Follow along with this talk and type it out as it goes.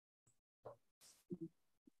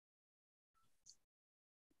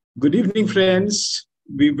Good evening, friends.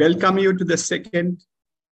 We welcome you to the second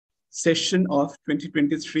session of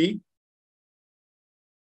 2023.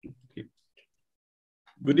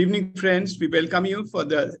 Good evening, friends. We welcome you for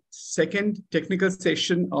the second technical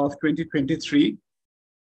session of 2023.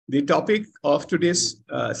 The topic of today's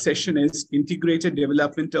session is integrated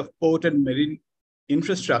development of port and marine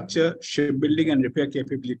infrastructure, shipbuilding and repair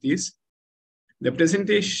capabilities. The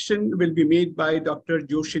presentation will be made by Dr.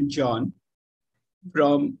 Joshin John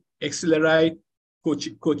from XIME,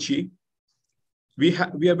 Kochi. We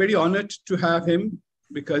are very honored to have him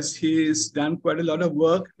because he has done quite a lot of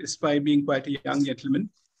work despite being quite a young gentleman.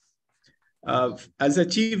 As a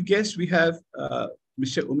chief guest, we have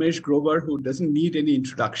Mr. Umesh Grover, who doesn't need any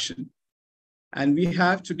introduction. And we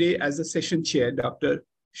have today as a session chair, Dr.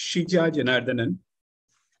 Sheeja Janardhanan.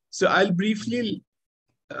 So I'll briefly,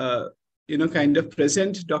 kind of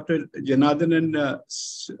present Dr.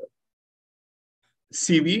 Janardhanan's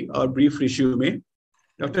CV or brief resume.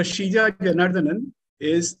 Dr. Sheeja Janardhanan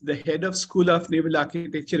is the head of School of Naval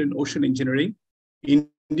Architecture and Ocean Engineering in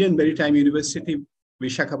Indian Maritime University,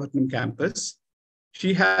 Visakhapatnam campus.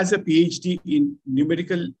 She has a PhD in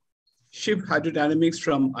numerical ship hydrodynamics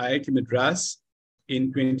from IIT Madras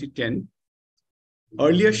in 2010.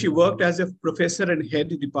 Earlier, she worked as a professor and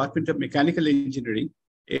head Department of Mechanical Engineering,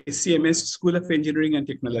 XIME School of Engineering and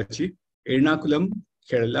Technology, Ernakulam,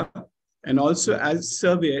 Kerala, and also as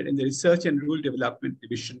surveyor in the Research and Rule Development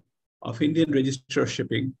Division of Indian Register of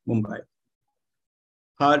Shipping, Mumbai.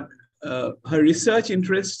 Her research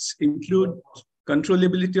interests include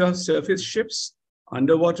controllability of surface ships,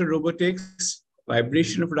 underwater robotics,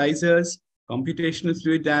 vibration of risers, computational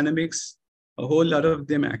fluid dynamics, a whole lot of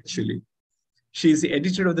them actually. She is the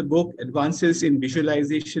editor of the book, Advances in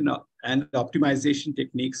Visualization and Optimization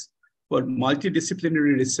Techniques for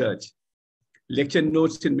Multidisciplinary Research, Lecture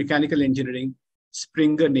Notes in Mechanical Engineering,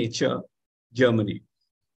 Springer Nature, Germany.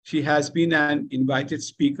 She has been an invited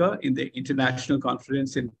speaker in the International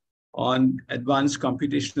Conference on Advanced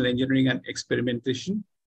Computational Engineering and Experimentation,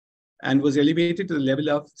 and was elevated to the level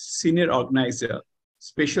of Senior Organizer,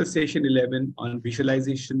 Special Session 11 on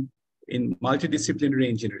Visualization in Multidisciplinary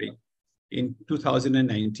Engineering in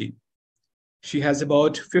 2019. She has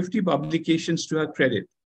about 50 publications to her credit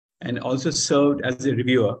and also served as a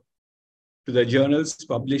reviewer to the journals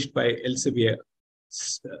published by Elsevier,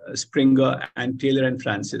 Springer, and Taylor and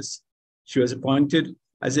Francis. She was appointed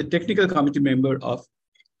as a technical committee member of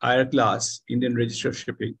Higher Class Indian Register of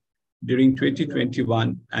Shipping during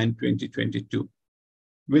 2021 and 2022.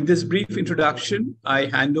 With this brief introduction, I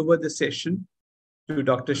hand over the session to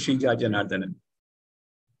Dr. Sheeja Janardhanan.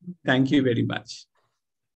 Thank you very much.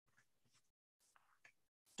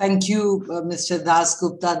 Thank you, Mr. Das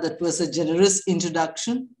Gupta. That was a generous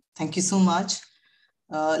introduction. Thank you so much.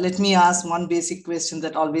 Let me ask one basic question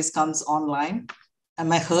that always comes online.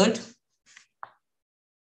 Am I heard?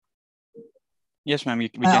 Yes, ma'am, we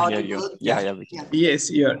can hear you. Yeah, we can. Yes,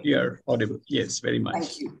 you're audible. Yes, very much.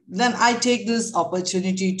 Thank you. Then I take this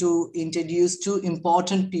opportunity to introduce two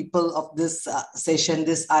important people of this session,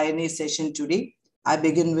 this INA session today. I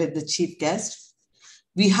begin with the chief guest.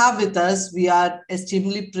 We have with us, we are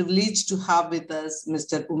extremely privileged to have with us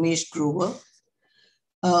Mr. Umesh Grover.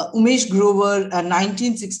 Umesh Grover, a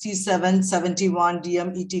 1967-71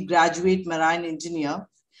 DMET graduate marine engineer,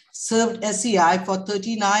 served SEI for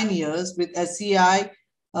 39 years with SEI,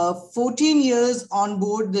 14 years on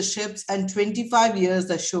board the ships and 25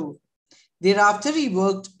 years ashore. Thereafter, he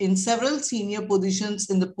worked in several senior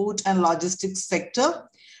positions in the port and logistics sector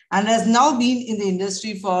and has now been in the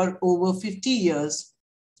industry for over 50 years.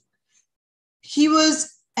 He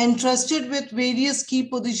was entrusted with various key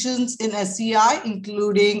positions in SEI,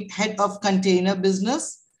 including head of container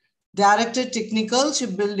business, director technical,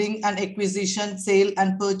 shipbuilding and acquisition, sale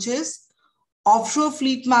and purchase, offshore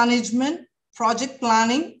fleet management, project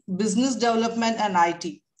planning, business development, and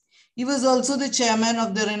IT. He was also the chairman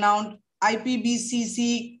of the renowned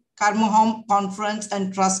IPBCC Carmoham Conference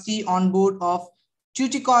and trustee on board of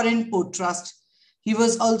Tuticorin Port Trust. He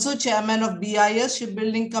was also chairman of BIS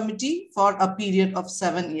Shipbuilding Committee for a period of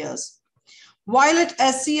 7 years. While at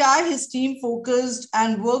SEI, his team focused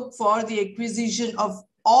and worked for the acquisition of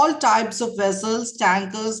all types of vessels,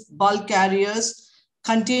 tankers, bulk carriers,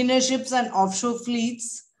 container ships, and offshore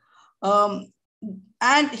fleets.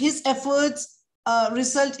 And his efforts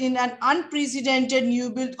result in an unprecedented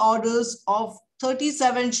new build orders of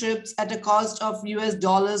 37 ships at a cost of US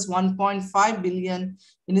 $1.5 billion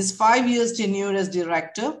in his 5 years tenure as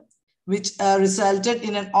director, which resulted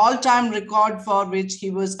in an all-time record for which he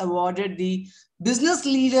was awarded the Business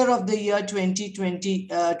Leader of the Year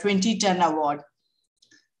 2010 award.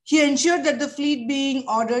 He ensured that the fleet being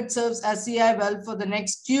ordered serves SCI well for the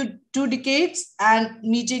next two decades and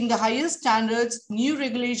meeting the highest standards, new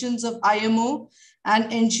regulations of IMO,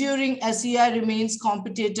 and ensuring SCI remains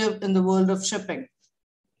competitive in the world of shipping.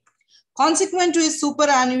 Consequent to his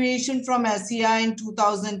superannuation from SCI in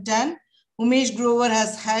 2010, Umesh Grover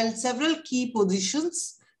has held several key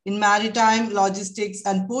positions in maritime, logistics,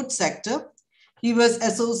 and port sector. He was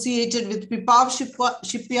associated with Pipav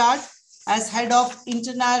Shipyard as head of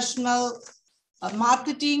international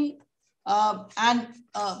marketing and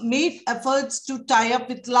made efforts to tie up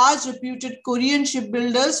with large reputed Korean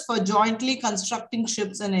shipbuilders for jointly constructing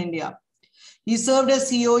ships in India. He served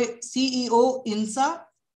as CEO INSA,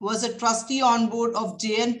 was a trustee on board of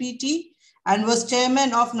JNPT, and was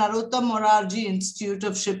chairman of Narottam Morarji Institute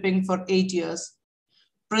of Shipping for 8 years.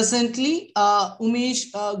 Presently,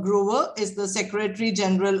 Umesh Grover is the Secretary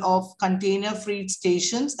General of Container Freight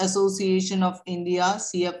Stations Association of India,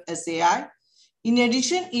 CFSAI. In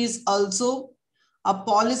addition, he is also a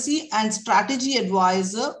policy and strategy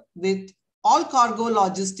advisor with All Cargo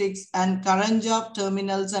Logistics and Karanjab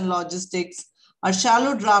Terminals and Logistics, a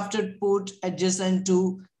shallow drafted port adjacent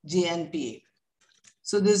to JNPA.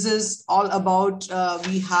 So this is all about,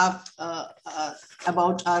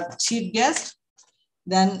 about our chief guest.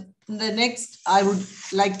 Then the next, I would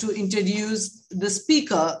like to introduce the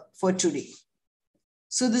speaker for today.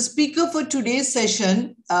 So the speaker for today's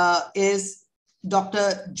session is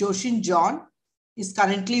Dr. Joshin John. He's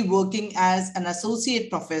currently working as an associate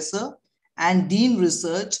professor and dean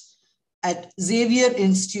research at Xavier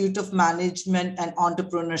Institute of Management and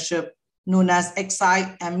Entrepreneurship, known as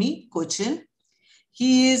XIME, Kochi.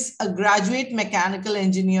 He is a graduate mechanical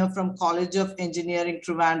engineer from College of Engineering,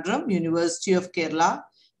 Trivandrum, University of Kerala,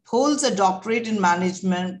 holds a doctorate in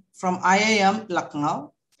management from IIM,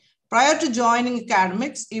 Lucknow. Prior to joining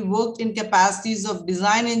academics, he worked in capacities of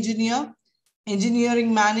design engineer,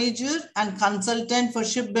 engineering manager, and consultant for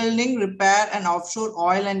shipbuilding, repair, and offshore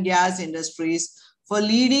oil and gas industries for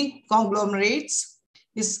leading conglomerates.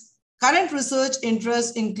 His current research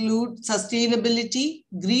interests include sustainability,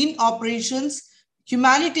 green operations,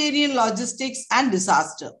 humanitarian logistics, and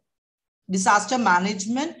disaster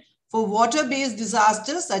management for water-based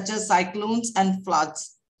disasters such as cyclones and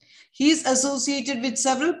floods. He is associated with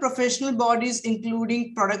several professional bodies,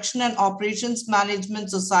 including Production and Operations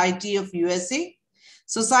Management Society of USA,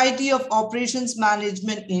 Society of Operations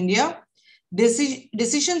Management India,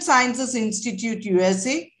 Decision Sciences Institute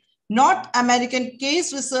USA, North American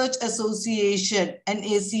Case Research Association,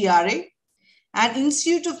 NACRA, and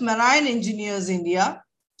Institute of Marine Engineers India.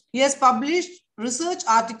 He has published research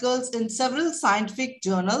articles in several scientific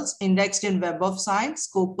journals indexed in Web of Science,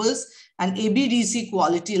 Scopus, and ABDC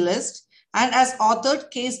Quality List, and has authored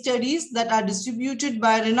case studies that are distributed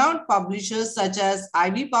by renowned publishers such as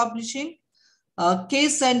Ivy Publishing,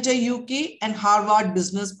 Case Center UK, and Harvard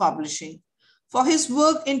Business Publishing. For his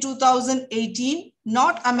work in 2018,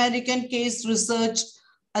 North American Case Research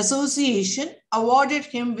Association awarded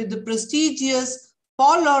him with the prestigious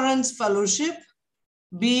Paul Lawrence Fellowship,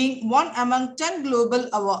 being one among 10 global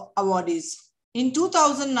awardees. In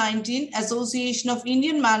 2019, Association of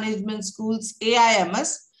Indian Management Schools,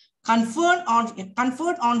 AIMS, conferred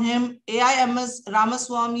on him AIMS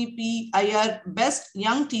Ramaswamy P. Iyer Best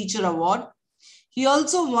Young Teacher Award. He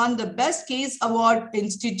also won the Best Case Award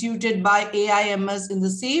instituted by AIMS in the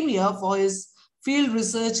same year for his field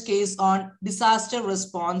research case on disaster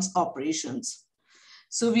response operations.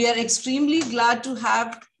 So we are extremely glad to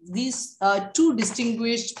have these two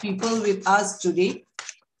distinguished people with us today.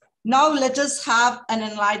 Now let us have an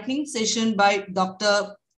enlightening session by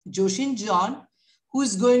Dr. Joshin John, who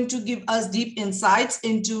is going to give us deep insights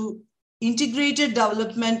into integrated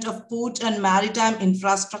development of port and maritime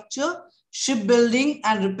infrastructure, shipbuilding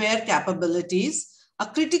and repair capabilities, a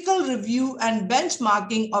critical review and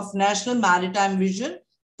benchmarking of national maritime vision,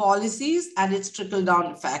 policies, and its trickle-down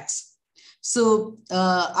effects. So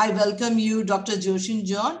I welcome you, Dr. Joshin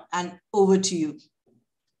John, and over to you.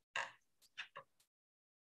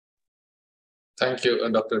 Thank you,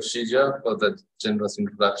 Dr. Sheeja, for the generous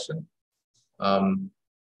introduction.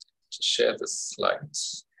 Share the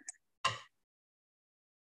slides.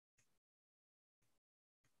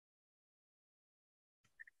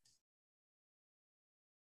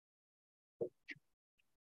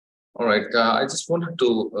 All right, I just wanted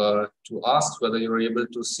to ask whether you're able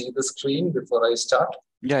to see the screen before I start.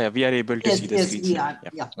 Yeah, we are able to see the screen. Yes, we are.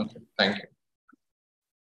 Yeah. Okay, thank you.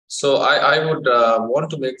 So I would want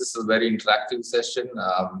to make this a very interactive session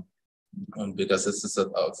because this is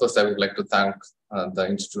first I would like to thank the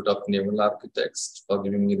Institute of Naval Architects for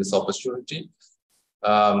giving me this opportunity.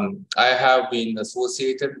 I have been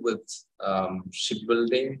associated with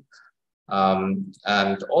shipbuilding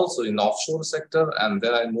and also in offshore sector, and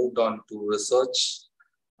then I moved on to research.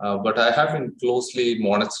 But I have been closely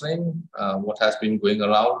monitoring what has been going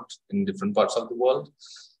around in different parts of the world.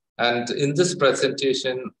 And in this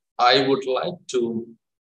presentation, I would like to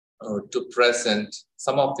present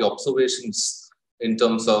some of the observations in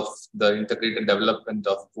terms of the integrated development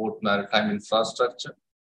of port maritime infrastructure,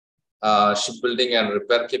 shipbuilding and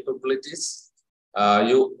repair capabilities.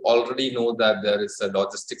 You already know that there is a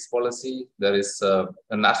logistics policy, there is a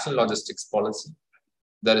national logistics policy,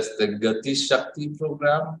 there is the Gati Shakti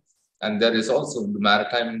program, and there is also the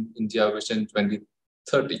Maritime India Vision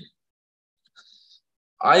 2030.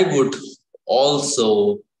 I would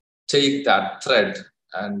also take that thread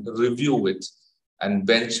and review it and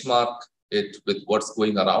benchmark it with what's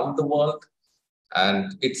going around the world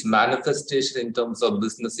and its manifestation in terms of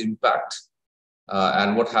business impact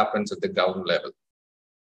and what happens at the ground level.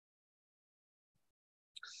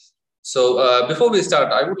 So before we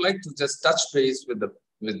start, I would like to just touch base with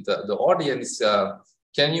the audience.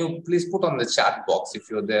 Can you please put on the chat box if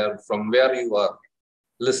you're there, from where you are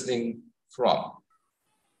listening from?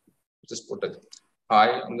 Just put a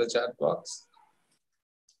hi on the chat box.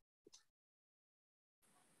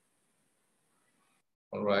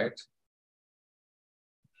 All right.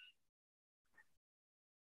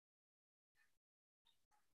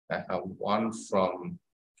 I have one from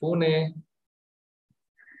Pune,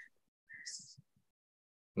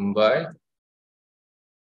 Mumbai.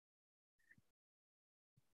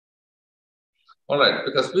 All right,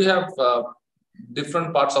 because we have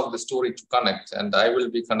different parts of the story to connect, and I will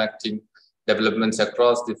be connecting developments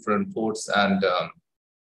across different ports and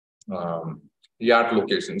yard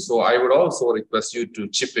locations. So I would also request you to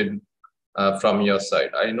chip in from your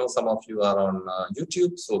side. I know some of you are on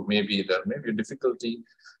YouTube, so maybe there may be a difficulty,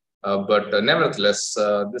 but nevertheless,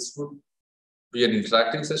 this would be an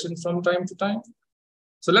interactive session from time to time.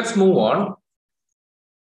 So let's move on.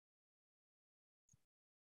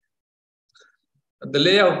 The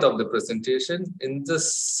layout of the presentation. In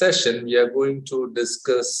this session, we are going to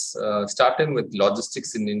discuss, starting with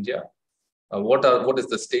logistics in India. What is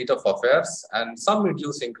the state of affairs and some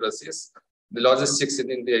idiosyncrasies. The logistics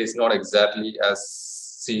in India is not exactly as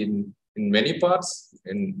seen in many parts,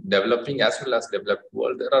 in developing as well as developed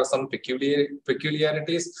world. There are some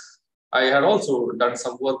peculiarities. I had also done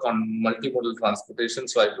some work on multimodal transportation,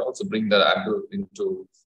 so I will also bring that angle into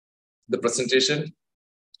the presentation.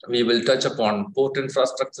 We will touch upon port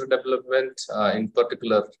infrastructure development, in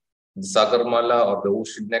particular, the Sagarmala or the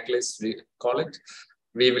ocean necklace, we call it.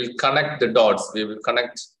 We will connect the dots. We will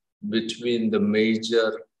connect between the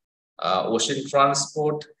major ocean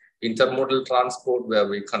transport, intermodal transport, where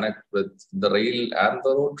we connect with the rail and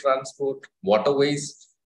the road transport, waterways,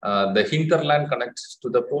 the hinterland connects to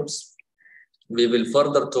the ports. We will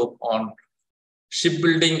further talk on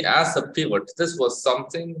shipbuilding as a pivot. This was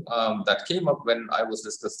something that came up when I was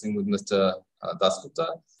discussing with Mr.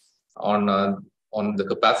 Dasgupta on the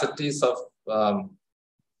capacities of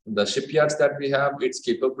the shipyards that we have, its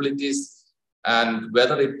capabilities, and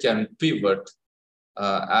whether it can pivot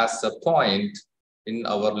as a point in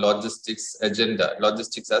our logistics agenda,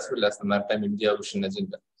 logistics as well as the Maritime India Vision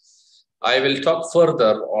agenda. I will talk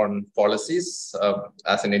further on policies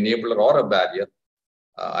as an enabler or a barrier.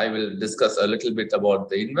 I will discuss a little bit about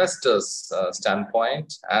the investors'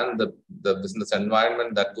 standpoint and the business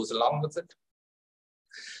environment that goes along with it.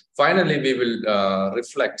 Finally, we will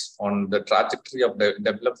reflect on the trajectory of the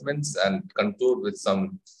developments and conclude with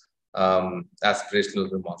some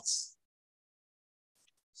aspirational remarks.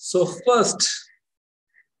 So first,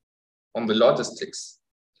 on the logistics.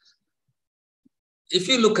 If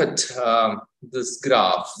you look at this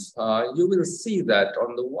graph, you will see that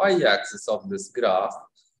on the y-axis of this graph,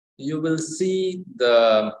 you will see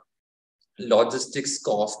the logistics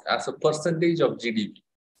cost as a percentage of GDP.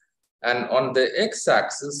 And on the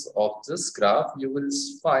x-axis of this graph, you will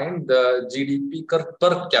find the GDP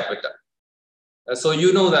per capita. So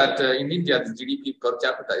you know that in India, the GDP per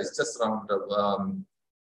capita is just around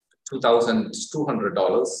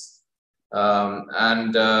 $2,200.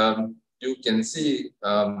 You can see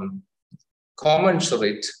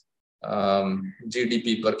commensurate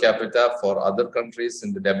GDP per capita for other countries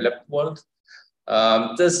in the developed world.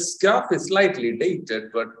 This graph is slightly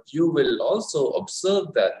dated, but you will also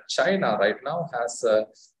observe that China right now has a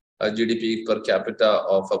GDP per capita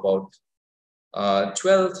of about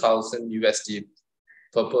 12,000 USD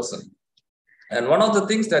per person. And one of the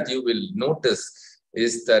things that you will notice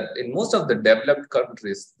is that in most of the developed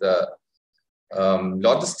countries, the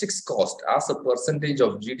logistics cost as a percentage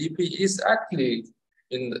of GDP is actually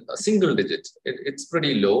in a single digit. It's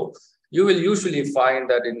pretty low. You will usually find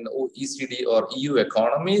that in OECD or EU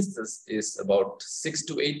economies, this is about 6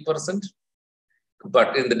 to 8%.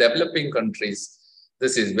 But in the developing countries,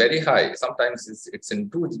 this is very high. Sometimes it's in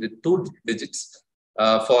two digits.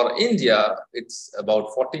 For India, it's about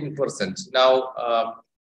 14%. Now,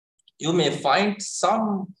 you may find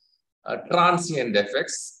some transient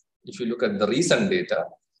effects if you look at the recent data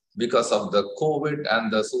because of the COVID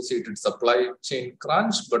and the associated supply chain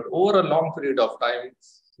crunch. But over a long period of time,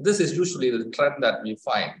 this is usually the trend that we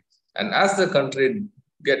find. And as the country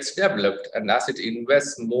gets developed and as it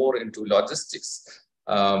invests more into logistics,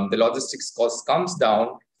 the logistics cost comes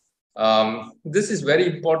down. This is very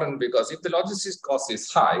important because if the logistics cost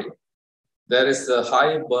is high, there is a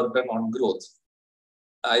high burden on growth.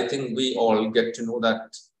 I think we all get to know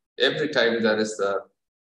that every time there is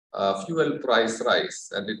a fuel price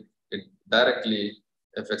rise, and it directly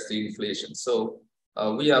affects the inflation. So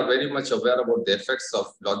we are very much aware about the effects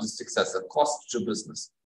of logistics as a cost to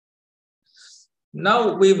business.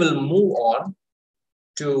 Now we will move on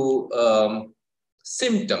to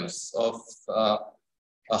symptoms of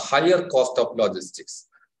a higher cost of logistics.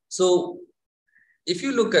 So if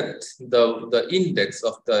you look at the index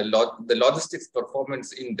of the logistics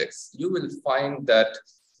performance index, you will find that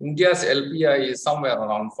India's LPI is somewhere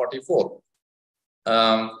around 44.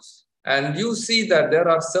 And you see that there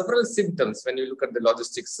are several symptoms when you look at the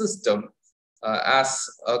logistics system as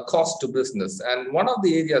a cost to business. And one of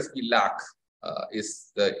the areas we lack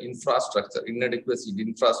is the infrastructure, inadequacy in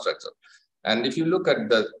infrastructure. And if you look at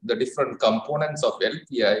the different components of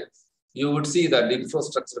LPI, you would see that the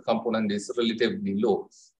infrastructure component is relatively low.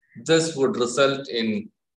 This would result in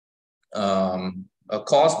a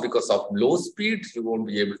cost because of low speed. You won't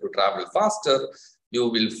be able to travel faster. You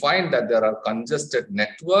will find that there are congested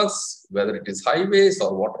networks, whether it is highways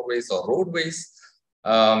or waterways or roadways.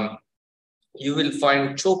 You will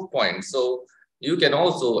find choke points. So you can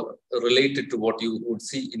also relate it to what you would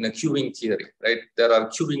see in a queuing theory, right? There are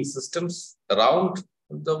queuing systems around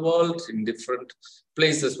the world in different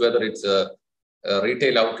places, whether it's a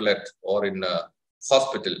retail outlet or in a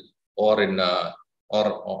hospital or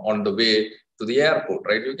on the way to the airport,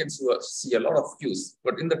 right? You can see a lot of queues.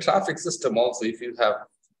 But in the traffic system also, if you have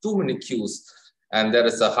too many queues and there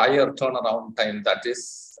is a higher turnaround time, that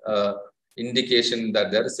is indication that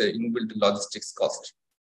there is an inbuilt logistics cost.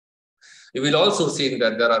 You will also see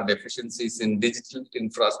that there are deficiencies in digital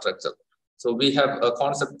infrastructure. So we have a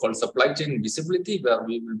concept called supply chain visibility, where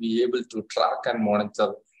we will be able to track and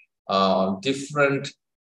monitor different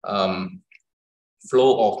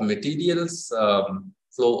flow of materials,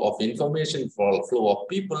 flow of information, flow of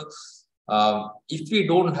people. If we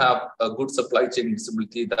don't have a good supply chain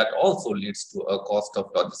visibility, that also leads to a cost of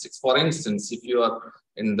logistics. For instance, if you are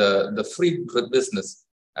in the freight business,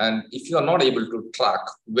 and if you are not able to track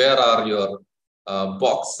where are your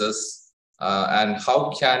boxes and how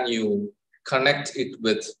can you connect it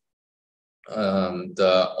with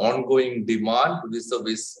the ongoing demand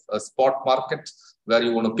vis-a-vis a spot market where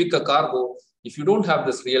you want to pick a cargo, if you don't have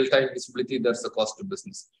this real-time visibility, there's a cost to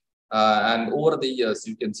business. And over the years,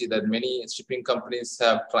 you can see that many shipping companies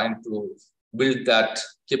have tried to build that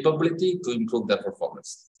capability to improve their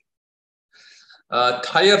performance.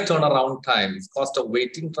 Higher turnaround times, cost of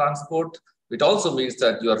waiting transport. It also means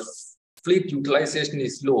that your fleet utilization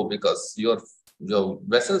is low because your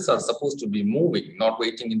vessels are supposed to be moving, not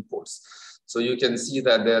waiting in ports. So you can see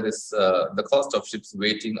that there is the cost of ships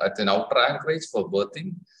waiting at an outer anchorage for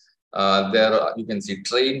berthing. You can see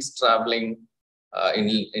trains traveling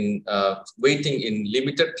waiting in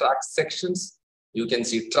limited track sections. You can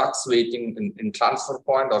see trucks waiting in transfer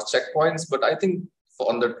point or checkpoints. But I think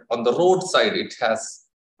on the road side, it has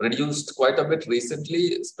reduced quite a bit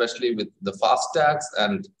recently, especially with the FASTags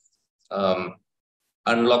and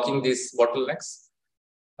unlocking these bottlenecks.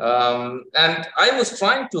 And I was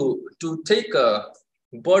trying to take a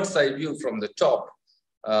bird's eye view from the top,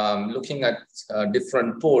 looking at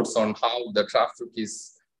different ports on how the traffic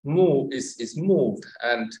is moved.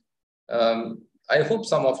 And I hope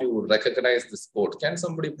some of you would recognize this port. Can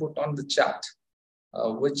somebody put on the chat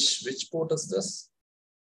which port is this?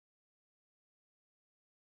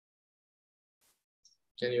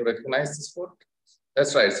 Can you recognize this port?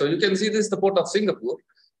 That's right. So you can see this is the port of Singapore.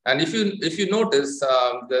 And if you notice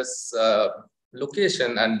this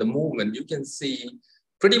location and the movement, you can see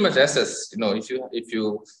pretty much assess. If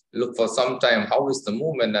you look for some time, how is the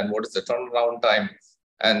movement and what is the turnaround time?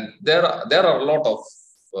 And there are a lot of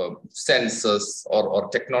sensors or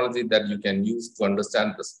technology that you can use to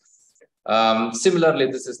understand this.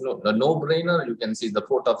 Similarly, this is a no-brainer. You can see the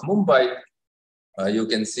port of Mumbai. You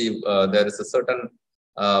can see there is a certain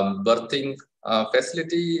berthing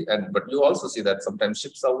facility, but you also see that sometimes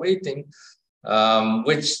ships are waiting,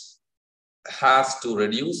 which has to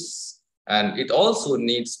reduce, and it also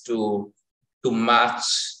needs to match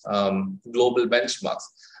global benchmarks.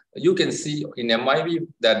 You can see in MIV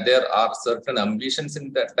that there are certain ambitions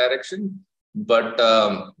in that direction, but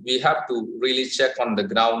we have to really check on the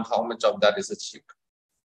ground how much of that is achieved.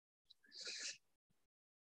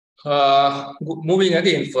 Moving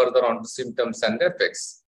again further on to symptoms and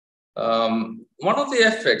effects. One of the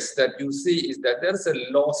effects that you see is that there's a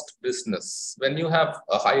lost business. When you have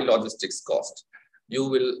a high logistics cost, you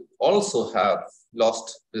will also have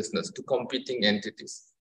lost business to competing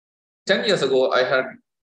entities. 10 years ago, I had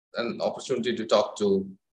an opportunity to talk to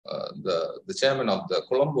the chairman of the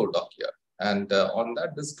Colombo dockyard. And on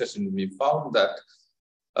that discussion, we found that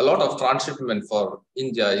a lot of transshipment for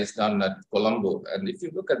India is done at Colombo. And if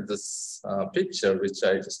you look at this picture, which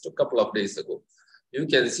I just took a couple of days ago, you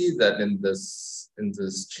can see that in this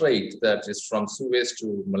strait that is from Suez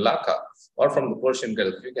to Malacca or from the Persian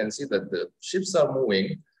Gulf, you can see that the ships are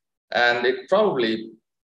moving, and it probably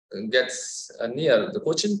gets near the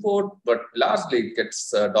Kochi port, but largely it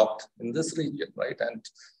gets docked in this region, right?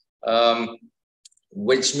 And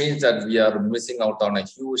which means that we are missing out on a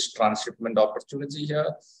huge transshipment opportunity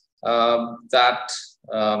here that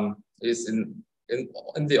is in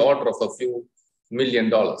the order of a few $1 million.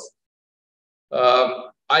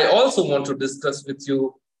 I also want to discuss with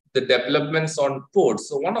you the developments on ports.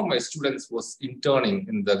 So one of my students was interning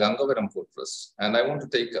in the Gangavaram Port Trust, and I want to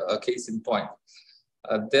take a case in point.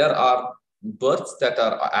 There are berths that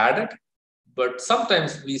are added, but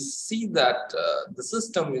sometimes we see that the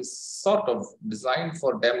system is sort of designed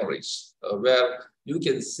for demurrage, where you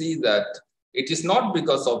can see that it is not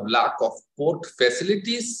because of lack of port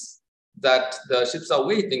facilities that the ships are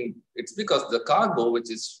waiting. It's because the cargo, which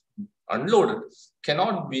is unloaded,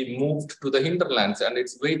 cannot be moved to the hinterlands, and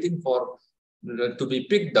it's waiting for to be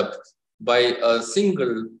picked up by a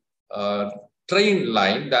single train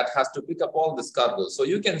line that has to pick up all this cargo. So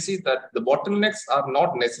you can see that the bottlenecks are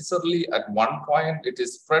not necessarily at one point, it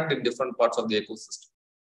is spread in different parts of the ecosystem.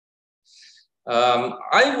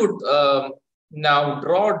 I would now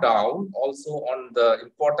draw down also on the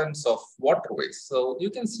importance of waterways. So you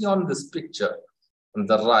can see on this picture on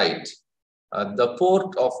the right, the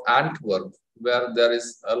port of Antwerp, where there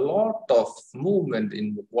is a lot of movement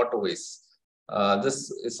in waterways.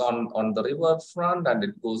 This is on the river front, and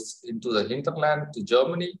it goes into the hinterland to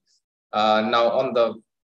Germany. Now on the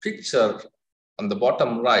picture on the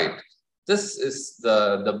bottom right, this is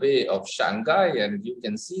the Bay of Shanghai, and you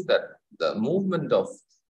can see that the movement of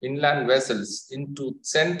inland vessels into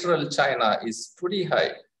central China is pretty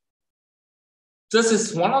high. This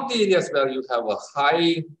is one of the areas where you have a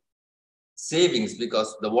high savings,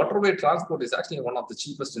 because the waterway transport is actually one of the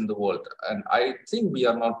cheapest in the world. And I think we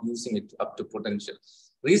are not using it up to potential.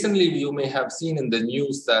 Recently, you may have seen in the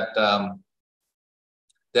news that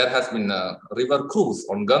there has been a river cruise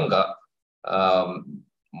on Ganga,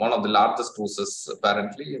 one of the largest cruises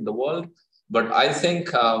apparently in the world. But I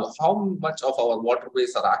think how much of our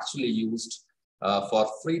waterways are actually used for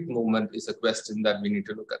freight movement is a question that we need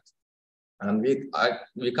to look at. And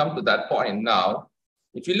we come to that point now.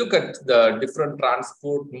 If you look at the different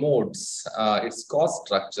transport modes, its cost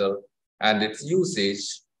structure and its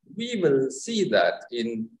usage, we will see that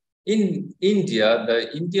in India,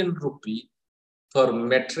 the Indian rupee per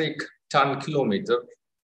metric ton kilometer,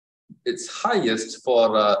 it's highest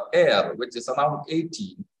for air, which is around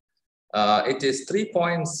 18. It is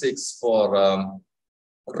 3.6 for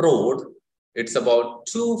road. It's about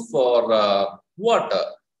 2 for water,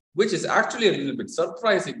 which is actually a little bit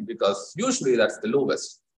surprising because usually that's the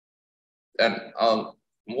lowest. And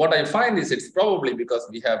what I find is it's probably because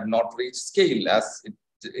we have not reached scale as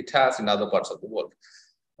it has in other parts of the world.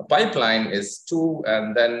 A pipeline is 2,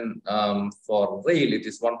 and then for rail, it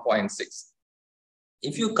is 1.6.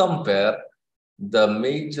 If you compare the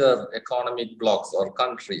major economic blocks or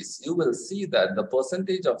countries, you will see that the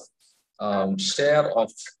percentage of share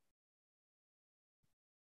of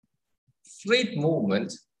freight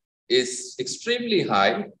movement is extremely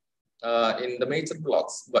high in the major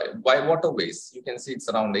blocks by waterways. You can see it's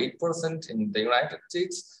around 8% in the United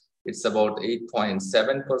States. It's about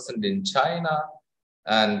 8.7% in China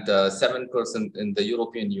and 7% in the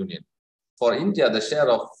European Union. For India, the share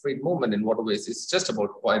of freight movement in waterways is just about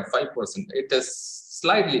 0.5%. It is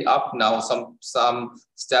slightly up now. Some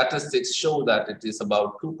statistics show that it is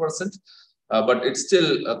about 2%, but it's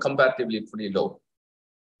still comparatively pretty low.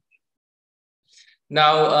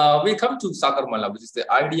 Now, we come to Sagarmala, which is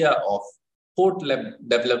the idea of port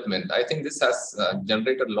development. I think this has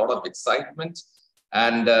generated a lot of excitement.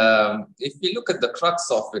 And if we look at the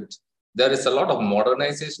crux of it, there is a lot of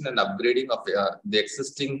modernization and upgrading of the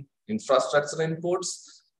existing infrastructure in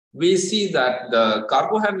ports. We see that the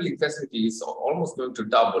cargo handling facility is almost going to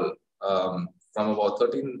double from about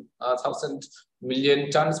 13,000 million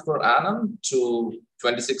tons per annum to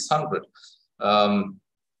 2,600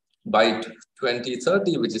 by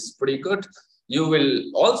 2030, which is pretty good. You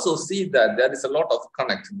will also see that there is a lot of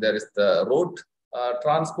connect. There is the road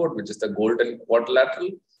transport, which is the golden quadrilateral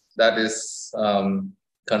that is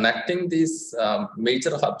connecting these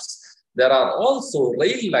major hubs. There are also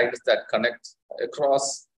rail lines that connect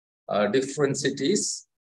across different cities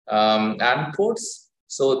and ports.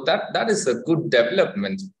 So that is a good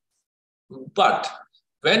development. But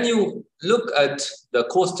when you look at the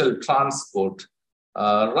coastal transport,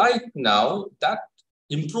 right now, that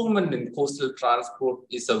improvement in coastal transport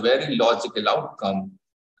is a very logical outcome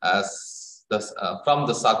as from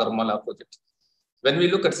the Sagarmala project. When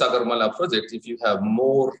we look at Sagarmala project, if you have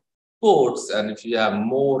more ports and if you have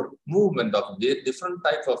more movement of different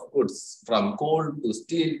types of goods from coal to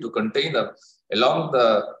steel to container along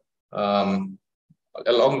the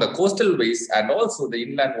coastal ways and also the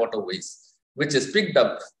inland waterways, which is picked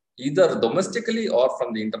up either domestically or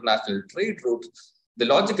from the international trade route, the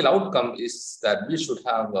logical outcome is that we should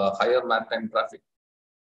have a higher maritime traffic.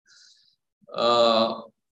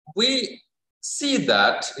 We see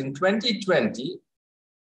that in 2020,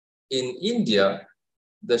 in India,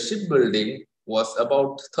 the shipbuilding was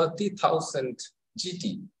about 30,000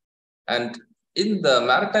 GT. And in the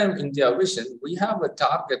Maritime India Vision, we have a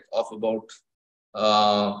target of about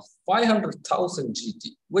 500,000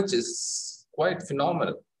 GT, which is quite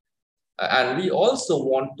phenomenal. And we also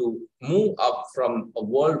want to move up from a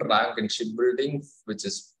world rank in shipbuilding, which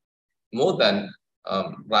is more than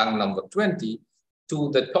rank number 20,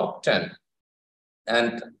 to the top 10.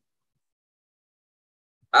 And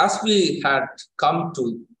as we had come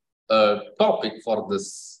to a topic for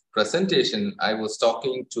this presentation, I was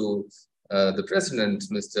talking to the president,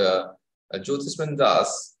 Mr. Joshin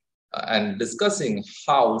Das, and discussing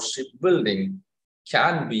how shipbuilding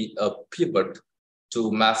can be a pivot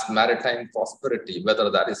to mass maritime prosperity, whether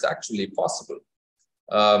that is actually possible.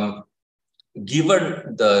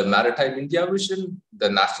 Given the Maritime India Vision, the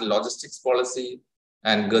National Logistics Policy,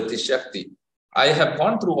 and Gati Shakti, I have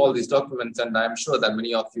gone through all these documents, and I'm sure that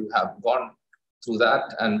many of you have gone through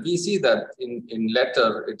that. And we see that in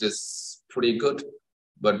letter, it is pretty good,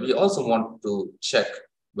 but we also want to check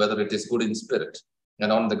whether it is good in spirit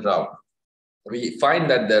and on the ground. We find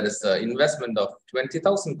that there is an investment of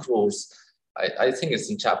 20,000 crores. I think it's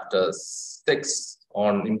in chapter 6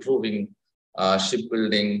 on improving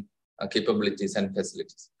shipbuilding capabilities and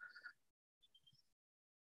facilities.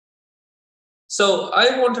 So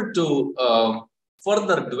I wanted to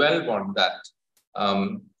further dwell on that,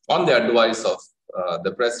 on the advice of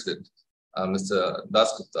the president, Mr.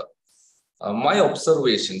 Dasgupta. My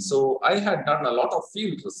observation, so I had done a lot of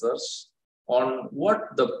field research on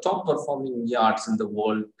what the top performing yards in the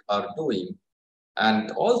world are doing,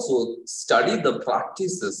 and also study the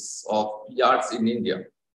practices of yards in India.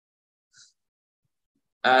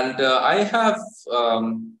 And I have,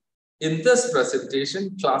 in this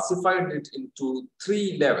presentation, classified it into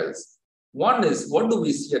 3 levels. One is, what do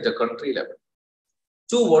we see at a country level?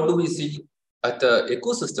 2, what do we see at the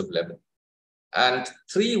ecosystem level? And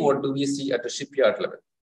 3, what do we see at a shipyard level?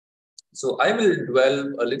 So I will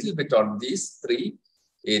dwell a little bit on these 3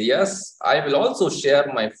 areas. I will also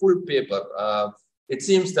share my full paper. It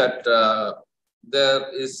seems that there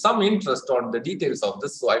is some interest on the details of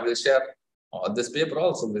this, so I will share this paper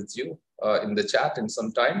also with you in the chat in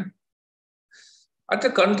some time. At a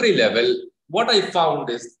country level, what I found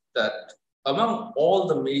is that among all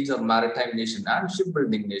the major maritime nations and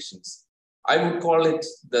shipbuilding nations, I would call it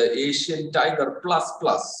the Asian Tiger plus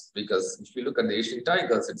plus, because if you look at the Asian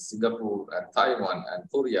Tigers, it's Singapore and Taiwan and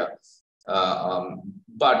Korea.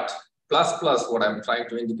 But plus plus, what I'm trying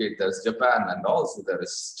to indicate, there's Japan and also there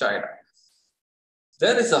is China.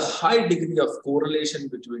 There is a high degree of correlation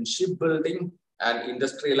between shipbuilding and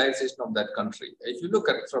industrialization of that country. If you look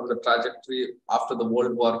at from the trajectory after the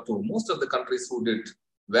World War II, most of the countries who did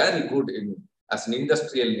very good as an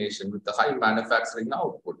industrial nation with the high manufacturing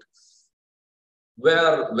output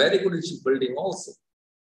were very good in shipbuilding also.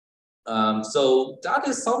 So that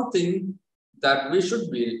is something that we should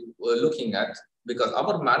be looking at, because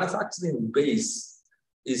our manufacturing base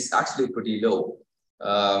is actually pretty low.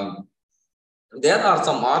 There are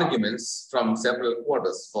some arguments from several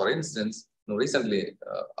quarters. For instance, recently,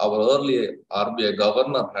 our early RBI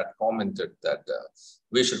governor had commented that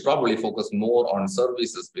we should probably focus more on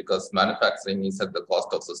services because manufacturing is at the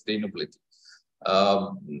cost of sustainability.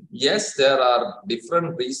 Yes, there are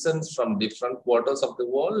different reasons from different quarters of the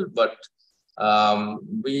world, but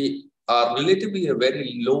we are relatively a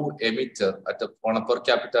very low emitter on a per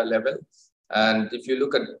capita level. And if you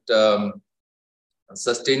look at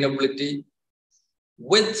sustainability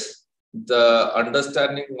with the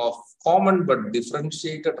understanding of common but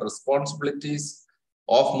differentiated responsibilities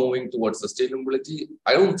of moving towards sustainability,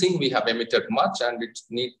 I don't think we have emitted much, and it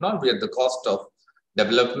need not be at the cost of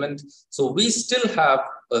development. So we still have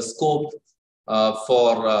a scope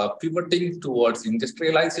for pivoting towards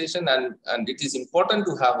industrialization, and it is important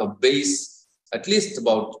to have a base, at least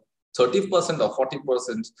about 30% or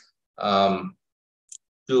 40%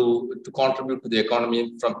 to contribute to the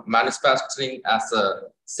economy from manufacturing as a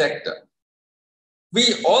sector.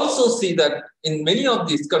 We also see that in many of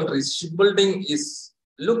these countries, shipbuilding is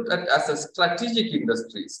looked at as a strategic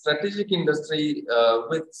industry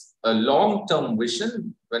with a long-term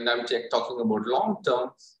vision. When I'm talking about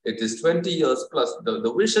long-term, it is 20 years plus.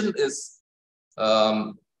 The vision is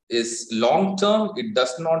long-term. It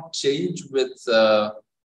does not change with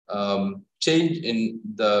change in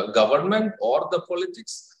the government or the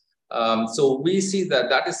politics. So we see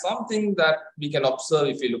that is something that we can observe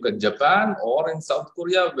if you look at Japan or in South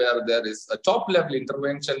Korea, where there is a top-level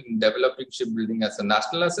intervention in developing shipbuilding as a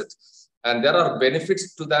national asset. And there are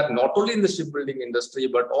benefits to that, not only in the shipbuilding industry,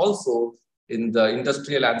 but also in the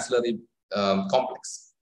industrial ancillary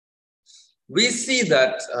complex. We see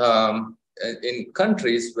that in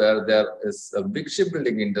countries where there is a big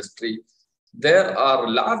shipbuilding industry, there are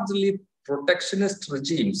largely protectionist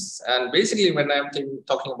regimes. And basically, when I'm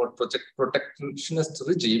talking about protectionist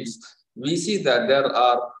regimes, we see that there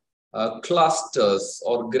are clusters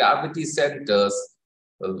or gravity centers,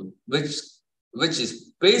 which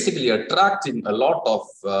is basically attracting a lot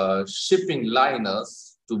of shipping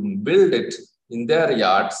liners to build it in their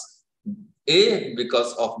yards,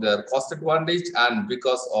 because of their cost advantage and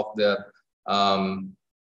because of their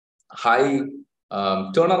high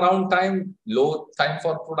turnaround time, low time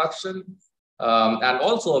for production, and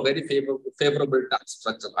also a very favorable tax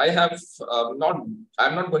structure.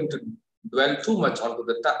 I'm not going to dwell too much onto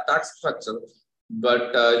the tax structure,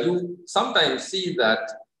 but you sometimes see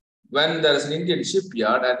that when there is an Indian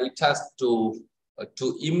shipyard and it has to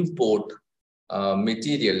import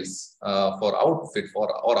materials for outfit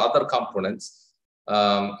or other components,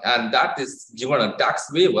 and that is given a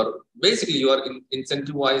tax waiver, basically you are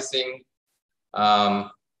incentivizing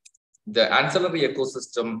the ancillary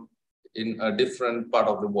ecosystem in a different part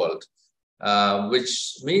of the world,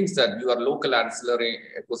 which means that your local ancillary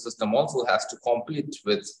ecosystem also has to compete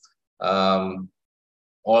with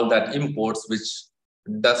all that imports, which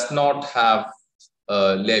does not have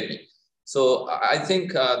a levy. So I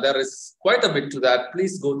think there is quite a bit to that.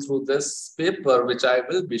 Please go through this paper, which I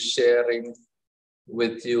will be sharing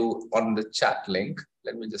with you on the chat link.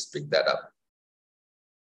 Let me just pick that up.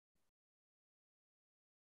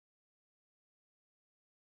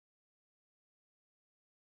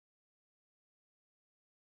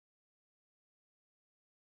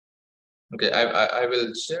 Okay, I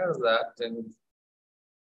will share that. And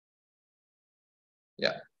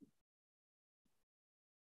yeah,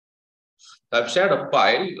 I've shared a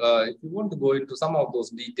file. If you want to go into some of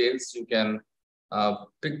those details, you can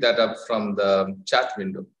pick that up from the chat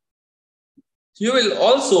window. You will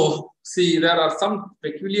also see there are some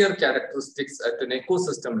peculiar characteristics at an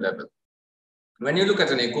ecosystem level. When you look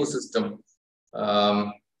at an ecosystem,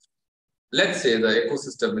 let's say the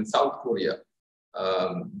ecosystem in South Korea,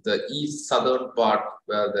 the east southern part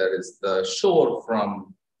where there is the shore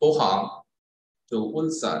from Pohang to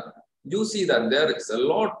Ulsan, you see that there is a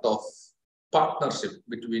lot of partnership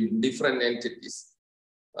between different entities.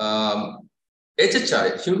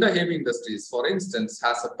 HHI, Hyundai Heavy Industries, for instance,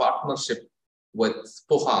 has a partnership with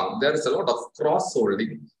Pohang. There is a lot of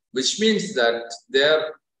cross-holding, which means that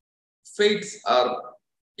their fates are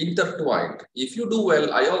intertwined. If you do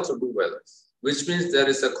well, I also do well, which means there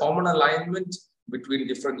is a common alignment between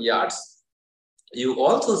different yards. You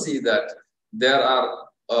also see that there are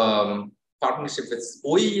partnership with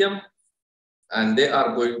OEM, and they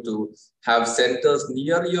are going to have centers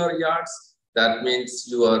near your yards. That means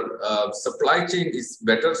your supply chain is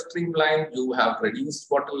better streamlined. You have reduced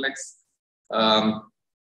bottlenecks,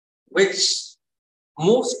 which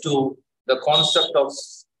moves to the concept of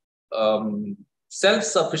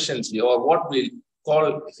self-sufficiency, or what we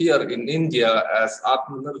call here in India as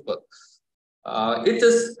Atmanirbhar. It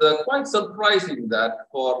is quite surprising that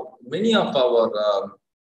for many of our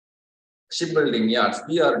shipbuilding yards,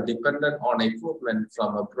 we are dependent on equipment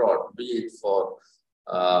from abroad, be it for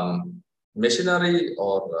machinery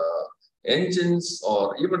or engines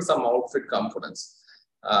or even some outfit components.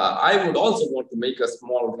 I would also want to make a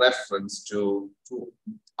small reference to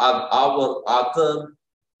our other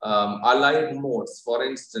allied modes, for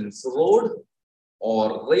instance, road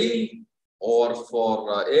or rail or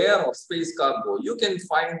for air or space cargo. You can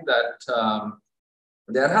find that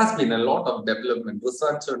there has been a lot of development,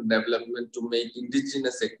 research and development to make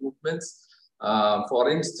indigenous equipments.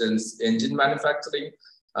 For instance, engine manufacturing.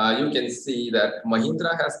 You can see that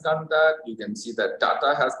Mahindra has done that. You can see that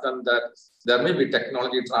Tata has done that. There may be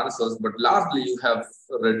technology transfers, but largely you have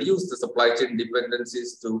reduced the supply chain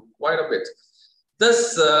dependencies to quite a bit.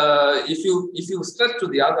 Thus, if you stretch to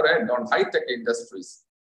the other end on high-tech industries,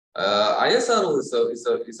 ISRO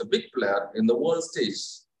is a big player in the world stage.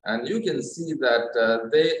 And you can see that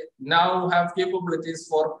they now have capabilities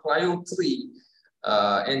for Cryo 3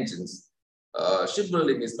 engines.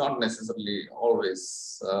 Shipbuilding is not necessarily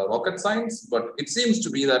always rocket science, but it seems to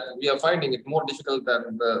be that we are finding it more difficult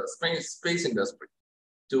than the space industry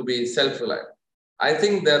to be self-reliant. I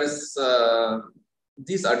think there is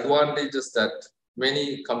these advantages that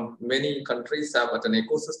many countries have at an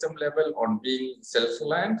ecosystem level on being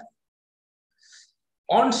self-reliant.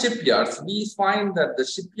 On shipyards, we find that the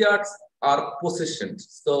shipyards are positioned.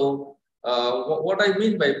 So what I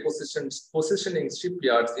mean by positioning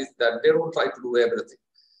shipyards is that they don't try to do everything.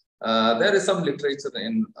 There is some literature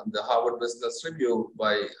in the Harvard Business Review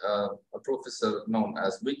by a professor known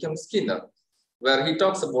as Wickham Skinner, where he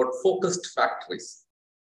talks about focused factories.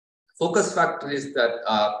 Focused factories that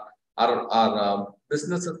are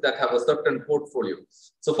businesses that have a certain portfolio.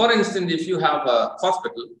 So for instance, if you have a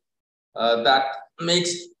hospital that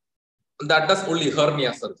does only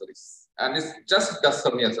hernia surgeries, and it just does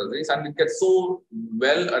hernia surgeries, and it gets so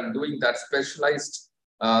well at doing that specialized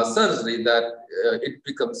surgery that it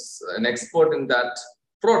becomes an expert in that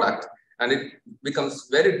product, and it becomes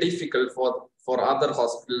very difficult for other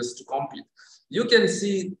hospitals to compete. You can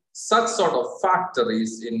see such sort of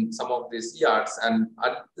factories in some of these yards, and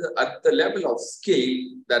at the level of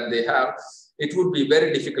scale that they have, it would be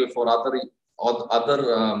very difficult for other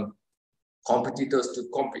competitors to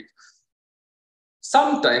compete.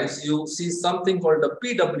 Sometimes you see something called a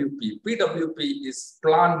PWP. PWP is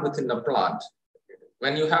plant within a plant.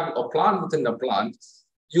 When you have a plant within a plant,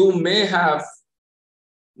 you may have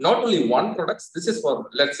not only one product. This is for,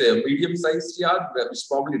 let's say, a medium-sized yard, which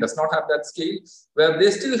probably does not have that scale, where they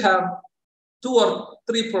still have 2 or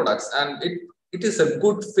 3 products, and it is a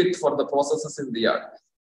good fit for the processes in the yard.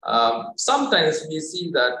 Sometimes we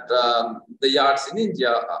see that the yards in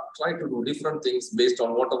India try to do different things based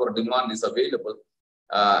on whatever demand is available.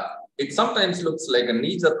 It sometimes looks like a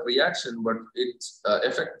knee-jerk reaction, but it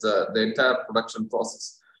affects the entire production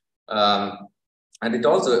process. And it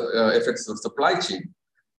also affects the supply chain.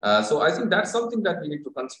 So I think that's something that we need to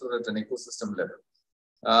consider at an ecosystem level.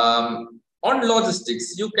 On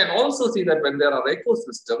logistics, you can also see that when there are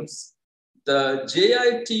ecosystems, the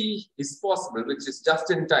JIT is possible, which is just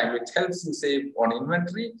in time. It helps you save on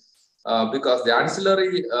inventory because the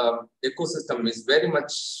ancillary ecosystem is very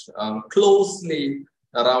much closely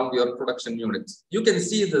around your production units. You can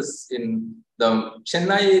see this in the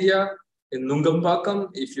Chennai area, in Nungampakam,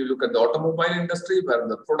 if you look at the automobile industry, where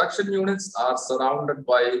the production units are surrounded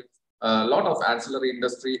by a lot of ancillary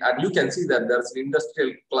industry, and you can see that there's an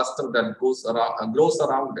industrial cluster that grows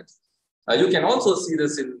around it. You can also see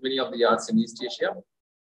this in many of the yards in East Asia,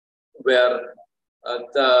 where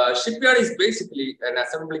the shipyard is basically an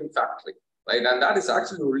assembling factory, right? And that is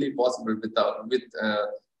actually only possible with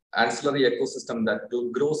ancillary ecosystem that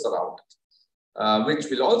grows around it, which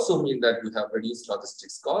will also mean that you have reduced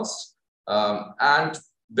logistics costs and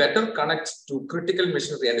better connect to critical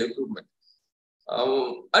machinery and equipment.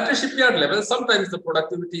 At a shipyard level, sometimes the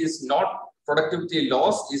productivity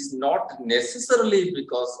loss is not necessarily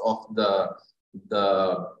because of the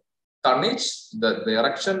tonnage, the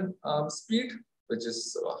erection speed, which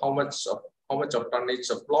is how much of tonnage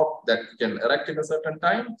of block that you can erect in a certain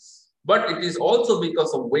time, but it is also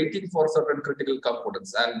because of waiting for certain critical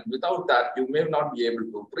components. And without that, you may not be able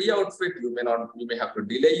to pre-outfit, you may have to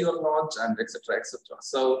delay your launch, and etc., etc.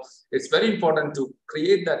 So it's very important to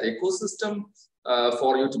create that ecosystem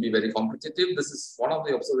for you to be very competitive. This is one of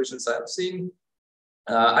the observations I have seen.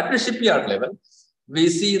 At the shipyard level, we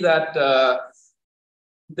see that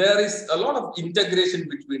there is a lot of integration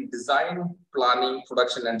between design, planning,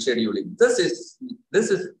 production, and scheduling. This is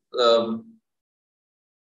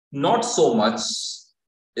not so much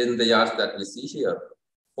in the yards that we see here.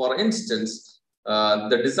 For instance,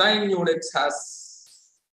 the design unit has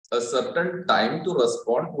a certain time to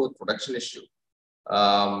respond to a production issue.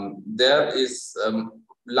 There is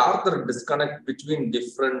larger disconnect between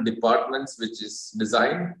different departments, which is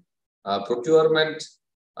design, procurement,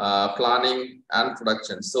 planning, and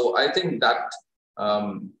production. So I think that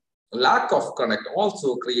lack of connect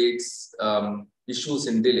also creates issues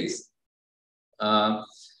in delays.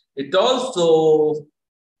 It also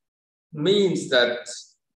means that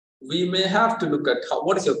we may have to look at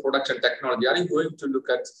what is your production technology. Are you going to look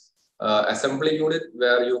at assembly unit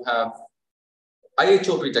where you have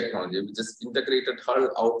IHOP technology, which is integrated hull,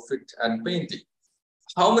 outfit, and painting?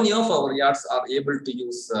 How many of our yards are able to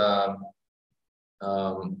use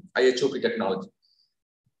IHOP technology,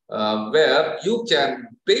 where you can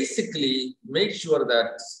basically make sure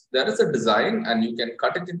that there is a design and you can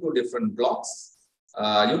cut it into different blocks.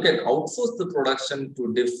 You can outsource the production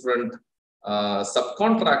to different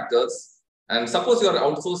subcontractors, and suppose you are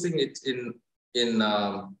outsourcing it in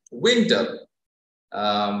winter,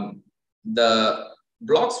 the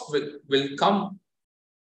blocks will come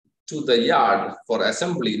to the yard for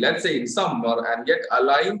assembly, let's say in summer, and get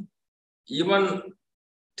aligned, even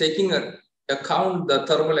taking account the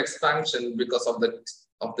thermal expansion because of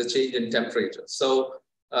the change in temperature. So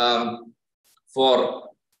for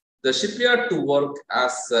the shipyard to work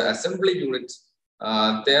as an assembly unit,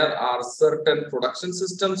 there are certain production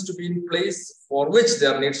systems to be in place for which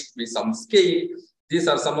there needs to be some scale. These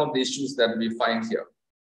are some of the issues that we find here.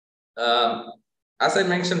 As I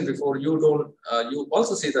mentioned before, you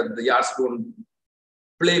also see that the yards don't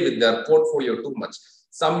play with their portfolio too much.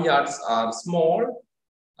 Some yards are small,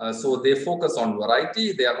 so they focus on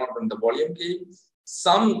variety. They are not on the volume game.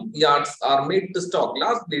 Some yards are made to stock.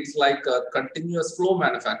 Lastly, it's like a continuous flow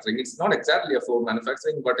manufacturing. It's not exactly a flow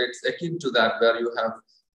manufacturing, but it's akin to that, where you have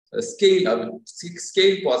a scale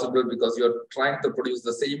possible because you're trying to produce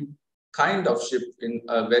the same kind of ship in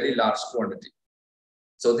a very large quantity.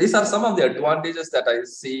 So these are some of the advantages that I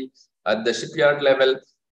see at the shipyard level.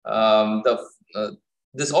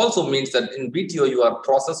 This also means that in BTO, you are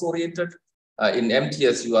process oriented. In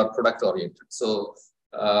MTS, you are product oriented. So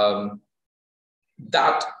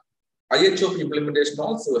that IHOP implementation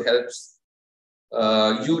also helps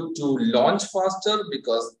you to launch faster,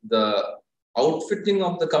 because the outfitting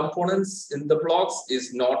of the components in the blocks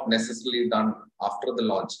is not necessarily done after the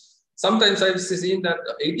launch. Sometimes I've seen that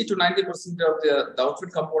 80 to 90% of the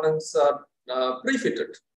outfit components are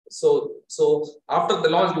pre-fitted. So after the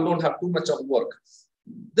launch, you don't have too much of work.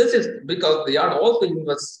 This is because the yard also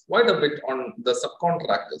invests quite a bit on the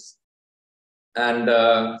subcontractors. And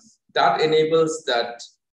that enables that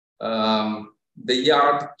the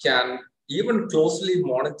yard can even closely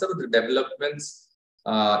monitor the developments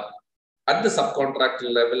at the subcontractor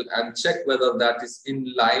level and check whether that is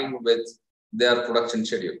in line with their production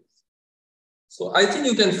schedule. So I think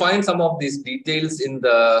you can find some of these details in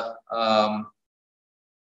the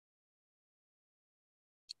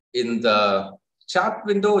chat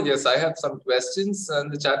window. Yes, I have some questions in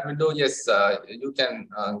the chat window. Yes, you can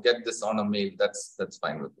get this on a mail. That's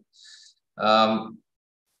fine with me.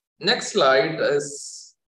 Next slide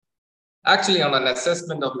is actually on an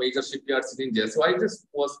assessment of major shipyards in India. So I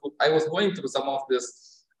was going through some of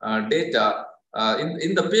this data.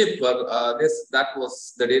 In the paper, that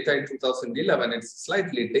was the data in 2011. It's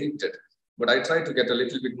slightly dated, but I tried to get a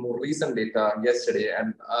little bit more recent data yesterday,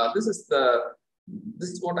 and this is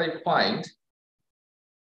what I find.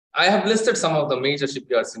 I have listed some of the major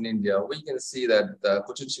shipyards in India. We can see that the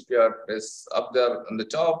Kochi shipyard is up there on the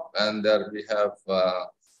top, and there we have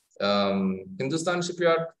Hindustan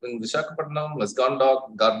shipyard in Visakhapatnam,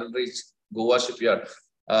 Masgandok, Garden Reach, Goa shipyard.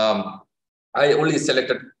 I only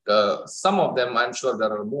selected some of them. I'm sure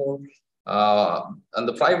there are more. On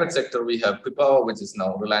the private sector, we have Pipavav, which is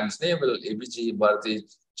now Reliance Naval, ABG, Bharati,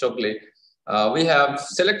 Chokle. We have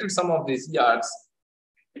selected some of these yards.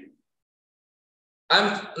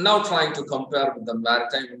 I'm now trying to compare with the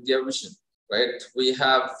Maritime India vision, right? We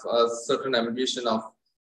have a certain ambition of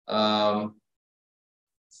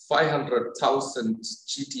 500,000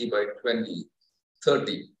 GT by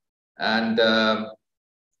 2030. And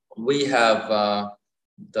we have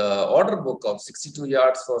the order book of 62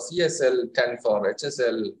 yards for CSL, 10 for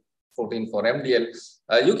HSL, 14 for MDL.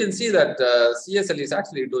 You can see that CSL is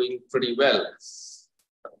actually doing pretty well.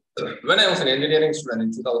 When I was an engineering student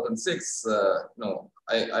in 2006,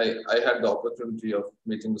 I had the opportunity of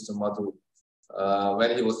meeting Mr. Madhu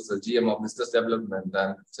when he was the GM of business development,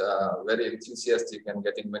 and very enthusiastic and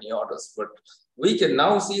getting many orders. But we can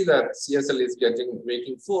now see that CSL is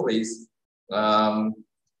making forays,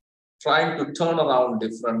 trying to turn around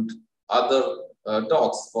different other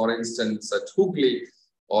docks, for instance, at Hooghly,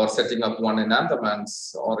 or setting up one in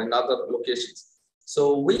Andamans or in other locations.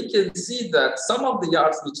 So we can see that some of the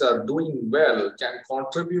yards which are doing well can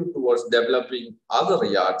contribute towards developing other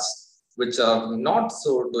yards which are not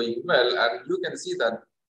so doing well. And you can see that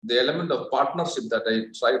the element of partnership that I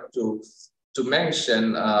tried to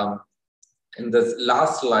mention in the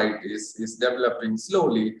last slide is developing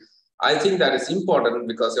slowly. I think that is important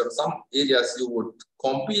because in some areas you would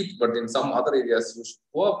compete, but in some other areas you should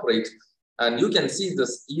cooperate. And you can see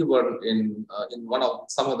this even in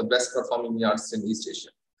some of the best performing yards in East Asia.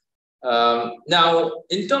 Now,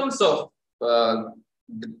 in terms of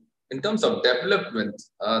development,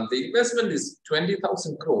 the investment is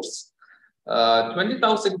 20,000 crores.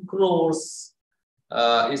 20,000 crores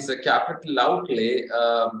is a capital outlay.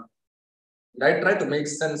 I try to make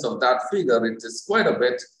sense of that figure. It is quite a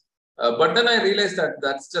bit. But then I realized that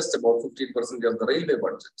that's just about 15% of the railway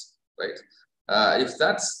budget, right? If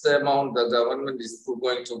that's the amount the government is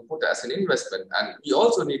going to put as an investment, and we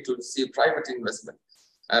also need to see private investment.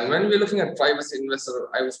 And when we're looking at private investor,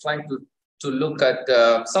 I was trying to look at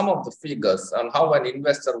some of the figures on how an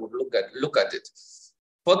investor would look at it.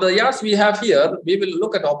 For the yards we have here, we will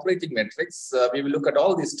look at operating metrics. We will look at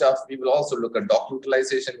all this stuff. We will also look at dock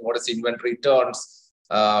utilization, what is inventory turns,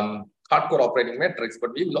 hardcore operating metrics,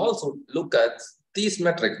 but we will also look at these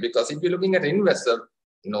metrics because if you're looking at an investor,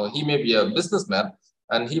 he may be a businessman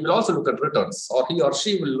and he will also look at returns, or he or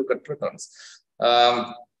she will look at returns.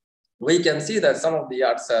 We can see that some of the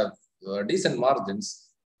yards have decent margins,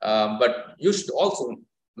 but you should also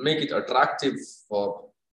make it attractive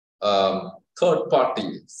for third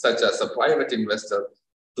party, such as a private investor,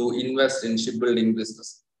 to invest in shipbuilding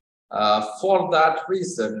business. For that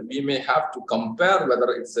reason, we may have to compare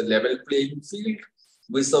whether it's a level playing field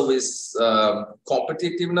vis-a-vis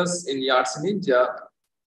competitiveness in yards in India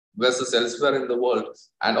versus elsewhere in the world,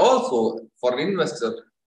 and also for an investor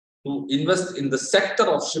to invest in the sector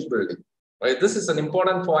of shipbuilding. Right? This is an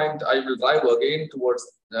important point I will drive again towards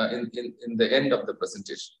in the end of the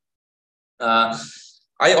presentation.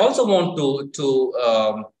 I also want to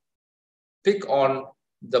pick on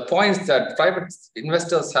the points that private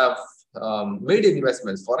investors have made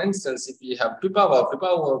investments. For instance, if we have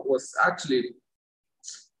Pipavav was actually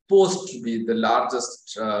supposed to be the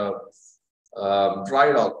largest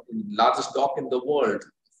dry dock, largest dock in the world,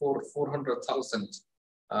 for 400,000.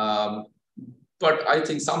 But I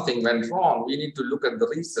think something went wrong. We need to look at the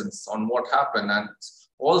reasons on what happened and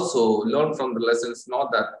also learn from the lessons,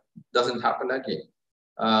 not that doesn't happen again.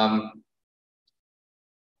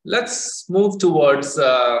 Let's move towards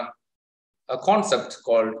a concept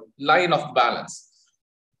called line of balance.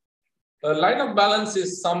 A line of balance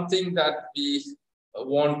is something that we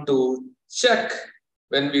want to check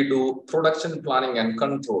when we do production planning and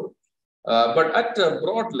control. But at a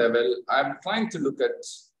broad level, I'm trying to look at,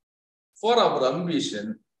 for our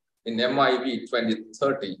ambition in MIV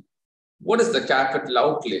 2030, what is the capital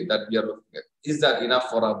outlay that we are looking at? Is that enough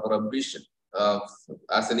for our ambition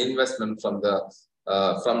as an investment from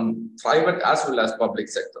private as well as public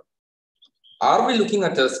sector? Are we looking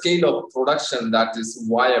at a scale of production that is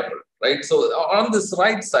viable, right? So on this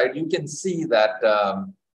right side, you can see that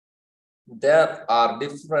there are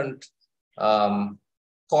different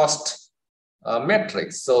cost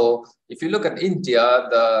metrics. So if you look at India,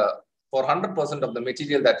 for 100% of the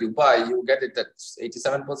material that you buy, you get it at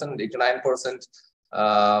 87%, 89%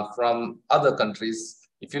 from other countries.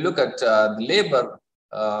 If you look at the labor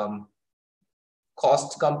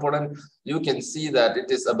cost component, you can see that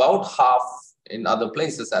it is about half in other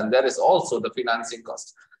places. And there is also the financing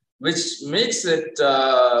cost, which makes it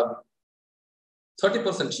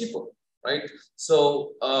 30% cheaper, right?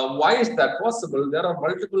 So why is that possible? There are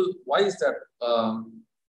multiple, why is that?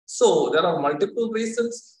 So there are multiple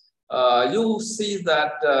reasons. You see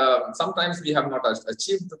that sometimes we have not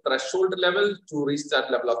achieved the threshold level to reach that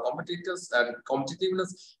level of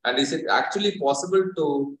competitiveness. And is it actually possible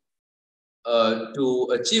to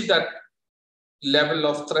achieve that level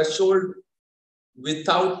of threshold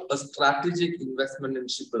without a strategic investment in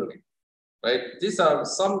shipbuilding? Right? These are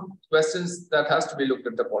some questions that has to be looked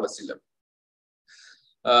at the policy level.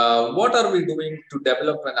 What are we doing to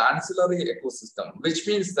develop an ancillary ecosystem, which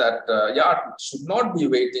means that yard should not be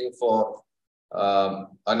waiting for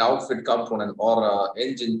an outfit component or an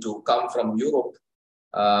engine to come from Europe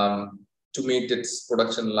to meet its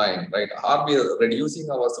production line, right? Are we reducing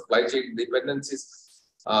our supply chain dependencies?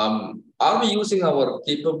 Are we using our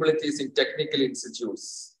capabilities in technical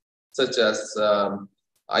institutes such as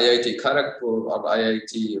IIT Kharagpur or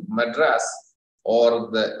IIT Madras, or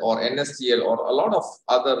NSTL, or a lot of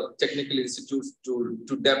other technical institutes to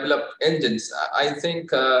develop engines? I think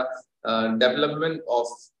development of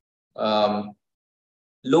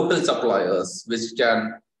local suppliers, which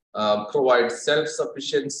can provide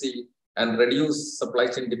self-sufficiency and reduce supply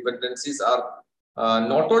chain dependencies are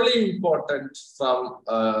not only important from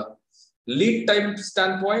a lead time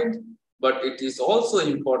standpoint, but it is also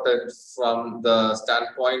important from the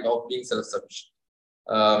standpoint of being self-sufficient.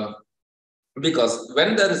 Because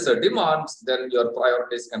when there is a demand, then your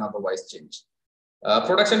priorities can otherwise change.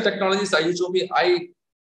 Production technologies, IHOB, I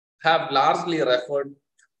have largely referred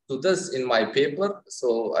to this in my paper,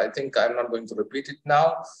 so I think I'm not going to repeat it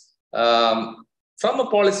now. From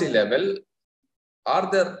a policy level,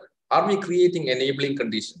 are we creating enabling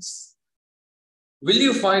conditions? Will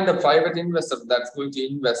you find a private investor that's going to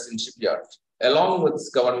invest in shipyard along with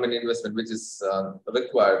government investment, which is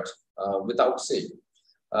required without saying?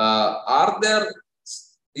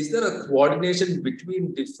 Is there a coordination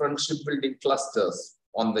between different shipbuilding clusters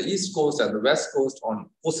on the East Coast and the West Coast on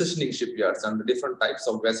positioning shipyards and the different types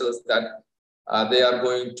of vessels that they are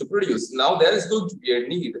going to produce? Now, there is going to be a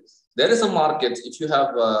need. There is a market. If you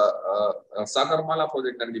have a Sagarmala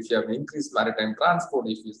project and if you have increased maritime transport,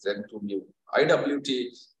 if you send to new IWT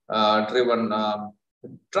driven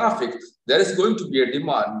traffic, there is going to be a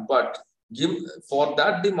demand. But for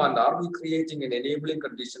that demand, are we creating an enabling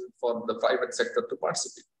condition for the private sector to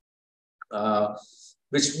participate?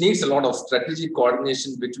 Which needs a lot of strategic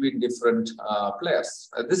coordination between different players.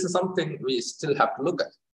 This is something we still have to look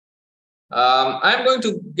at. I'm going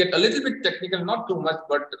to get a little bit technical, not too much,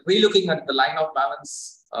 but relooking at the line of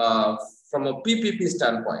balance from a PPP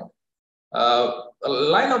standpoint. A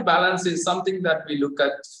line of balance is something that we look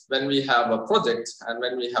at when we have a project and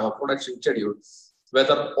when we have a production schedule,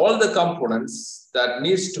 whether all the components that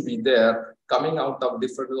needs to be there coming out of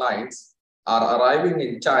different lines are arriving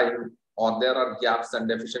in time, or there are gaps and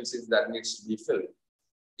deficiencies that needs to be filled.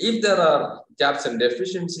 If there are gaps and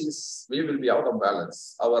deficiencies, we will be out of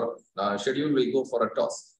balance. Our schedule will go for a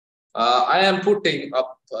toss. I am putting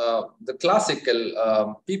up the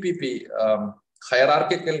classical PPP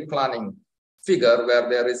hierarchical planning figure, where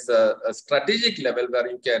there is a strategic level where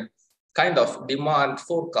you can kind of demand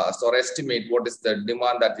forecast or estimate what is the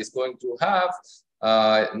demand that is going to have.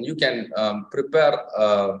 You can prepare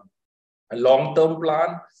a long-term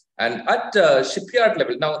plan. And at shipyard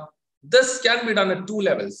level, now this can be done at two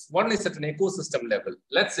levels. One is at an ecosystem level.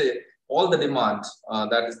 Let's say all the demand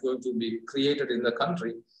that is going to be created in the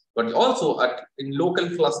country, but also in local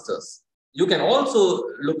clusters. You can also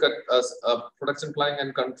look at production planning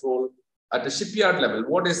and control at the shipyard level.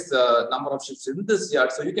 What is the number of ships in this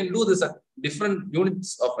yard? So you can do this at different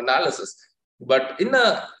units of analysis. But in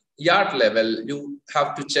a yard level, you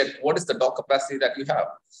have to check what is the dock capacity that you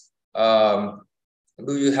have.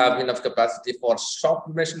 Do you have enough capacity for shop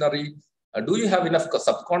machinery? Do you have enough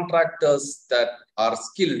subcontractors that are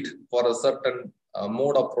skilled for a certain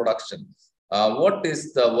mode of production? What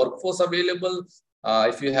is the workforce available?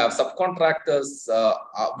 If you have subcontractors,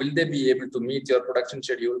 will they be able to meet your production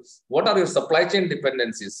schedule? What are your supply chain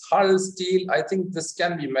dependencies? Hull, steel, I think this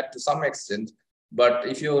can be met to some extent. But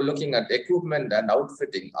if you're looking at equipment and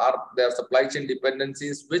outfitting, are there supply chain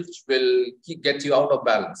dependencies which will get you out of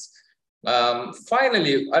balance?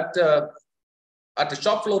 Finally, at the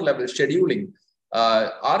shop floor level, scheduling,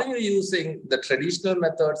 are you using the traditional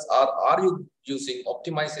methods, or are you using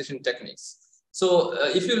optimization techniques? So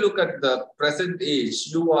if you look at the present age,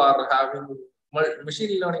 you are having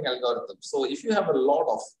machine learning algorithms. So if you have a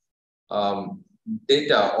lot of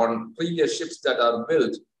data on previous ships that are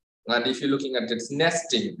built, and if you're looking at its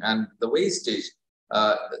nesting and the wastage,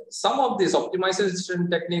 some of these optimization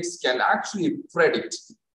techniques can actually predict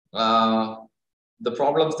the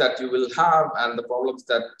problems that you will have and the problems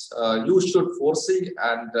that you should foresee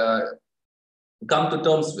and come to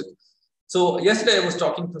terms with. So yesterday I was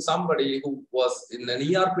talking to somebody who was in an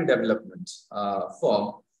ERP development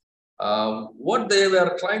firm. What they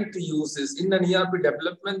were trying to use is, in an ERP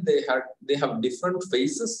development, they have different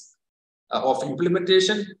phases of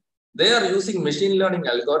implementation. They are using machine learning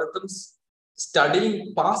algorithms,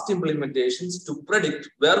 studying past implementations to predict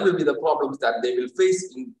where will be the problems that they will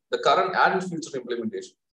face in the current and future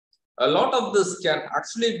implementation. A lot of this can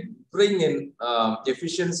actually bring in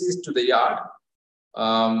efficiencies to the yard,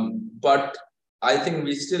 but I think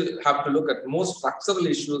we still have to look at more structural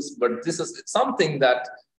issues, but this is something that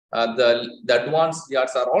the advanced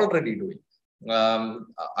yards are already doing.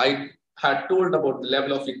 I had told about the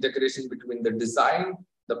level of integration between the design,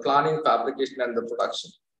 the planning, fabrication, and the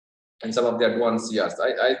production in some of the advanced yards.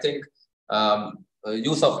 I think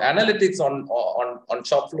use of analytics on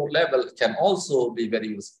shop floor level can also be very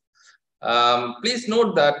useful. Please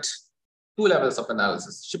note that two levels of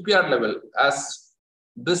analysis. Shipyard level, as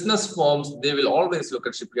business firms, they will always look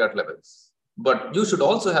at shipyard level. but you should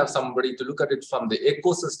also have somebody to look at it from the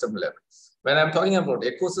ecosystem level. When I'm talking about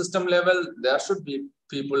ecosystem level, there should be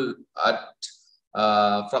people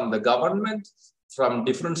from the government, from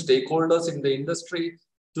different stakeholders in the industry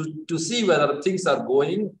to see whether things are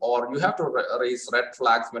going, or you have to raise red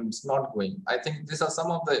flags when it's not going. I think these are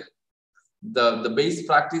some of the base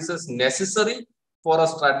practices necessary for a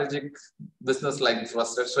strategic business like, for a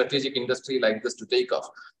strategic industry like this to take off.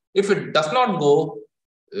 If it does not go,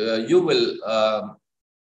 you will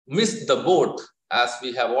miss the boat, as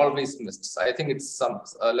we have always missed. I think it's some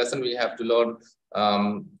lesson we have to learn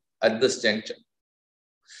at this juncture.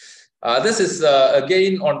 This is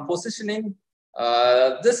again on positioning.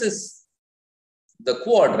 This is the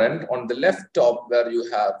quadrant on the left top where you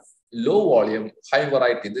have low volume, high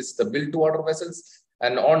variety. This is the built to order vessels.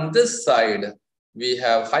 And on this side, we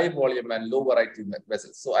have high volume and low variety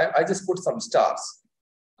vessels. So I just put some stars.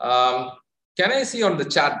 Can I see on the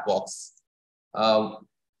chat box,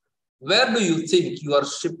 where do you think your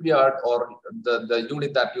shipyard or the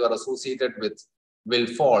unit that you are associated with will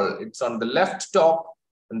fall? It's on the left top,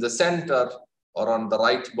 in the center, or on the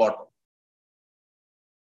right bottom?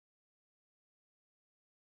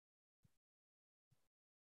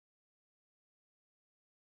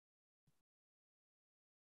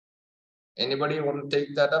 Anybody want to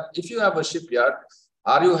take that up? If you have a shipyard,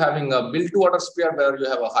 are you having a built to order shipyard where you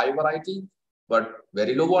have a high variety but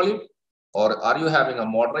very low volume? Or are you having a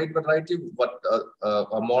moderate variety but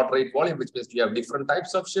a moderate volume, which means you have different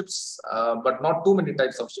types of ships, but not too many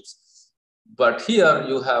types of ships? But here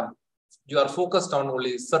you are focused on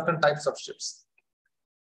only certain types of ships.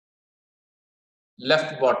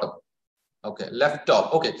 Left bottom, okay. Left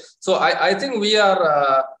top, okay. So I think we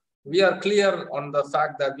are clear on the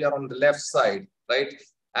fact that we are on the left side, right?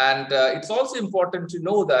 And it's also important to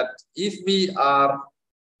know that if we are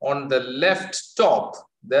on the left top,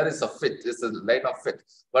 there is a fit, it's a line of fit.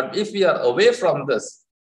 But if we are away from this,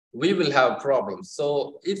 we will have problems.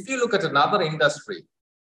 So if you look at another industry,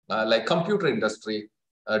 like computer industry,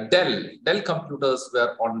 Dell computers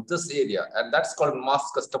were on this area, and that's called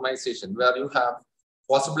mass customization, where you have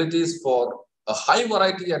possibilities for a high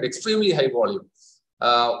variety and extremely high volume.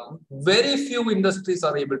 Very few industries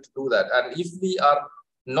are able to do that. And if we are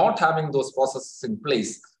not having those processes in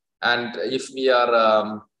place, and if we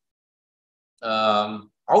are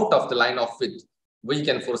out of the line of fit, we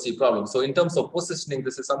can foresee problems. So in terms of positioning,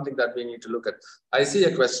 this is something that we need to look at. I see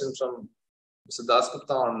a question from Mr.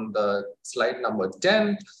 Dasgupta on the slide number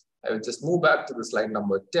 10. I will just move back to the slide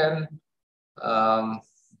number 10.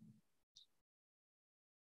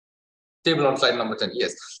 Table on slide number 10,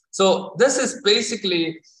 yes. So this is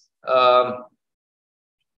basically a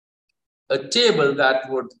table that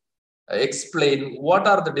would explain what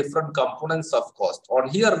are the different components of cost. On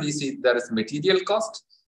here we see there is material cost,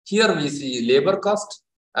 here we see labor cost,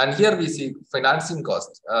 and here we see financing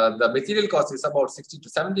cost. The material cost is about 60 to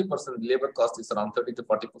 70%, labor cost is around 30 to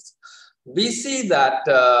 40%. We see that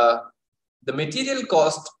the material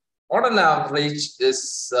cost on an average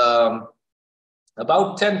is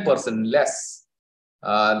about 10% less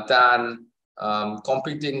than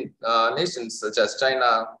competing nations such as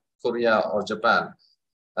China, Korea, or Japan.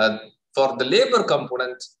 For the labor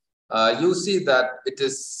component, you see that it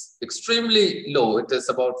is extremely low. It is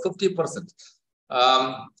about 50%.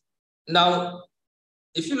 Now,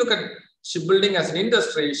 if you look at shipbuilding as an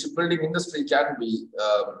industry, shipbuilding industry can be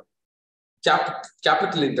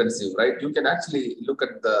capital intensive, right? You can actually look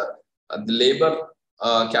at the labor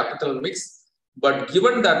capital mix. But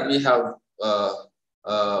given that we have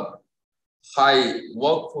high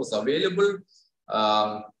workforce available,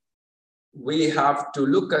 we have to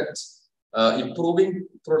look at improving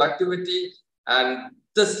productivity. And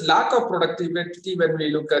this lack of productivity, when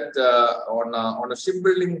we look at on a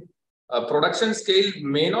shipbuilding production scale,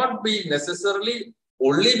 may not be necessarily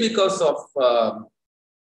only because of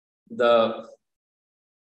the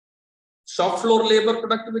shop floor labor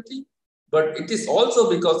productivity, but it is also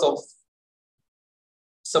because of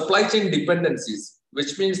supply chain dependencies,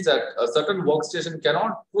 which means that a certain workstation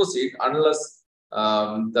cannot proceed unless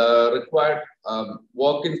the required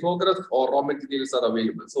work in progress or raw materials are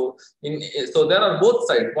available. So, so there are both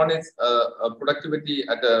sides. One is productivity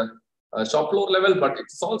at a shop floor level, but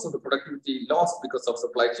it's also the productivity lost because of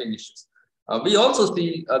supply chain issues. We also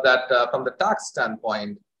see that from the tax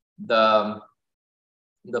standpoint, the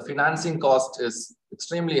financing cost is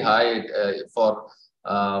extremely high for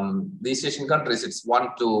East Asian countries. It's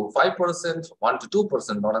 1 to 5%, 1 to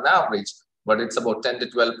 2% on an average, but it's about 10 to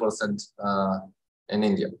 12% in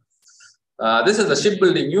India. This is the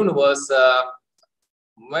shipbuilding universe.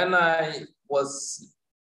 When I was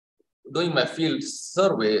doing my field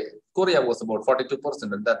survey, Korea was about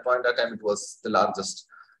 42%. At that point of time, it was the largest.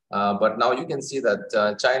 But now you can see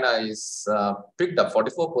that China is picked up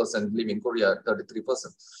 44%, leaving Korea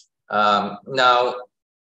 33%. Now,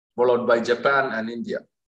 followed by Japan and India.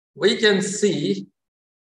 We can see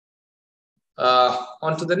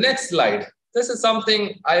onto the next slide. This is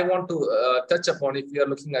something I want to touch upon if you are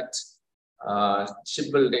looking at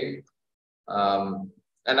shipbuilding.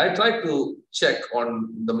 And I try to check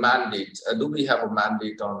on the mandate. Do we have a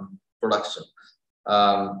mandate on production?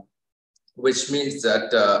 Which means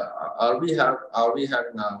that are we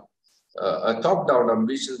having a top-down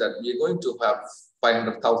ambition that we are going to have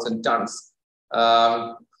 500,000 tons?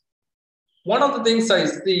 One of the things I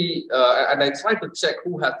see, and I tried to check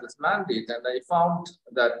who has this mandate, and I found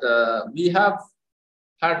that we have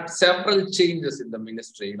had several changes in the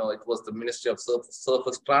ministry. You know, it was the Ministry of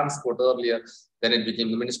Surface Transport earlier, then it became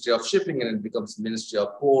the Ministry of Shipping, and it becomes Ministry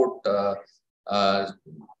of Port,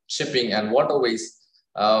 Shipping and Waterways.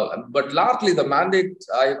 But largely the mandate,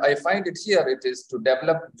 I find it here, it is to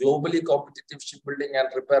develop globally competitive shipbuilding and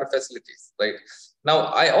repair facilities, right? Now,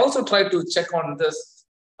 I also try to check on this,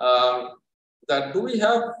 that do we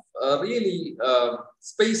have really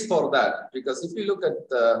space for that? Because if you look at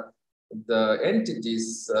the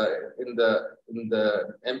entities in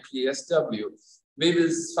the MPSW, we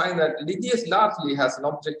will find that LIDIAS largely has an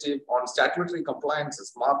objective on statutory compliances,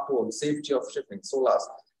 SMART, safety of shipping, SOLAS.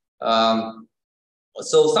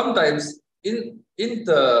 So sometimes in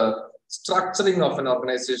the structuring of an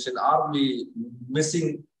organization, are we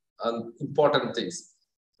missing important things?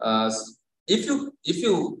 If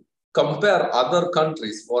you compare other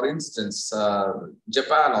countries, for instance,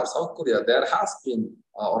 Japan or South Korea, there has been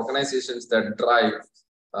organizations that drive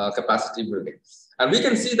capacity building. And we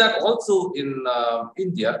can see that also in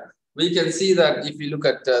India. We can see that if you look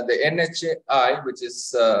at the NHAI, which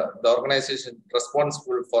is the organization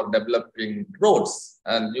responsible for developing roads,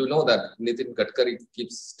 and you know that Nitin Gadkari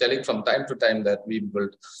keeps telling from time to time that we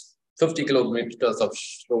build 50 kilometers of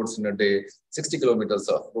roads in a day, 60 kilometers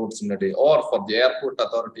of roads in a day, or for the Airport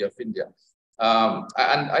Authority of India.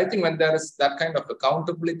 And I think when there is that kind of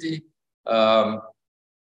accountability,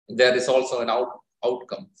 there is also an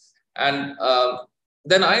outcome. And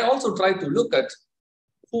then I also try to look at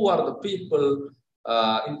who are the people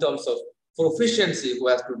in terms of proficiency who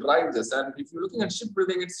has to drive this. And if you're looking at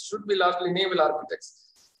shipbuilding, it should be largely naval architects.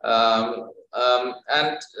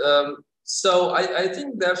 So I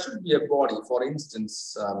think there should be a body, for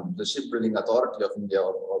instance, the Shipbuilding Authority of India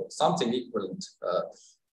or something equivalent,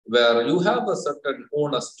 where you have a certain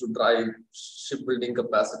onus to drive shipbuilding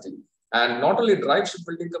capacity. And not only drive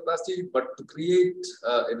shipbuilding capacity, but to create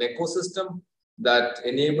an ecosystem that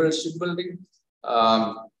enables shipbuilding.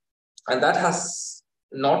 And that has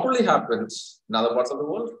not only happened in other parts of the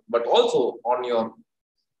world, but also on your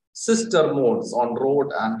sister modes on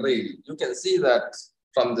road and rail. You can see that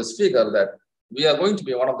from this figure that we are going to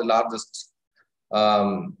be one of the largest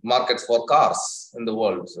markets for cars in the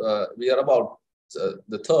world. We are about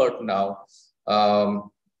the third now.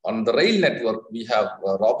 On the rail network, we have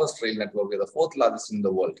a robust rail network. We are the fourth largest in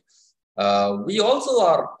the world. We also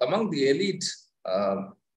are among the elite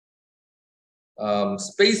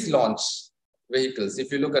space launch vehicles.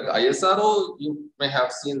 If you look at ISRO, you may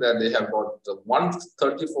have seen that they have got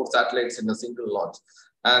 134 satellites in a single launch.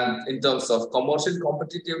 And in terms of commercial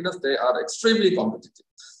competitiveness, they are extremely competitive.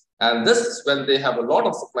 And this, when they have a lot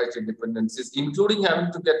of supply chain dependencies, including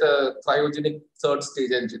having to get a cryogenic third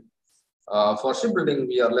stage engine. For shipbuilding,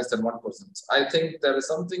 we are less than 1%. I think there is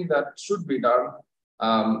something that should be done.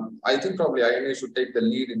 I think probably INA should take the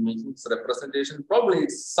lead in making this representation. Probably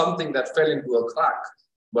it's something that fell into a crack,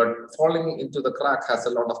 but falling into the crack has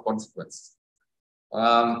a lot of consequences.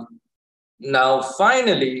 Now,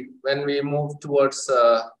 finally, when we move towards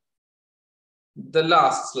the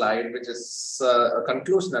last slide, which is a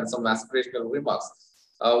conclusion and some aspirational remarks,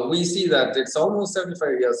 we see that it's almost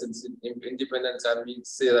 75 years since independence, and we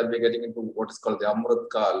say that we're getting into what is called the Amrit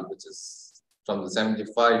Kal, which is from the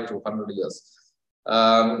 75 to 100 years.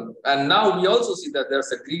 And now we also see that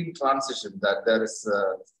there's a green transition, that there is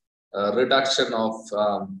a reduction of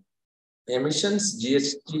emissions,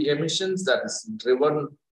 GHG emissions, that is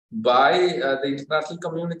driven by the international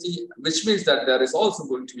community, which means that there is also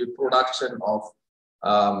going to be production of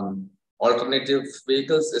alternative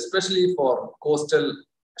vehicles, especially for coastal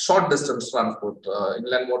short distance transport,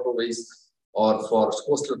 inland waterways, or for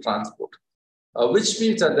coastal transport, which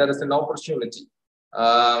means that there is an opportunity.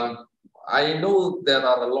 I know there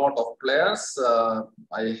are a lot of players.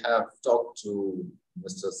 I have talked to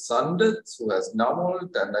Mr. Sandit, who has Naval,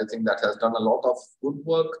 and I think that has done a lot of good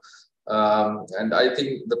work. And I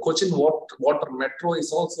think the Cochin water metro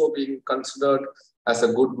is also being considered as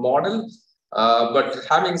a good model. But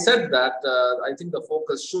having said that, I think the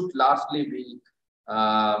focus should largely be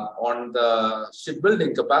on the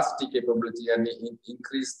shipbuilding capacity capability and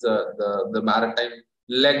increase the maritime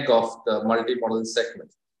leg of the multimodal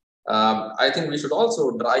segment. I think we should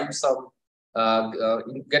also drive some,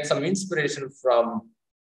 get some inspiration from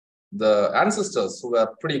the ancestors who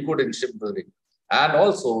are pretty good in shipbuilding, and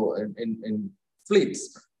also in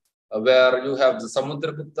fleets, where you have the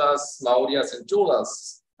Samudraguptas, Mauryas, and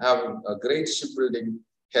Cholas have a great shipbuilding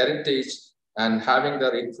heritage and having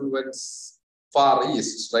their influence far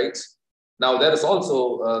east, right? Now, there is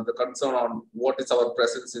also the concern on what is our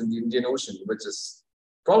presence in the Indian Ocean, which is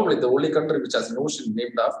probably the only country which has an ocean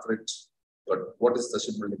named after it. But what is the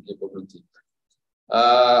shipbuilding capability?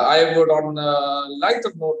 I would, on a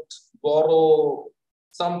lighter note, borrow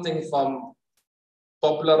something from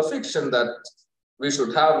popular fiction, that we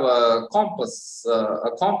should have a compass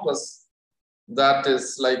that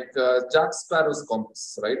is like Jack Sparrow's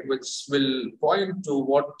compass, right? Which will point to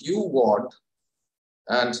what you want,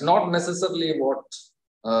 and not necessarily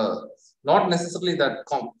that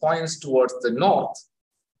points towards the north,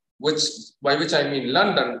 by which I mean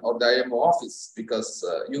London or the IMO office, because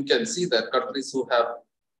you can see that countries who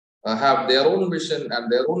have their own vision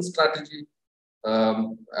and their own strategy,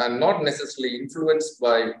 and not necessarily influenced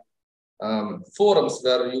by forums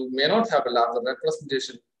where you may not have a larger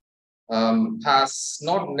representation, has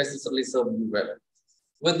not necessarily served you well.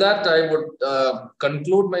 With that, I would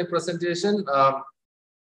conclude my presentation.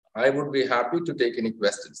 I would be happy to take any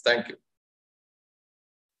questions. Thank you.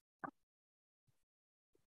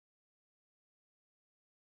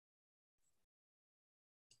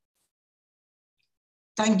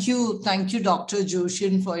 Thank you, Dr.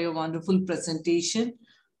 Joshin, for your wonderful presentation.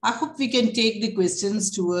 I hope we can take the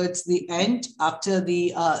questions towards the end after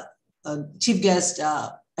the chief guest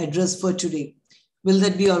address for today. Will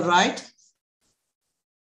that be all right?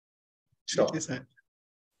 Sure. Yes, sir.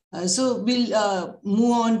 So we'll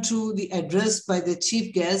move on to the address by the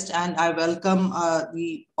chief guest, and I welcome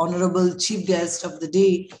the honorable chief guest of the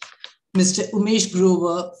day, Mr. Umesh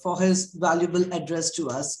Grover, for his valuable address to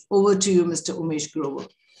us. Over to you, Mr. Umesh Grover.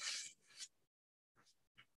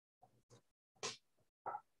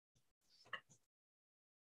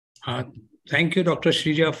 Thank you, Dr.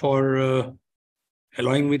 Sheeja, for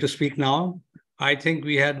allowing me to speak now. I think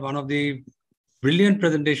we had one of the brilliant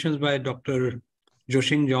presentations by Dr.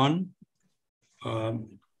 Joshin John,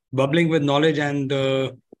 bubbling with knowledge and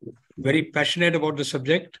very passionate about the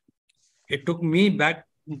subject. It took me back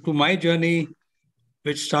to my journey,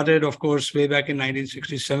 which started, of course, way back in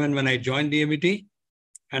 1967 when I joined the MET,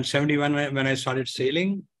 and 71 when I started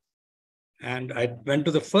sailing. And I went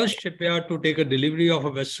to the first shipyard to take a delivery of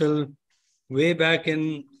a vessel way back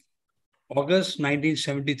in August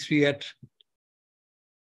 1973 at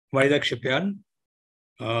Vizag shipyard.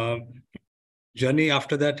 Journey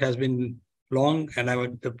after that has been long, and I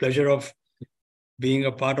had the pleasure of being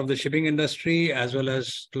a part of the shipping industry, as well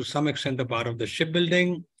as to some extent a part of the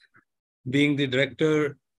shipbuilding. Being the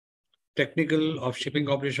director technical of Shipping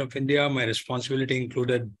Corporation of India, my responsibility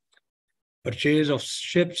included purchase of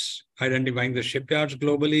ships, identifying the shipyards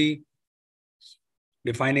globally,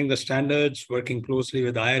 defining the standards, working closely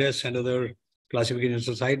with IRS and other classification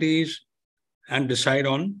societies, and decide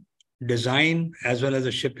on design as well as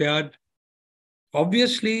a shipyard.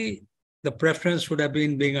 Obviously, the preference would have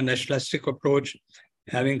been being a nationalistic approach.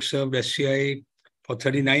 Having served SCI for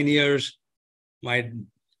 39 years, my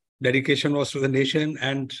dedication was to the nation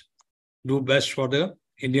and do best for the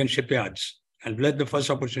Indian shipyards, and led the first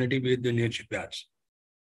opportunity with the Indian shipyards.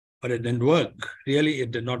 But it didn't work. Really,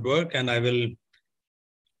 it did not work. And I will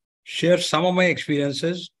share some of my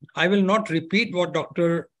experiences. I will not repeat what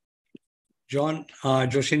Dr.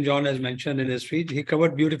 Joshin John has mentioned in his speech. He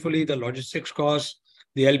covered beautifully the logistics costs,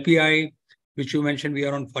 the LPI, which you mentioned, we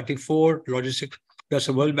are on 44 logistics, that's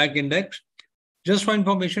a World Bank index. Just for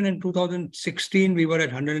information, in 2016, we were at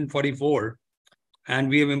 144, and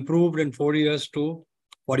we have improved in 4 years to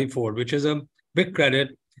 44, which is a big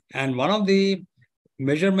credit. And one of the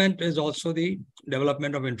measurement is also the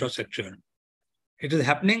development of infrastructure. It is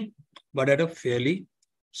happening, but at a fairly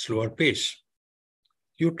slower pace.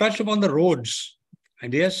 You touched upon the roads,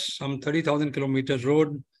 and yes, some 30,000 kilometers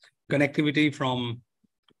road connectivity from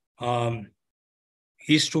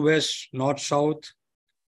east to west, north, south.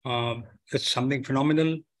 It's something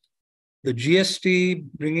phenomenal. The GST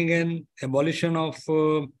bringing in abolition of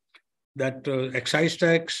that excise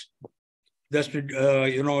tax, just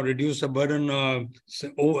reduce the burden, a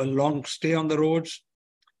long stay on the roads,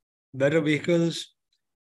 better vehicles.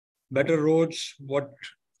 better roads. What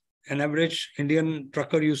an average Indian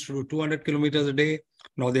trucker used to do 200 kilometers a day.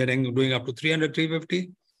 Now they're doing up to 300,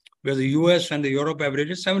 350, where the US and the Europe average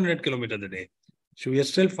is 700 kilometers a day. So we are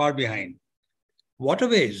still far behind.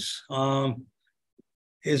 Waterways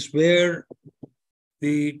is where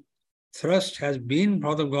the thrust has been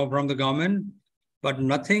from the government, but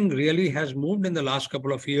nothing really has moved in the last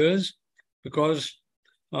couple of years because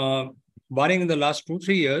barring in the last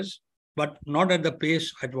 2-3 years, but not at the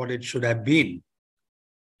pace at what it should have been.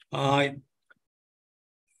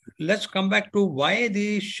 Let's come back to why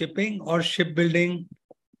the shipping or shipbuilding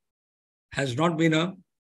has not been a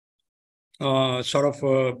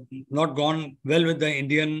not gone well with the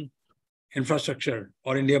Indian infrastructure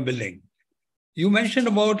or Indian building. You mentioned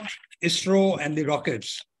about ISRO and the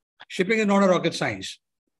rockets. Shipping is not a rocket science,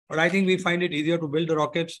 but I think we find it easier to build the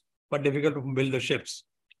rockets, but difficult to build the ships.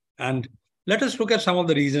 And let us look at some of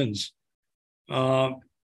the reasons. Number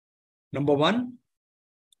one,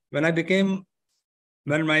 when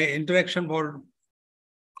my interaction for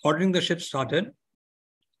ordering the ship started,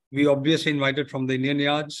 we obviously invited from the Indian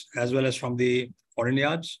yards as well as from the foreign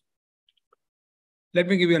yards. Let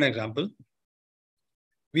me give you an example.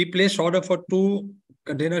 We placed order for 2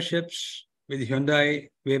 container ships with Hyundai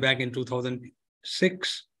way back in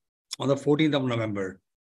 2006 on the 14th of November.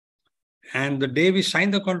 And the day we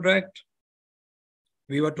signed the contract,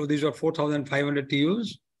 these were 4,500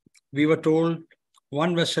 TEUs. We were told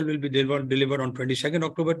one vessel will be delivered on 22nd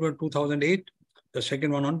October 2008, the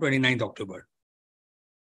second one on 29th October.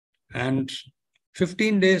 And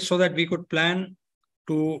 15 days so that we could plan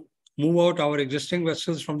to move out our existing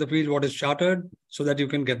vessels from the field, what is chartered, so that you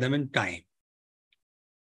can get them in time.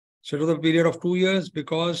 So it was a period of 2 years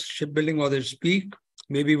because shipbuilding was at its peak.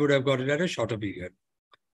 Maybe we would have got it at a shorter period.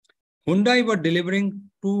 Hyundai were delivering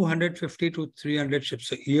 250 to 300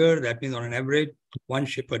 ships a year. That means on an average, 1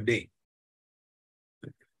 ship a day.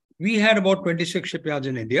 We had about 26 shipyards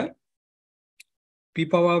in India.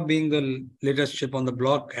 Pipavav being the latest ship on the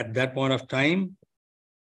block at that point of time.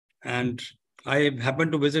 And I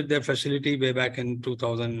happened to visit their facility way back in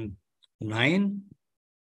 2009.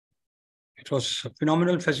 It was a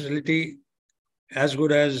phenomenal facility, as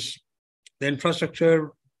good as the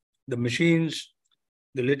infrastructure, the machines,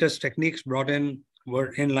 the latest techniques brought in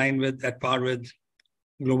were in line with, at par with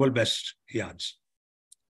global best yards.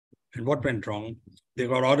 And what went wrong? They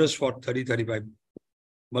got orders for 30, 35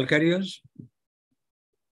 bulk carriers.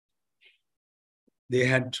 They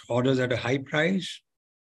had orders at a high price.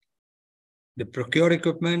 They procured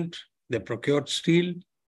equipment, they procured steel,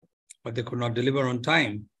 but they could not deliver on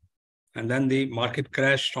time. And then the market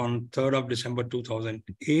crashed on 3rd of December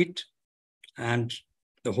 2008, and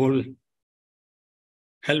the whole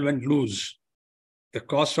hell went loose. The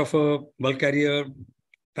cost of a bulk carrier,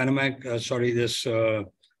 Handymax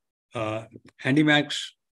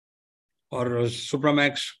or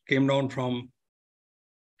Supramax came down from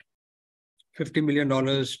 $50 million to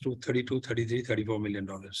 $32, $33, $34 million.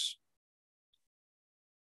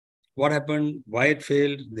 What happened? Why it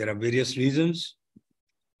failed? There are various reasons.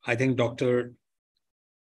 I think Dr.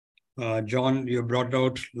 John, you brought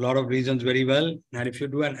out a lot of reasons very well. And if you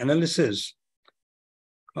do an analysis,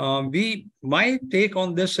 my take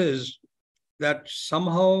on this is that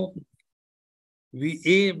somehow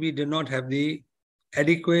we did not have the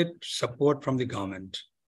adequate support from the government.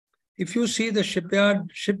 If you see the shipyard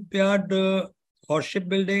or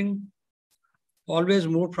shipbuilding always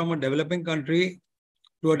moved from a developing country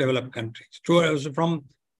to a developed country. From,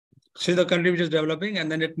 say, the country which is developing,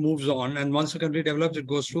 and then it moves on. And once the country develops, it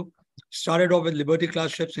goes to, started off with Liberty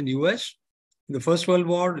class ships in the US, in the First World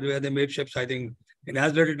War, where they made ships, I think, in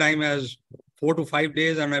as little time as 4 to 5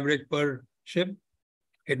 days on average per ship.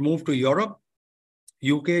 It moved to Europe,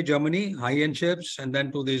 UK, Germany, high-end ships, and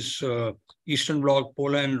then to this Eastern Bloc,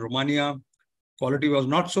 Poland, Romania. Quality was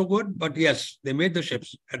not so good, but yes, they made the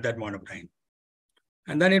ships at that point of time.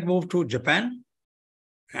 And then it moved to Japan,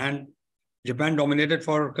 and Japan dominated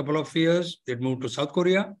for a couple of years. It moved to South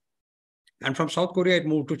Korea, and from South Korea, it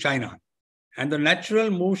moved to China. And the natural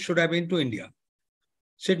move should have been to India.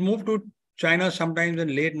 So it moved to China sometimes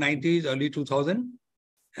in late 90s, early 2000,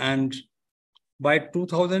 and by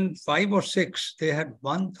 2005 or 6, they had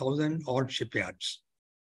 1,000 odd shipyards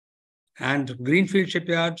and greenfield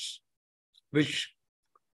shipyards, which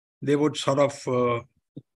they would sort of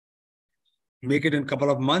make it in a couple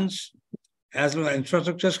of months. As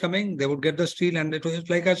infrastructure is coming, they would get the steel, and it was,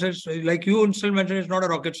 like I said, like you still mentioned, it's not a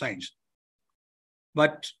rocket science.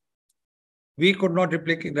 But we could not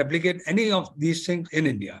replicate any of these things in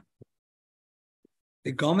India.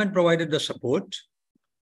 The government provided the support.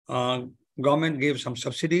 Government gave some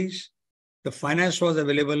subsidies. The finance was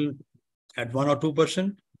available at 1 or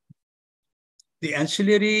 2%. The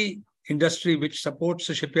ancillary industry, which supports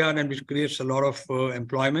the shipyard and which creates a lot of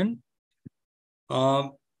employment.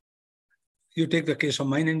 You take the case of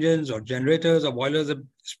mine engines or generators or boilers, the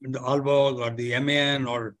Aalborg or the MAN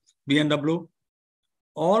or B&W.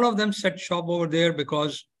 All of them set shop over there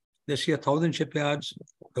because they see 1,000 shipyards.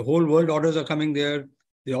 The whole world orders are coming there.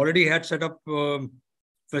 They already had set up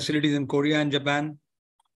facilities in Korea and Japan.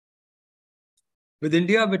 With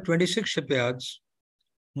India, with 26 shipyards,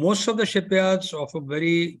 most of the shipyards of a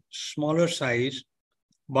very smaller size,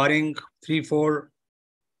 barring 3-4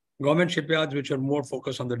 government shipyards, which are more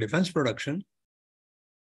focused on the defense production,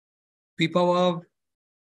 Pipavav,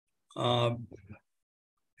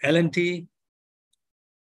 L&T,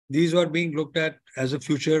 these were being looked at as a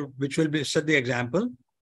future, which will be set the example.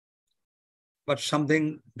 But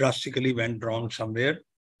something drastically went wrong somewhere.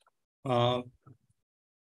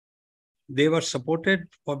 They were supported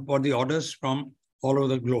for the orders from all over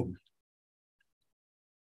the globe.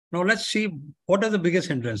 Now let's see what are the biggest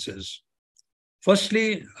hindrances.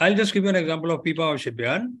 Firstly, I'll just give you an example of Pipavav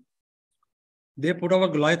shipyard. They put up a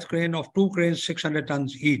Goliath crane of 2 cranes, 600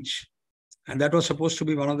 tons each. And that was supposed to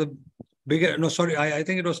be one of the bigger, no, sorry, I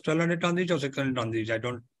think it was 1,200 tons each or 600 tons each. I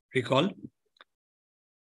don't recall.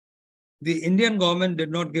 The Indian government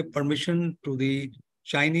did not give permission to the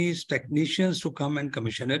Chinese technicians to come and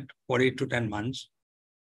commission it for 8 to 10 months.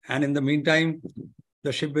 And in the meantime,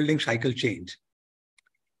 the shipbuilding cycle changed.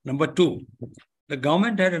 Number 2, the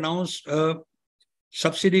government had announced a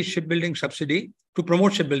shipbuilding subsidy to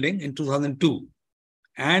promote shipbuilding in 2002.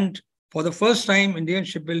 And for the first time, Indian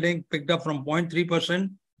shipbuilding picked up from 0.3%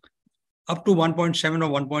 up to 1.7 or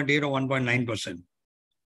 1.8 or 1.9%.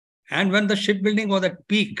 And when the shipbuilding was at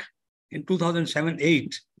peak in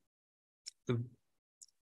 2007-8, the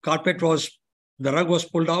rug was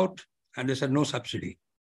pulled out and they said no subsidy.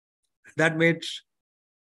 That made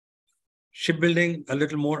shipbuilding a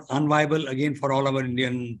little more unviable again for all our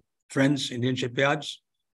Indian friends, Indian shipyards,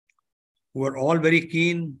 who were all very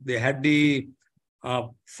keen. They had the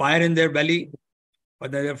fire in their belly,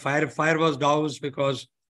 but their fire was doused because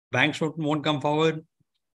banks won't come forward.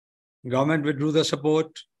 Government withdrew the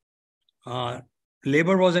support.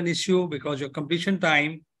 Labor was an issue because your completion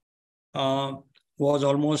time was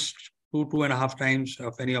almost 2.5 times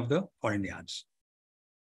of any of the foreign yards.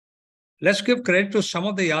 Let's give credit to some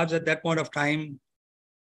of the yards at that point of time.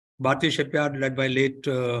 Bharti Shipyard, led by late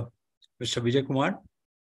Mr. Vijay Kumar,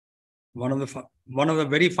 one of the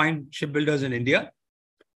very fine shipbuilders in India.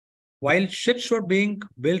 While ships were being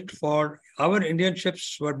built our Indian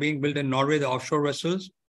ships were being built in Norway, the offshore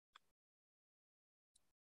vessels.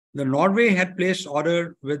 The Norway had placed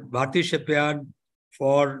order with Bharti Shipyard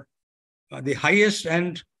for the highest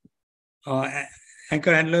end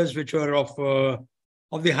anchor handlers, which were of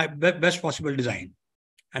the best possible design.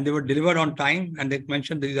 And they were delivered on time, and they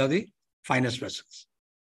mentioned these are the finest vessels.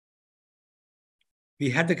 We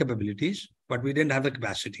had the capabilities, but we didn't have the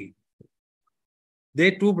capacity.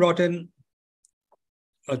 They too brought in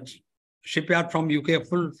a shipyard from UK, a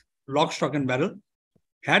full lock, stock and barrel.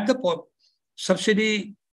 Had the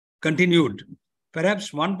subsidy continued,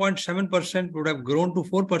 perhaps 1.7% would have grown to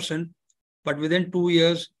 4%, but within 2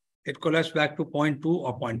 years, it collapsed back to 0.2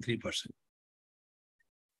 or 0.3%.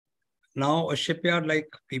 Now, a shipyard like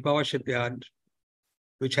Pipavav Shipyard,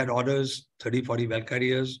 which had orders, 30, 40 well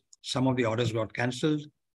carriers, some of the orders got cancelled.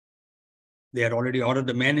 They had already ordered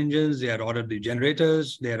the main engines, they had ordered the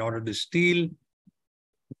generators, they had ordered the steel.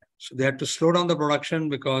 So they had to slow down the production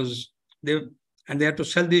because they had to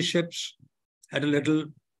sell these ships at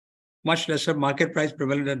a much lesser market price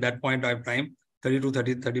prevalent at that point of time,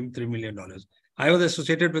 $33 million. I was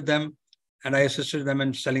associated with them and I assisted them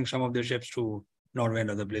in selling some of their ships to Norway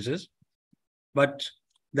and other places. But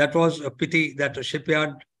that was a pity that a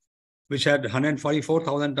shipyard which had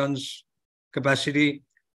 144,000 tons capacity,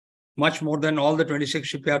 much more than all the 26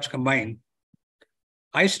 shipyards combined.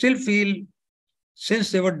 I still feel,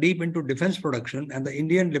 since they were deep into defense production and the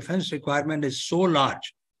Indian defense requirement is so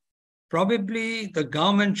large, probably the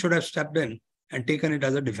government should have stepped in and taken it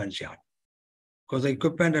as a defense yard, because the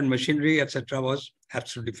equipment and machinery, etc., was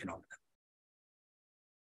absolutely phenomenal.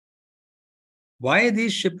 Why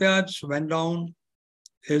these shipyards went down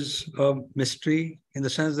is a mystery, in the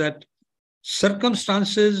sense that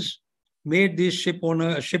circumstances made these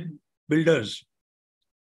shipbuilders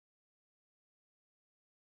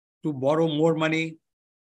to borrow more money.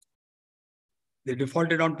 They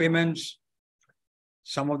defaulted on payments.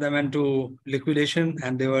 Some of them went to liquidation,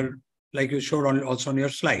 and they were, like you showed also on your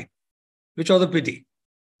slide, which was a pity.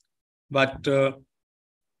 But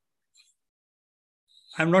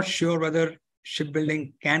I'm not sure whether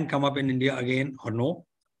shipbuilding can come up in India again or no.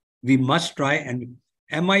 We must try. And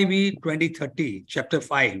MIV 2030, Chapter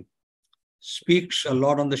 5, speaks a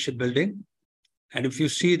lot on the shipbuilding. And if you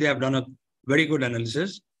see, they have done a very good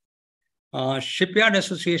analysis. Shipyard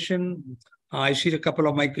Association, I see a couple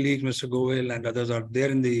of my colleagues, Mr. Govil and others are there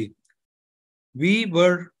in the... We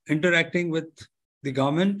were interacting with the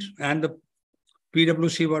government, and the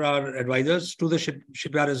PwC were our advisors to the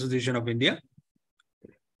Shipyard Association of India.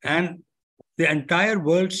 And the entire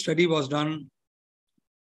world study was done.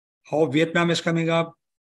 How Vietnam is coming up,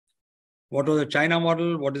 what was the China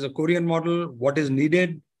model, what is the Korean model, what is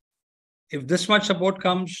needed. If this much support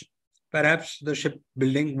comes, perhaps the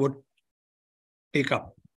shipbuilding would take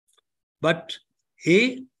up. But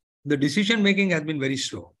A, the decision making has been very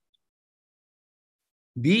slow.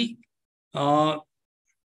 B, our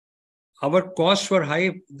costs were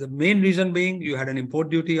high. The main reason being you had an import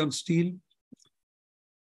duty on steel.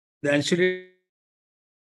 The ancillary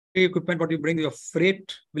equipment, what you bring, your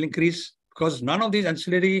freight will increase, because none of these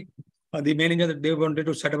ancillary, the main engine that they wanted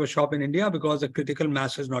to set up a shop in India because the critical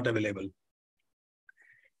mass is not available.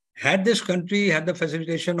 Had this country had the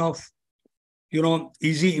facilitation of,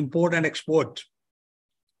 easy import and export,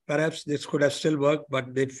 perhaps this could have still worked,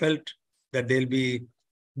 but they felt that there'll be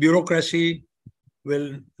bureaucracy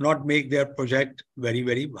will not make their project very,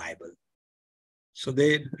 very viable. So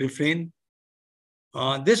they refrained.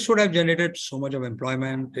 This would have generated so much of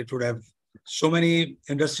employment. It would have, so many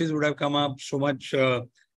industries would have come up, so much, it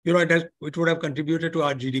would have contributed to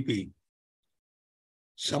our GDP.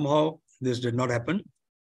 Somehow this did not happen.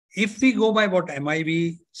 If we go by what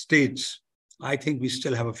MIV states, I think we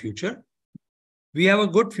still have a future. We have a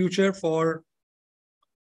good future for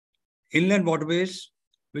inland waterways,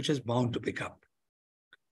 which is bound to pick up.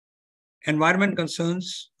 Environment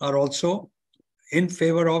concerns are also in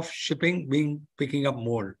favor of shipping picking up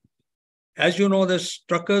more. As you know, the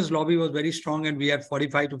truckers lobby was very strong, and we had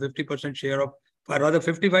 45 to 50% share of, or rather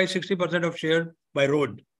 55, 60% of share by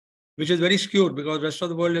road, which is very skewed because the rest of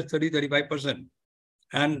the world is 30, 35%.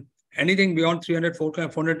 And anything beyond 300,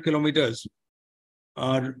 400 kilometers,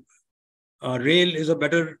 rail is a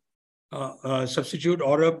better substitute,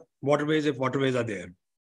 or a waterways if waterways are there.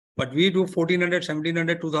 But we do 1,400,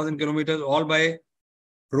 1,700, 2,000 kilometers all by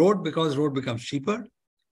road because road becomes cheaper.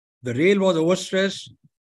 The rail was overstressed.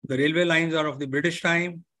 The railway lines are of the British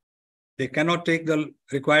time. They cannot take the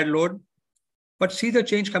required load. But see the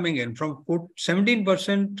change coming in. From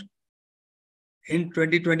 17% in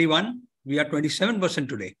 2021, we are 27%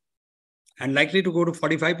 today. And likely to go to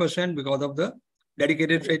 45% because of the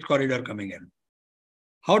dedicated freight corridor coming in.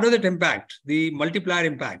 How does it impact? The multiplier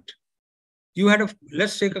impact. You had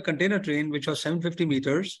let's take a container train, which was 750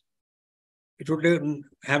 meters. It would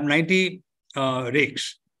have 90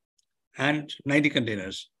 rakes and 90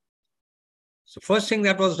 containers. So first thing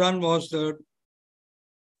that was done was the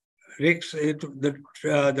rakes, the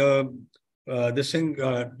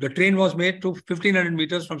train was made to 1,500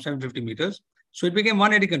 meters from 750 meters. So it became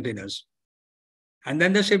 180 containers. And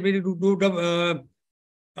then they said we need to do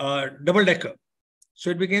double decker. So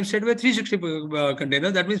it became said with 360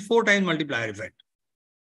 containers. That means 4 times multiplier effect.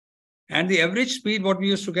 And the average speed, what we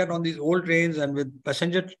used to get on these old trains and with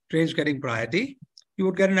passenger trains getting priority, you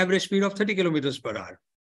would get an average speed of 30 kilometers per hour.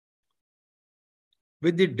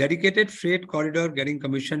 With the dedicated freight corridor getting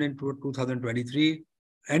commissioned in 2023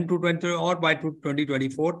 and 2023 or by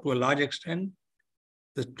 2024 to a large extent,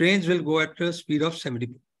 the trains will go at a speed of 70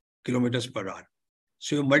 kilometers per hour.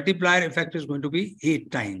 So your multiplier effect is going to be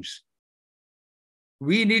 8 times.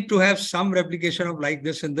 We need to have some replication of like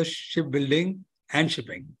this in the shipbuilding and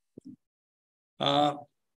shipping. Now,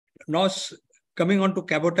 coming on to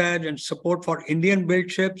cabotage and support for Indian-built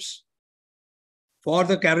ships for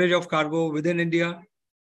the carriage of cargo within India.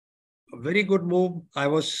 A very good move. I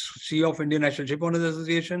was CEO of Indian National Shipowners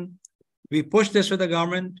Association. We pushed this with the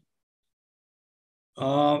government.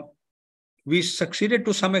 We succeeded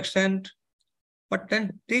to some extent, but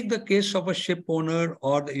then take the case of a ship owner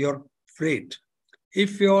or your freight.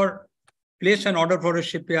 If you place an order for a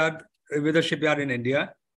shipyard with a shipyard in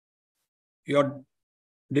India, your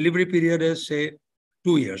delivery period is, say,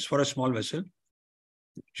 2 years for a small vessel.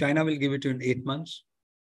 China will give it to you in 8 months.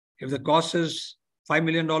 If the cost is $5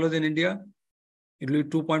 million in India, it will be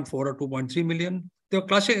 2.4 or 2.3 million. There are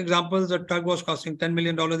classic examples. The tug was costing $10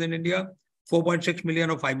 million in India, 4.6 million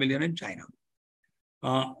or 5 million in China.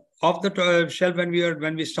 Off the shelf,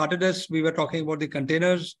 when we started this, we were talking about the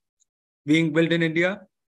containers being built in India.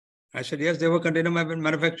 I said, yes, there were container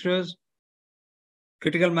manufacturers.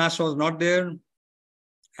 Critical mass was not there.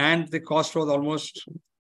 And the cost was almost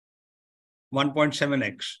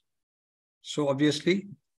 1.7x. So obviously,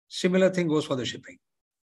 similar thing goes for the shipping.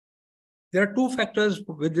 There are two factors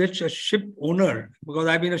with which a ship owner, because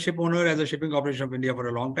I've been a ship owner as a Shipping Corporation of India for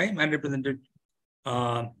a long time and represented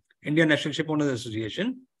Indian National Ship Owners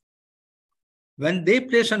Association. When they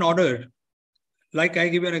place an order, like I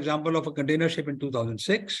give you an example of a container ship in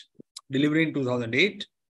 2006, delivery in 2008,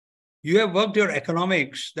 you have worked your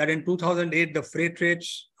economics that in 2008, the freight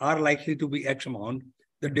rates are likely to be X amount.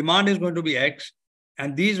 The demand is going to be X,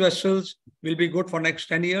 and these vessels will be good for next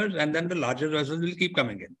 10 years, and then the larger vessels will keep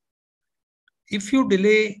coming in. If you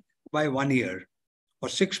delay by 1 year or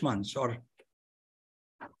 6 months, or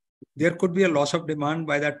there could be a loss of demand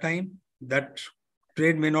by that time, that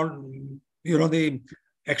trade may not, the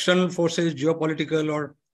external forces, geopolitical,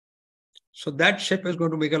 or so that ship is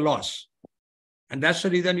going to make a loss. And that's the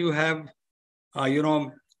reason you have,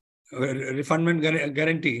 refundment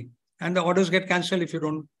guarantee, and the orders get cancelled if you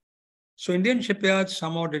don't. So Indian shipyards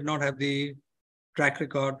somehow did not have the track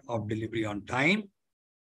record of delivery on time.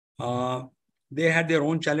 They had their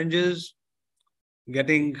own challenges,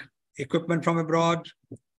 getting equipment from abroad,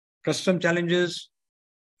 custom challenges.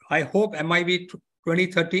 I hope MIB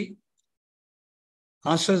 2030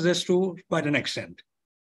 answers this to quite an extent.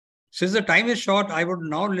 Since the time is short, I would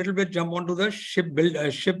now a little bit jump onto the ship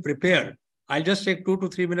repair. I'll just take 2 to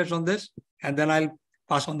 3 minutes on this, and then I'll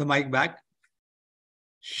pass on the mic back.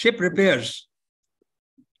 Ship repairs.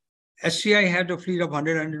 SCI had a fleet of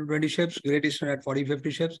 120 ships. Great Eastern had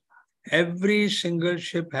 40-50 ships. Every single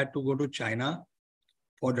ship had to go to China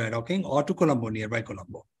for dry docking or to Colombo, nearby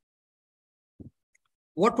Colombo.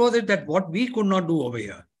 What was it that what we could not do over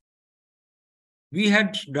here? We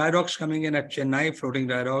had dry docks coming in at Chennai, floating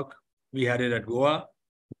dry dock. We had it at Goa.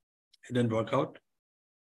 It didn't work out.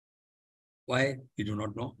 Why? We do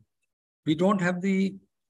not know. We don't have the,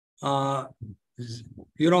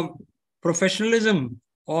 professionalism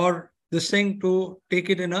or this thing to take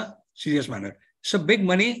it in a serious manner. It's a big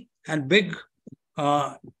money and big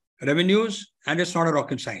revenues, and it's not a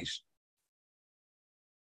rocket science.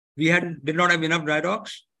 We did not have enough dry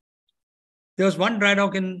docks. There was one dry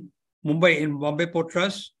dock in Mumbai, in Bombay Port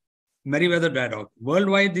Trust, Meriwether dry dock.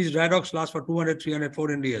 Worldwide, these dry docks last for 200, 300,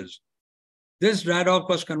 400 years. This dry dock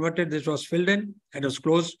was converted, this was filled in, and was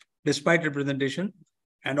closed despite representation.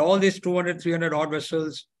 And all these 200, 300 odd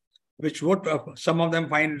vessels, which would, some of them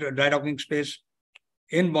find dry docking space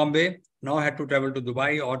in Bombay, now had to travel to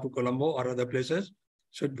Dubai or to Colombo or other places.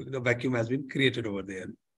 So the vacuum has been created over there.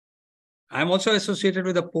 I'm also associated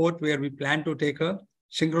with a port where we plan to take a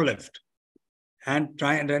synchro lift and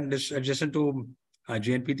try and then this adjacent to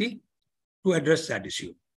JNPT to address that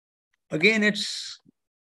issue. Again, it's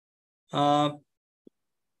what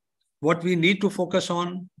we need to focus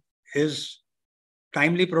on is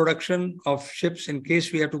timely production of ships in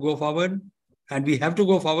case we have to go forward, and we have to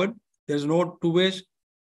go forward. There's no two ways.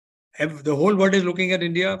 The whole world is looking at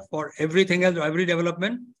India for everything else, every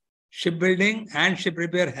development. Shipbuilding and ship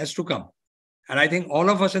repair has to come. And I think all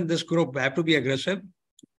of us in this group have to be aggressive.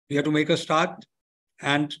 We have to make a start.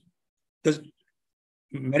 And the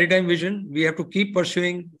maritime vision, we have to keep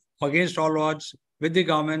pursuing against all odds with the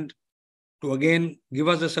government to again give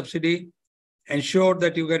us a subsidy, ensure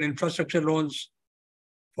that you get infrastructure loans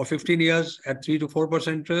for 15 years at 3 to 4%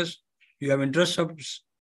 interest. You have interest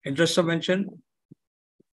subvention,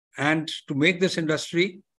 and to make this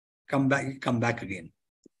industry come back again.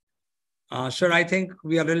 Sir, I think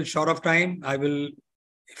we are a little short of time.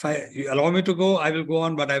 If you allow me to go, I will go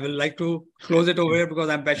on, but I will like to close it over here because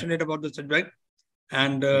I'm passionate about the subject.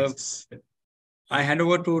 And I hand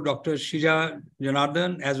over to Dr. Sheeja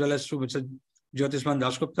Janardhanan as well as to Mr. Jyotisman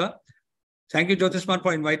Dasgupta. Thank you, Jyotisman,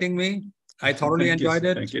 for inviting me. I thoroughly enjoyed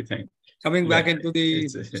it. Thank you. Coming back into the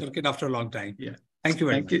circuit after a long time. Yeah. Thank you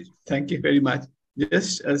very much. Thank you very much.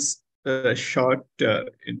 Just as a short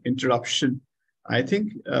interruption, I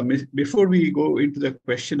think before we go into the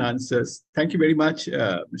question answers, thank you very much,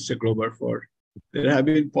 Mr. Grover, there have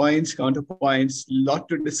been points, counterpoints, a lot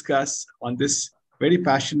to discuss on this very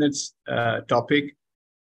passionate topic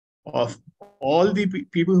of all the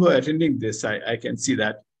people who are attending this. I can see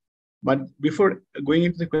that. But before going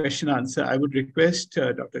into the question answer, I would request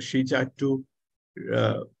Dr. Sheeja to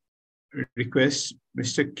request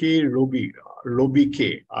Mr. K. Roby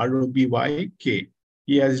K, R-O-B-Y-K.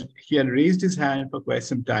 He had raised his hand for quite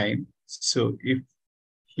some time, so if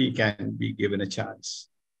he can be given a chance.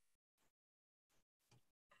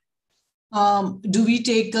 Do we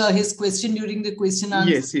take his question during the question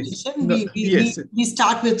answer session? Yes. We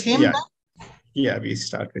start with him. Yeah. Yeah, we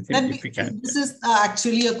start with him if we can. This is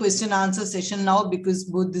actually a question answer session now because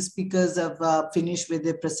both the speakers have finished with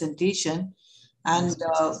their presentation. And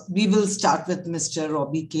we will start with Mr.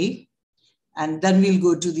 Robbie K. And then we'll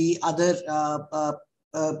go to the other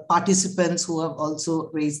participants who have also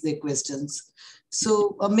raised their questions.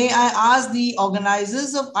 So may I ask the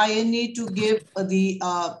organizers of INA to give the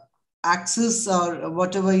access or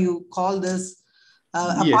whatever you call this,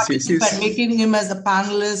 a participant, making him as a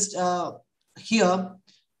panelist here,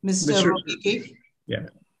 Mr. Robike. Yeah.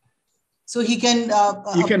 So he can...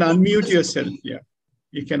 you can unmute yourself, yeah.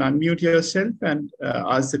 You can unmute yourself and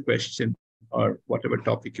ask the question or whatever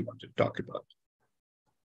topic you want to talk about.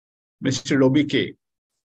 Mr. Robike,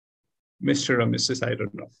 Mr. or Mrs., I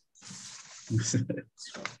don't know.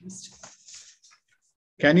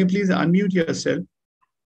 Can you please unmute yourself?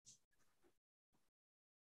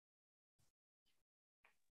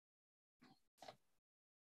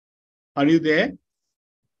 Are you there?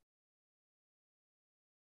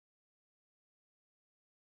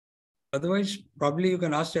 Otherwise, probably you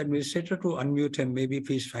can ask the administrator to unmute him. Maybe if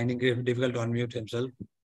he's finding it difficult to unmute himself.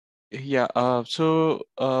 Yeah,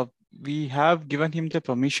 we have given him the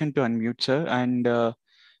permission to unmute, sir, and we're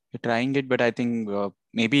trying it, but I think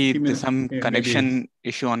maybe there's some connection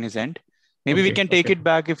issue on his end. Maybe we can take it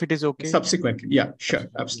back if it is okay. Subsequently, yeah, sure,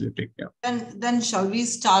 absolutely. Yeah. And then shall we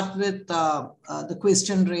start with the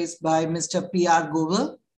question raised by Mr. P.R.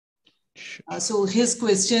 Gover? So his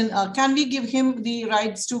question, can we give him the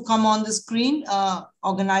rights to come on the screen,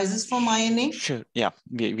 organizers from INA? Sure, yeah,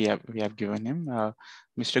 we have given him.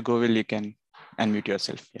 Mr. Govil, you can unmute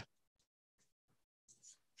yourself, yeah.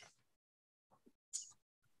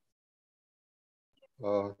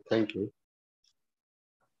 Thank you.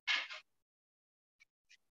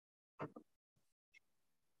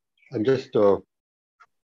 I'm just hello,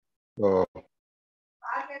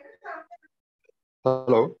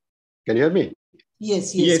 can you hear me?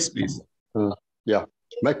 Yes, yes, please. Yeah,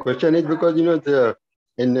 my question is because in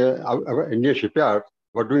our Indian shipyards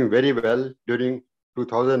were doing very well during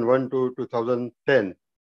 2001 to 2010,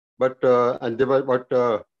 but and there were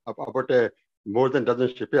about more than a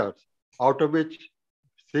dozen shipyards, out of which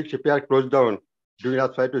 6 shipyards closed down during the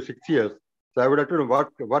last 5 to 6 years. So I would like to know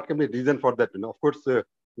what can be the reason for that. And of course,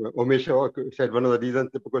 Umesh said one of the reasons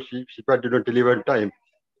is because shipyard did not deliver in time.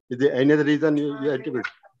 Is there any other reason you attribute?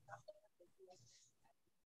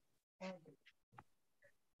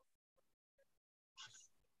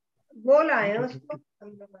 Do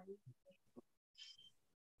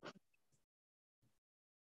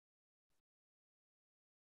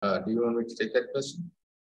you want me to take that question?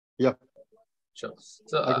 Yeah. Sure.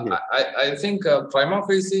 So I think prima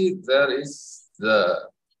facie, there is the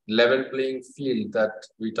level playing field that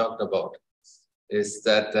we talked about, is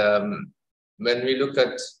that when we look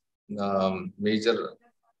at major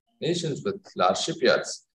nations with large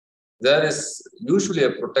shipyards, there is usually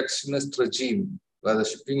a protectionist regime where the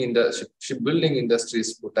shipbuilding industry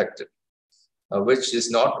is protected, which is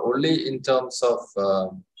not only in terms of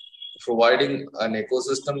providing an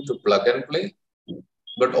ecosystem to plug and play,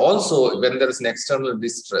 but also when there is an external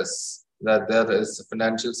distress, that there is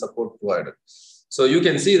financial support provided. So you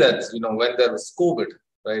can see that, when there is COVID,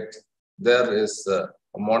 right, there is a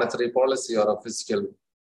monetary policy or a fiscal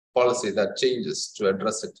policy that changes to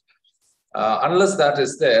address it. Unless that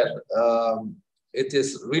is there, it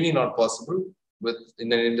is really not possible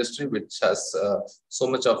in an industry which has so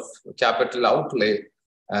much of capital outlay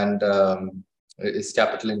and is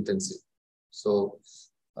capital intensive. So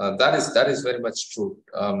that is very much true.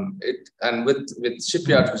 And with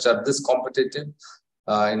shipyards which are this competitive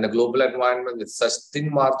in the global environment with such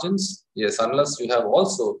thin margins, yes, unless you have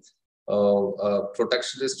also a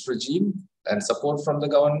protectionist regime and support from the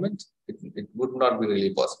government, it would not be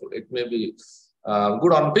really possible. It may be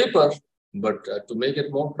good on paper, but to make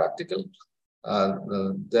it more practical,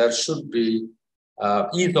 there should be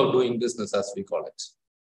ease of doing business, as we call it.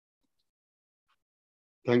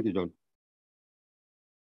 Thank you, John.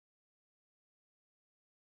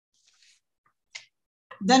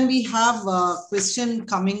 Then we have a question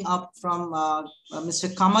coming up from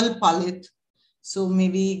Mr. Kamal Palit. So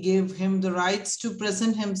maybe give him the rights to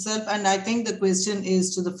present himself. And I think the question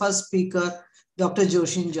is to the first speaker, Dr.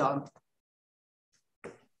 Joshin John.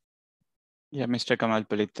 Yeah, Mr. Kamal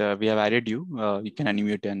Palit, we have added you. You can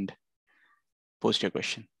unmute and post your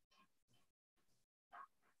question.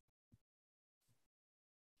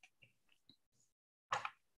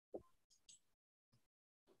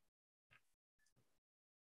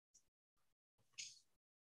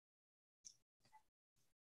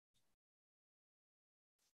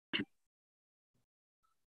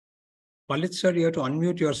 Palit, sir, you have to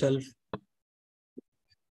unmute yourself.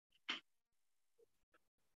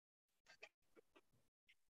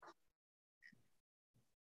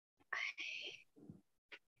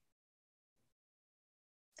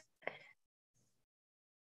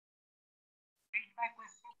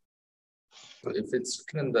 If it's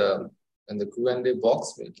written in the Q&A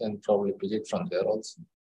box, we can probably pick it from there also.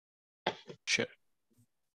 Sure.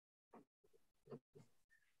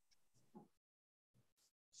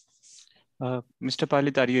 Mr.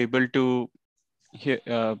 Palit, are you able to hear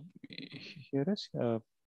us?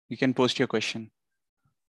 You can post your question.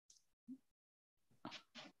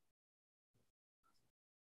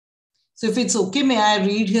 So if it's okay, may I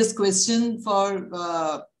read his question for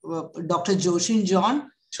Dr. Joshin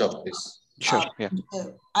John? Sure, please. Sure, yeah.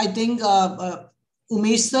 I think,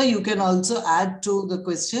 Umesh sir, you can also add to the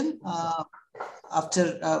question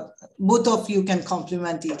after both of you can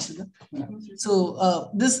complement each other. So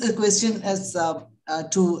this question is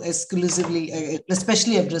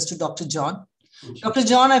especially addressed to Dr. John. Dr.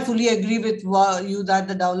 John, I fully agree with you that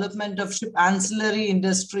the development of ship ancillary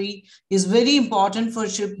industry is very important for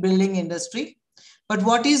shipbuilding industry. But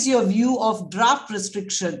what is your view of draft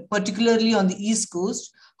restriction, particularly on the East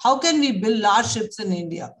Coast? How can we build large ships in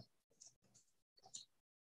India?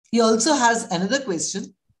 He also has another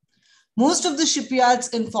question. Most of the shipyards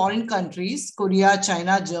in foreign countries, Korea,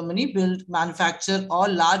 China, Germany, manufacture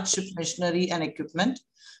all large ship machinery and equipment.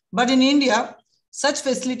 But in India, such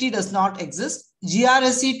facility does not exist.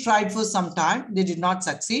 GRSE tried for some time. They did not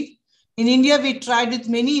succeed. In India, we tried with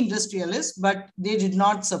many industrialists, but they did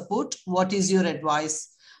not support. What is your advice?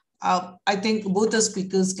 I think both the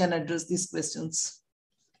speakers can address these questions.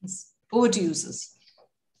 Over to you, sir.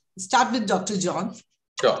 Start with Dr. John.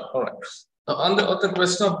 Sure, all right. On the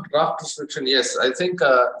question of draft restriction, yes, I think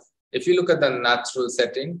if you look at the natural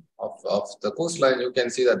setting of the coastline, you can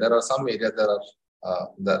see that there are some areas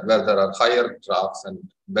where there are higher drafts and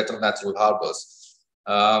better natural harbors.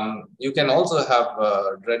 You can also have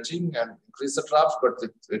dredging and increase the drafts, but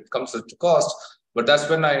it comes at cost. But that's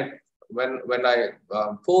when I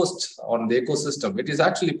post on the ecosystem, it is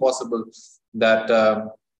actually possible that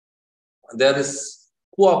there is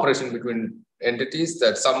cooperation between entities,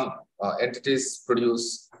 that some entities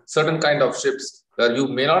produce certain kind of ships where you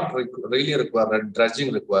may not really require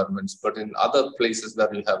dredging requirements, but in other places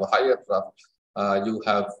where you have a higher draft, you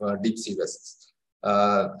have deep sea vessels.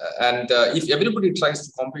 If everybody tries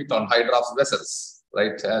to compete on high draft vessels,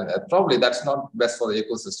 right, probably that's not best for the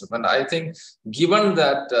ecosystem. And I think given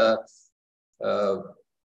that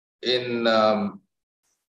in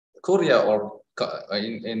Korea or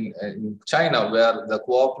in China, where the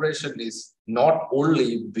cooperation is not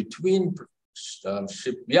only between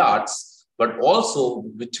shipyards, but also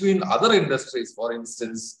between other industries, for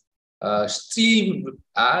instance, steam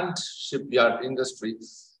and shipyard industry.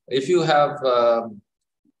 If you have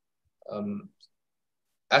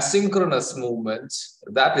asynchronous movements,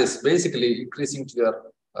 that is basically increasing to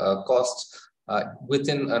your cost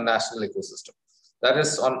within a national ecosystem. That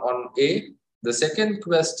is on A. The second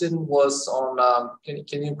question was on,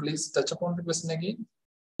 can you please touch upon the question again?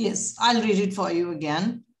 Yes, I'll read it for you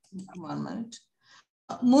again. 1 minute.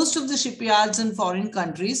 Most of the shipyards in foreign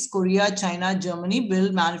countries, Korea, China, Germany,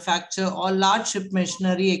 manufacture all large ship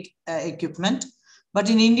machinery equipment. But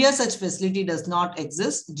in India, such facility does not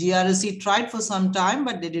exist. GRSE tried for some time,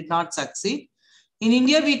 but they did not succeed. In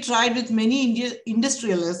India, we tried with many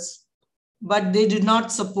industrialists, but they did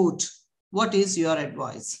not support. What is your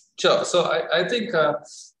advice? Sure. So I think, I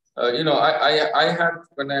had,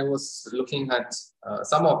 when I was looking at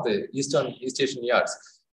some of the East Asian yards,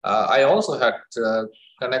 I also had to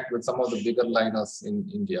connect with some of the bigger liners in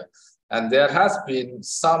India. And there has been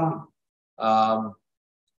some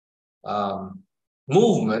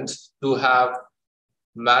movement to have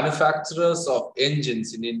manufacturers of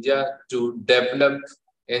engines in India to develop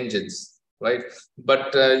engines, right?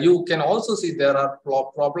 But you can also see there are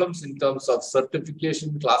problems in terms of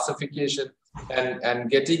certification, classification, and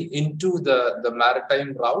getting into the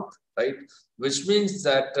maritime route, right? Which means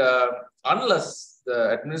that unless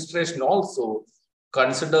the administration also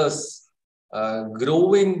considers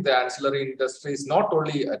growing the ancillary industries, not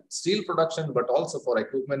only at steel production, but also for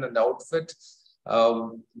equipment and outfit,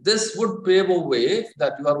 this would pave a way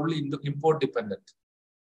that you are only import dependent.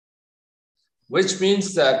 Which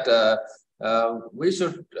means that we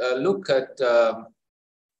should look at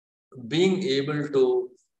being able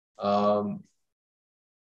to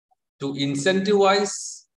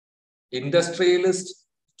incentivize industrialists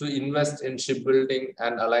to invest in shipbuilding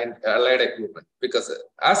and allied equipment. Because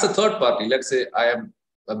as a third party, let's say I am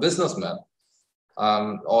a businessman,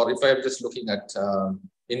 or if I'm just looking at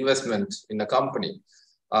investment in a company,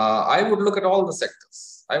 I would look at all the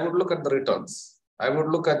sectors. I would look at the returns. I would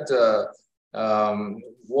look at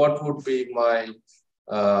what would be my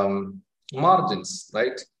margins,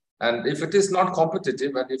 right? And if it is not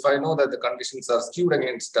competitive, and if I know that the conditions are skewed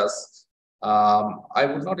against us, I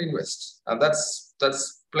would not invest. And that's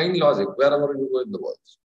plain logic, wherever you go in the world.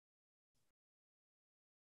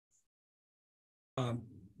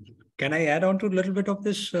 Can I add on to a little bit of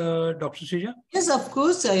this, Dr. Sheeja? Yes, of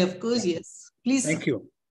course, yes. Please. Thank you.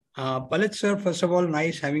 Palit sir, first of all,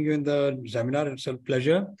 nice having you in the seminar. It's a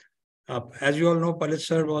pleasure. As you all know, Palit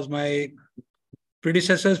sir was my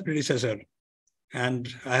predecessor's predecessor.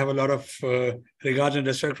 And I have a lot of regards and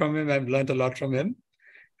respect from him. I've learned a lot from him.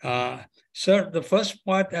 Sir, the first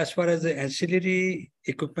part, as far as the ancillary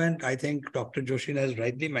equipment, I think Dr. Joshin has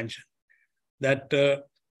rightly mentioned that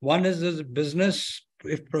one is this business,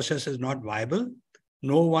 if process is not viable,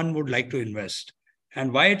 no one would like to invest.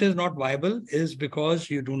 And why it is not viable is because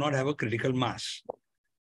you do not have a critical mass.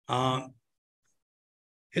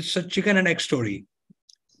 It's a chicken and egg story.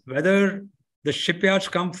 Whether the shipyards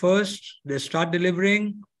come first, they start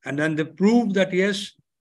delivering, and then they prove that, yes,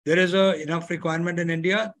 there is enough requirement in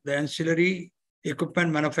India, the ancillary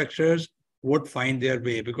equipment manufacturers would find their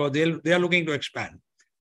way because they are looking to expand.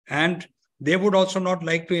 And they would also not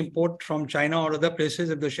like to import from China or other places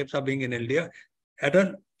if the ships are being in India at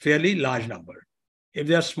a fairly large number. If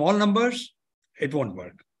they are small numbers, it won't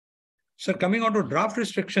work. So coming on to draft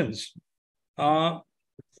restrictions,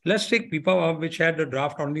 let's take Pipavav, which had a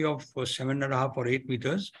draft only of 7.5 or 8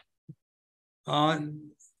 meters.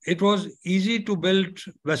 It was easy to build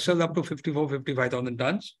vessels up to 55,000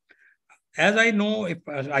 tons. As I know, if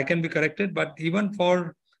I can be corrected, but even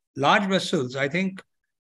for large vessels, I think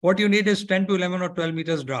what you need is 10 to 11 or 12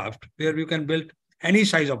 meters draft, where you can build any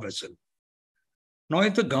size of vessel. Now,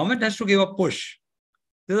 if the government has to give a push,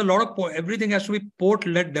 there's a lot of, everything has to be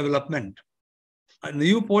port-led development. A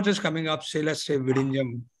new port is coming up, say, let's say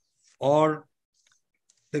Vizhinjam, or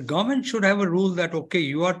the government should have a rule that, okay,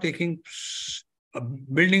 you are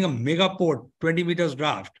building a mega port, 20 meters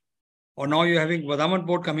draft, or now you're having Vadaman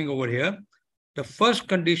port coming over here. The first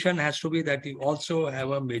condition has to be that you also have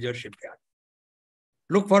a major shipyard.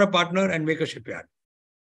 Look for a partner and make a shipyard.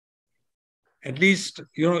 At least,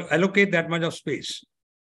 allocate that much of space.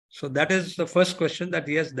 So that is the first question that,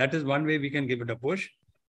 yes, that is one way we can give it a push.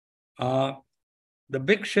 The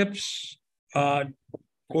big ships,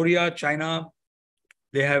 Korea, China,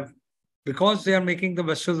 they have, because they are making the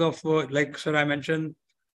vessels of, like sir, I mentioned,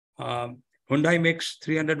 Hyundai makes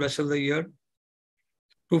 300 vessels a year,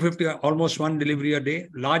 250, almost one delivery a day.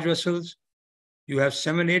 Large vessels, you have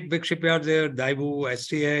 7, 8 big shipyards there, Daewoo,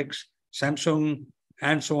 STX, Samsung,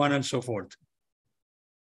 and so on and so forth.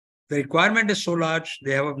 The requirement is so large.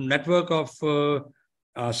 They have a network of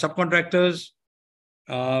subcontractors.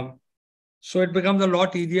 So it becomes a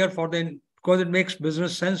lot easier for them because it makes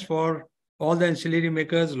business sense for all the ancillary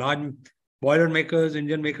makers, large boiler makers,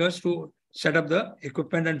 engine makers to set up the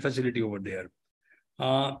equipment and facility over there.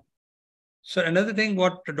 So another thing,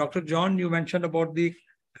 what Dr. John, you mentioned about the,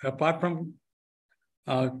 apart from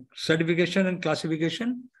certification and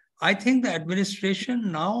classification, I think the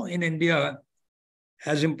administration now in India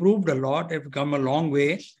has improved a lot, have come a long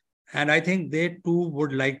way, and I think they too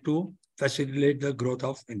would like to facilitate the growth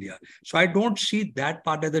of India. So I don't see that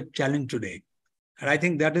part as a challenge today. And I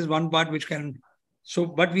think that is one part which can,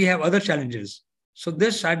 but we have other challenges. So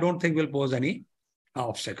this I don't think will pose any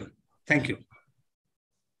obstacle. Thank you.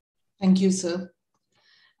 Thank you, sir.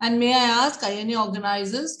 And may I ask, INA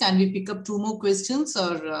organizers, can we pick up 2 more questions,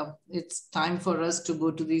 or it's time for us to go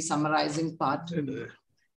to the summarizing part?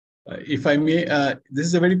 If I may, this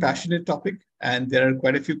is a very passionate topic and there are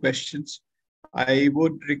quite a few questions. I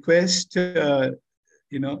would request,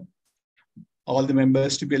 all the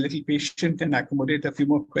members to be a little patient and accommodate a few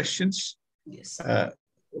more questions. Yes.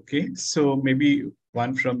 Okay, so maybe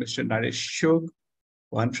one from Mr. Naresh Shug,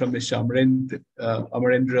 one from Mr.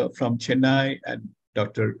 Amarendra from Chennai, and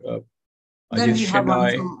Dr. Ajit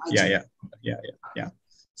Shenoy. Yeah.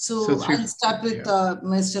 So I'll start with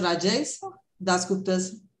Mr. Ajay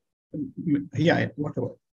Dasgupta's. Yeah,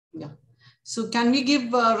 whatever. Yeah. So can we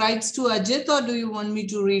give rights to Ajit, or do you want me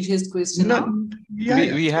to read his question now?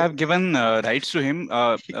 We have given rights to him.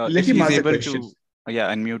 Let him ask the question.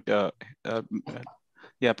 Unmute.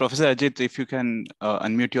 Professor Ajit, if you can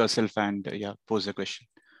unmute yourself and pose a question.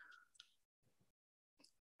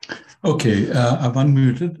 Okay, I've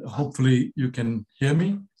unmuted. Hopefully you can hear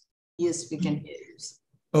me. Yes, we can hear you.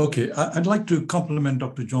 Okay, I'd like to compliment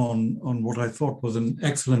Dr. John on what I thought was an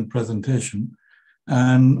excellent presentation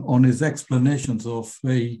and on his explanations of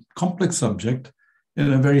a complex subject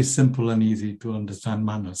in a very simple and easy to understand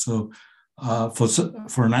manner. So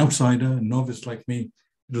for an outsider, a novice like me,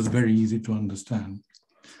 it was very easy to understand.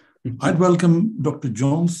 I'd welcome Dr.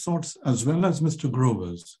 John's thoughts as well as Mr.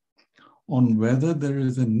 Grover's on whether there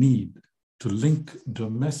is a need to link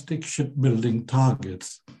domestic shipbuilding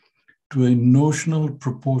targets to a notional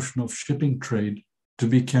proportion of shipping trade to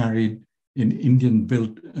be carried in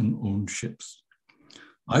Indian-built and owned ships.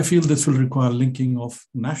 I feel this will require linking of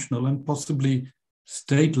national and possibly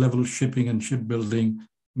state-level shipping and shipbuilding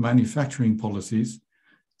manufacturing policies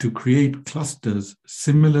to create clusters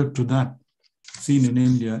similar to that seen in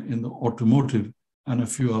India in the automotive and a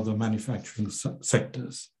few other manufacturing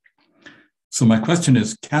sectors. So my question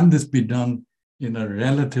is, can this be done in a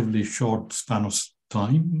relatively short span of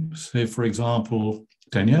time, say, for example,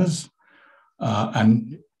 10 years?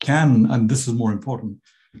 And this is more important,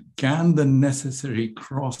 can the necessary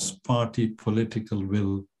cross-party political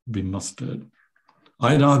will be mustered?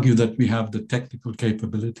 I'd argue that we have the technical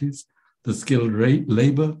capabilities, the skilled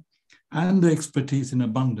labor, and the expertise in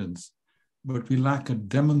abundance, but we lack a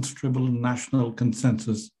demonstrable national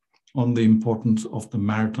consensus on the importance of the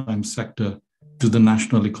maritime sector to the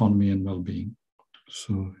national economy and well-being.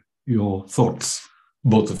 So your thoughts,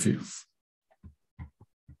 both of you.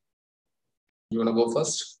 You want to go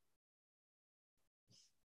first?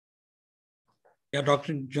 Yeah,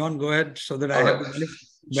 Dr. John, go ahead so that I have the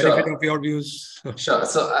benefit of your views. Sure.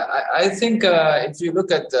 So I think if you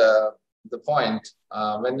look at the point,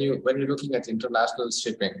 when you're looking at international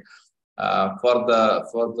shipping, for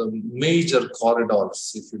the major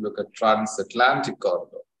corridors, if you look at transatlantic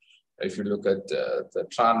corridor, if you look at the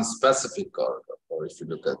trans-Pacific corridor, or if you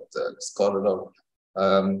look at this corridor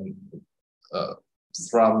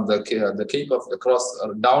from the Cape of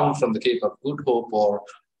down from the Cape of Good Hope or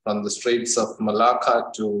from the Straits of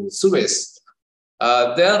Malacca to Suez,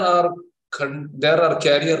 there are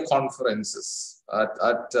carrier conferences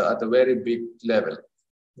at a very big level.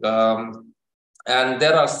 And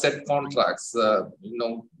there are set contracts,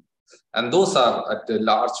 and those are at a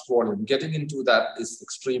large volume. Getting into that is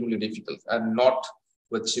extremely difficult, and not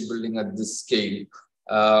with shipbuilding at this scale.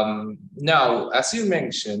 Now, as you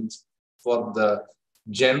mentioned, for the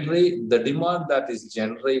demand that is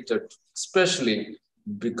generated, especially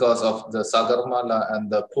because of the Sagarmala and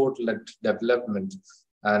the port-led development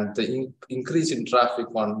and the increase in traffic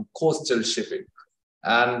on coastal shipping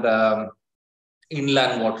and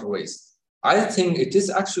inland waterways, I think it is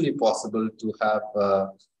actually possible to have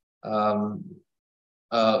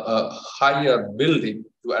a higher building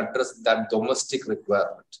to address that domestic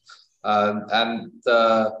requirement. And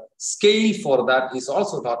the scale for that is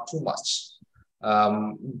also not too much.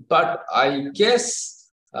 But I guess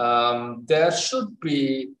there should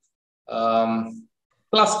be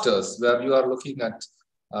clusters where you are looking at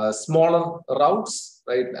smaller routes,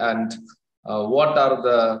 right? And what are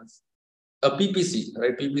the PPC,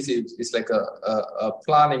 right? PPC is like a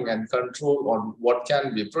planning and control on what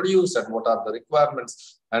can be produced and what are the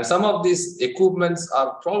requirements. And some of these equipments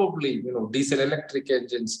are probably, diesel electric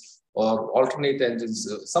engines or alternate engines.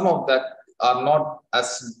 Some of that are not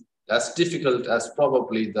as difficult as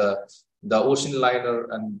probably the ocean liner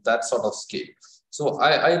and that sort of scale. So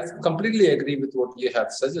I completely agree with what you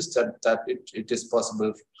have suggested, that it is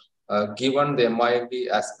possible, given there might be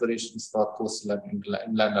aspirations for coastal and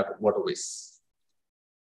inland waterways.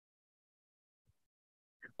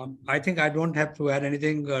 I think I don't have to add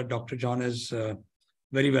anything. Dr. John has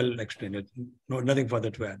very well explained it. No, nothing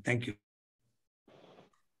further to add. Thank you.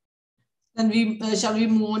 Then shall we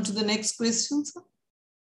move on to the next question, sir?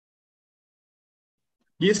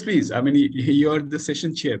 Yes, please. I mean, you're the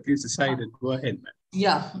session chair. Please decide it. Go ahead, ma'am.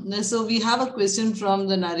 Yeah. So we have a question from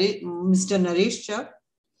the Mr. Naresh Chak.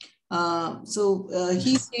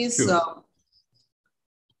 He says, Sure.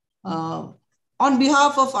 On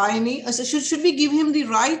behalf of IME, should we give him the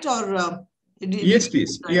right or? Yes,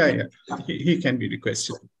 please. Yeah. He can be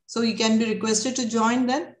requested. So he can be requested to join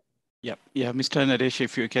then? Yeah. Mr. Naresh,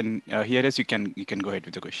 if you can hear us, you can go ahead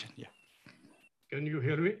with the question. Yeah. Can you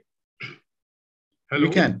hear me? Hello?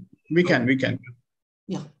 We can.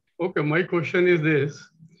 Yeah. Okay, my question is this.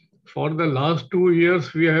 For the last 2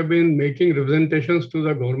 years, we have been making representations to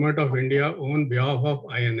the government of India on behalf of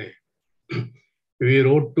INA. We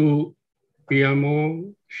wrote to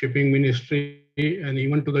PMO, Shipping Ministry, and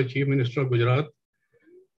even to the Chief Minister of Gujarat.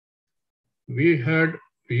 We had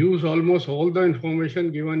used almost all the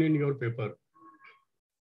information given in your paper.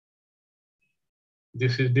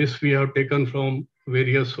 This we have taken from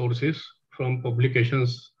various sources, from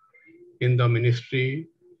publications in the ministry,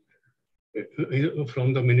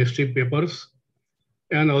 from the ministry papers,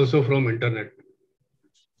 and also from internet.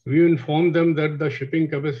 We informed them that the shipping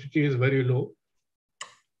capacity is very low.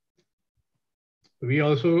 We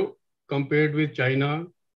also compared with China,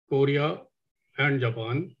 Korea, and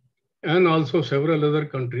Japan, and also several other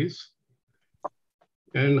countries,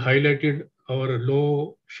 and highlighted our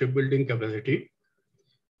low shipbuilding capacity.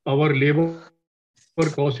 Our labor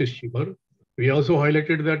cost is cheaper. We also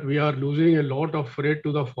highlighted that we are losing a lot of freight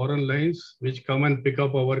to the foreign lines, which come and pick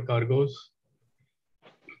up our cargoes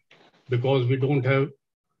because we don't have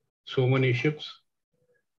so many ships.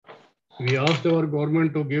 We asked our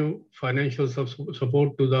government to give financial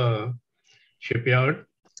support to the shipyard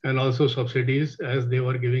and also subsidies as they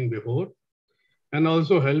were giving before, and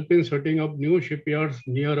also help in setting up new shipyards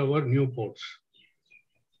near our new ports.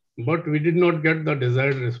 But we did not get the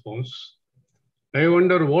desired response. I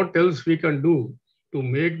wonder what else we can do to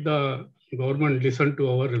make the government listen to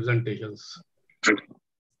our representations.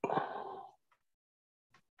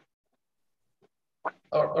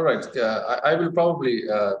 All right. I will probably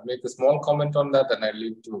make a small comment on that, and I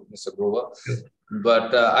leave to Mr. Grover. Yes.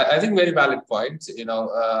 But I think very valid point. You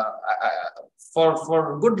know,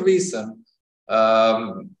 for good reason.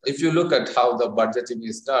 If you look at how the budgeting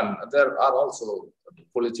is done, there are also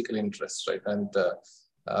political interests, right? And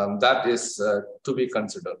that is to be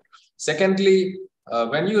considered. Secondly,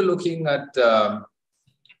 when you're looking at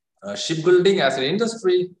shipbuilding as an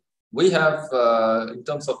industry, we have, in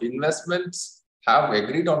terms of investments, have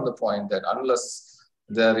agreed on the point that unless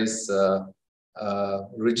there is a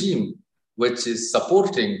regime which is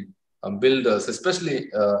supporting builders, especially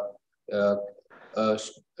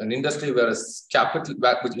an industry where is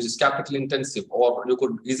which is capital intensive, or you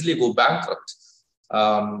could easily go bankrupt,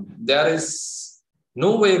 there is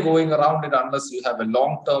no way going around it unless you have a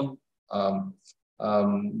long-term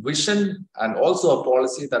vision and also a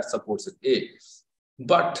policy that supports it.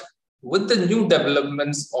 But with the new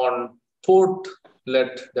developments on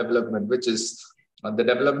port-led development, which is the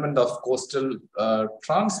development of coastal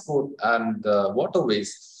transport and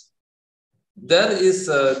waterways, there is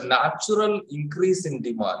a natural increase in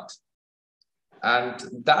demand. And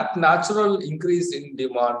that natural increase in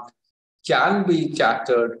demand can be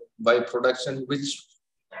catered by production, which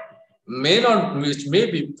may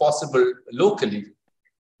be possible locally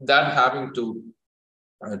than having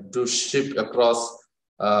to ship across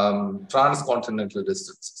transcontinental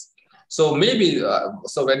distances. So maybe,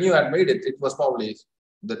 so when you had made it, it was probably,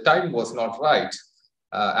 the time was not right.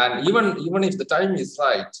 And even if the time is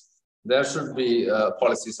right, there should be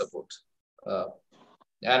policy support.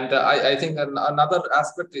 And I think another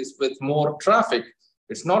aspect is with more traffic,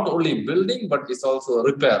 it's not only building, but it's also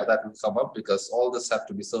repair that will come up, because all this have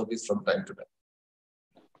to be serviced from time to time.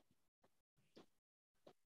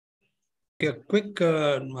 Okay, quick,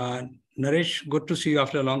 Naresh, good to see you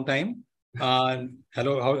after a long time.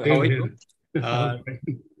 Hello, how are you?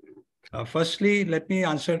 Firstly, let me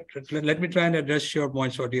try and address your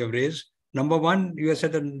points what you have raised. Number one, you have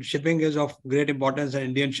said that shipping is of great importance in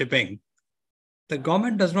Indian shipping. The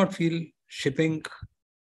government does not feel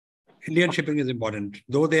Indian shipping is important,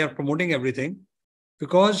 though they are promoting everything,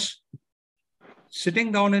 because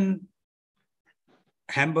sitting down in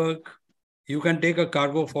Hamburg, you can take a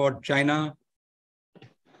cargo for China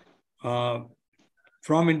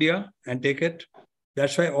from India and take it.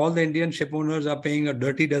 That's why all the Indian ship owners are paying a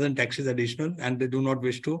dirty dozen taxes additional, and they do not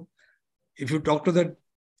wish to. If you talk to the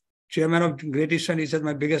chairman of Great Eastern, he said,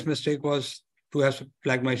 my biggest mistake was to have to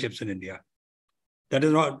flag my ships in India. That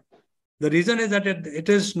is not, the reason is that it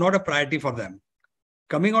is not a priority for them.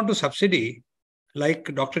 Coming on to subsidy,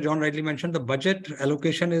 like Dr. John rightly mentioned, the budget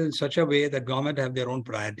allocation is in such a way that government have their own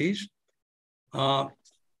priorities.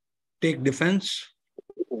 Take defense,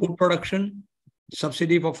 food production,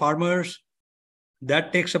 subsidy for farmers,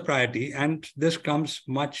 that takes a priority, and this comes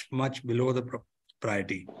much, much below the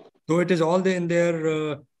priority. Though it is all in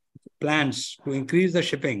their plans to increase the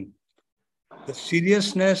shipping, the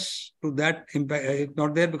seriousness to that impact is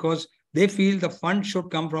not there, because they feel the fund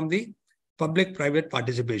should come from the public-private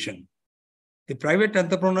participation. The private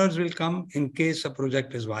entrepreneurs will come in case a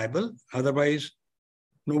project is viable. Otherwise,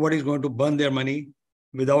 nobody is going to burn their money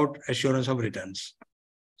without assurance of returns.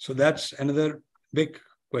 So that's another big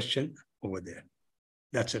question over there.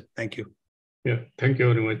 That's it. Thank you. Yeah, thank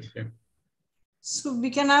you very much. Yeah. So we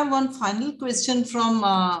can have one final question from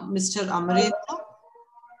Mr. Amarendra.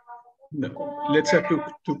 No, let's have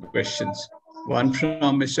two questions. One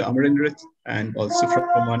from Mr. Amarendra and also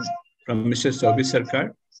from Mr. Savi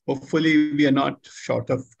Sarkar. Hopefully, we are not short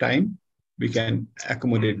of time. We can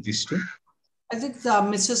accommodate these two. I think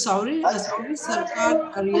Mr. Sauri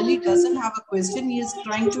Sarkar really doesn't have a question. He is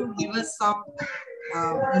trying to give us some,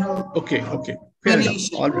 Okay. Fair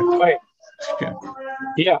enough. All right.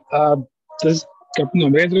 Yeah. This is Captain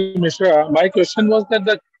Umesh Mishra. My question was that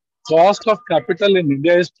the cost of capital in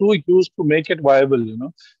India is too huge to make it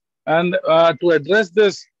viable, And to address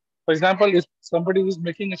this, for example, if somebody is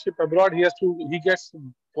making a ship abroad, he gets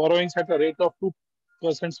borrowings at a rate of 2%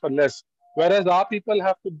 or less. Whereas our people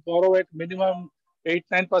have to borrow at minimum 8,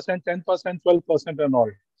 9%, 10%, 12% and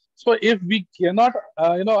all. So if we cannot,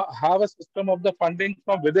 have a system of the funding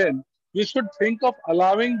from within, we should think of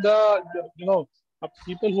allowing the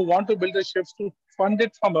people who want to build the ships to fund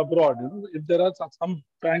it from abroad. If there are some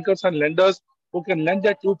bankers and lenders who can lend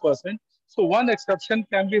at 2%, so one exception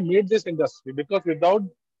can be made this industry, because without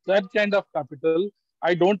that kind of capital,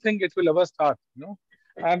 I don't think it will ever start.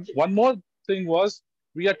 And one more thing was,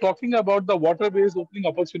 we are talking about the waterways opening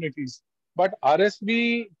opportunities, but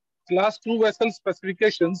RSV class 2 vessel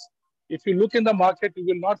specifications, if you look in the market, you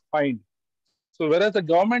will not find. So whereas the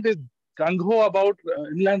government is gung-ho about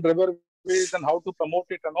inland riverways and how to promote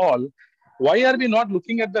it and all, why are we not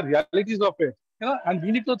looking at the realities of it? And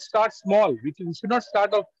we need to start small. We should not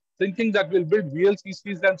start off thinking that we'll build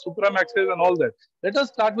VLCCs and Supramaxes and all that. Let us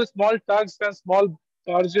start with small tugs and small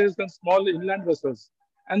barges and small inland vessels,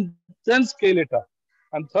 and then scale it up.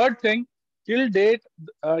 And third thing, till date,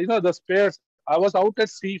 the spares, I was out at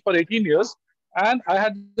sea for 18 years, and I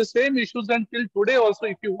had the same issues until today also.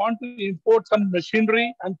 If you want to import some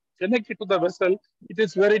machinery and connect it to the vessel, it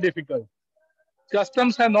is very difficult.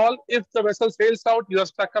 Customs and all, if the vessel sails out, you are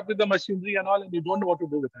stuck up with the machinery and all, and you don't know what to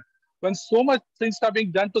do with it. When so much things are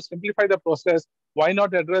being done to simplify the process, why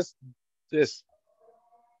not address this?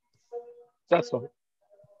 That's all.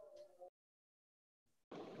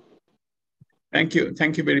 Thank you.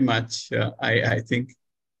 Thank you very much. I think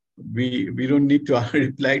we don't need to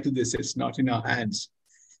reply to this. It's not in our hands.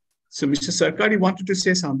 So, Mr. Sarkar, you wanted to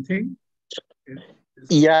say something?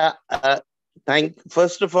 Yeah.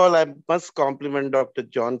 First of all, I must compliment Dr.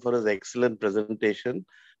 John for his excellent presentation.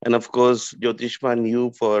 And of course, Jyotishman,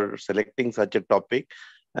 you for selecting such a topic.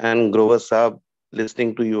 And Grover Saab,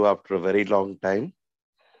 listening to you after a very long time.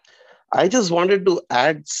 I just wanted to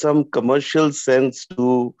add some commercial sense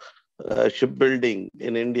to shipbuilding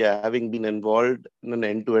in India, having been involved in an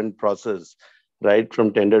end-to-end process, right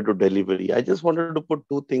from tender to delivery. I just wanted to put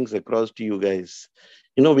two things across to you guys.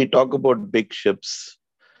 We talk about big ships.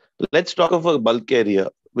 Let's talk of a bulk carrier,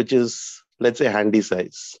 which is, let's say, handy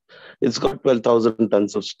size. It's got 12,000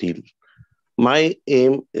 tons of steel. My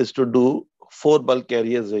aim is to do 4 bulk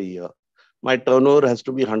carriers a year. My turnover has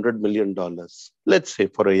to be $100 million, let's say,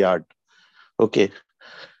 for a yard. Okay.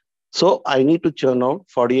 So I need to churn out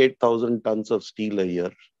 48,000 tons of steel a year.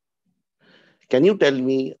 Can you tell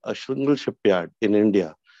me a single shipyard in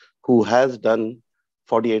India who has done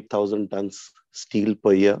 48,000 tons steel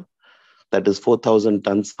per year? That is 4,000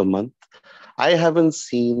 tons a month. I haven't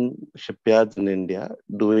seen shipyards in India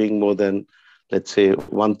doing more than, let's say,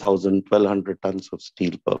 1,000, 1,200 tons of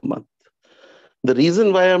steel per month. The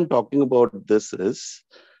reason why I'm talking about this is,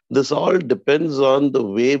 this all depends on the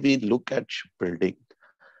way we look at shipbuilding.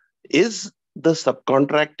 Is the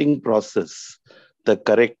subcontracting process the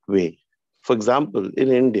correct way? For example, in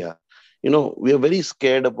India, we are very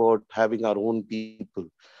scared about having our own people,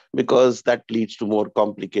 because that leads to more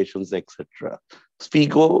complications, etc.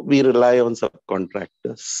 We rely on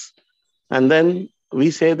subcontractors. And then we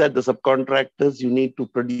say that the subcontractors, you need to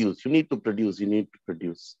produce.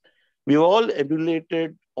 We've all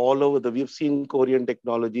emulated all over we've seen Korean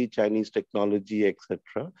technology, Chinese technology,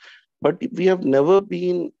 etc. But we have never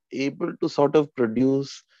been able to sort of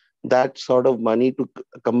produce that sort of money to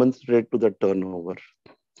commensurate to the turnover.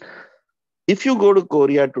 If you go to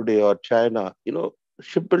Korea today or China,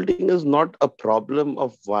 shipbuilding is not a problem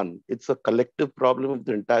of one. It's a collective problem of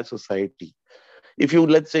the entire society. If you,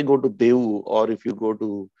 let's say, go to Daewoo, or if you go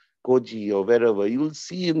to Kochi or wherever, you'll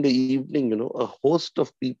see in the evening, a host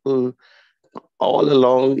of people all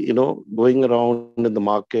along, going around in the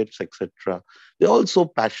markets, etc. They're all so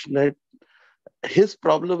passionate. His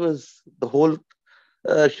problem is the whole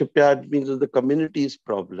shipyard means the community's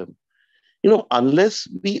problem. Unless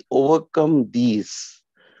we overcome these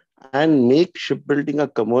and make shipbuilding a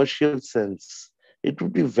commercial sense, it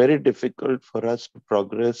would be very difficult for us to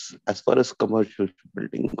progress as far as commercial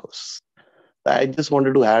shipbuilding goes. I just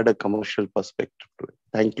wanted to add a commercial perspective to it.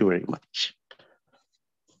 Thank you very much.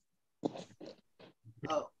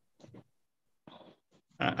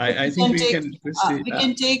 I think we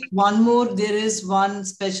can take one more. There is one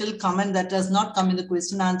special comment that does not come in the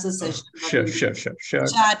question answer session. Sure.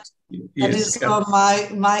 Chat. That is from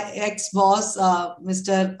my ex-boss,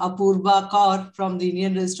 Mr. Apurva Kaur from the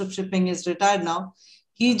Indian Register of Shipping, is retired now.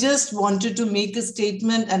 He just wanted to make a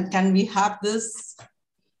statement, and can we have this?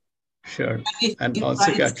 Sure. And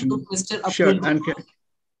also caption. Mr. Apurva. Sure. And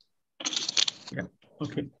yeah.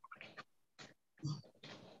 Okay.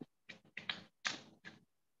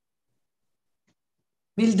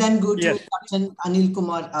 We'll then go to Captain Anil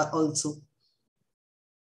Kumar also.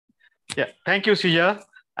 Yeah, thank you, Sheeja.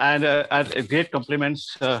 And great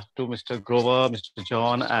compliments to Mr. Grover, Mr.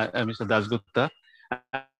 John, and Mr. Dasgupta.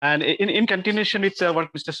 And in continuation with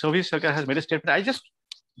what Mr. Sovi Sarkar has made a statement, I just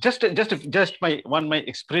my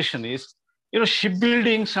expression is,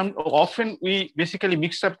 shipbuilding, often we basically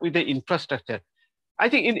mix up with the infrastructure. I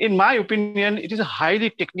think in my opinion, it is a highly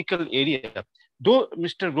technical area. Though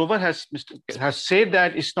Mr. Grover has said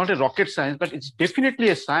that it's not a rocket science, but it's definitely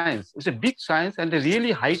a science. It's a big science and a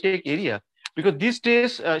really high-tech area, because these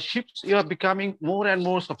days ships are becoming more and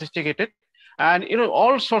more sophisticated, and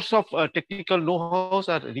all sorts of technical know-hows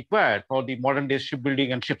are required for the modern day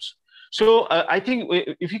shipbuilding and ships. So I think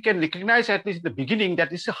if you can recognize at least in the beginning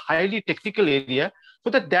that it's a highly technical area, so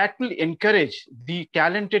that will encourage the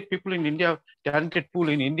talented people in India, talented pool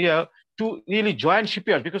in India, to really join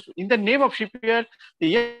shipyard. Because in the name of shipyard,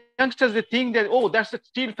 the youngsters, they think that, oh, that's the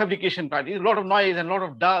steel fabrication part. It's a lot of noise and a lot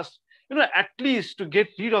of dust. At least to get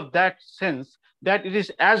rid of that sense that it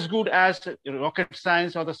is as good as rocket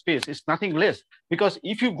science or the space. It's nothing less. Because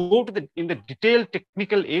if you go to in the detailed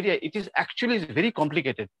technical area, it is actually very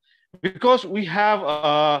complicated. Because we have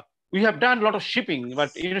done a lot of shipping,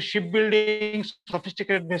 but shipbuilding,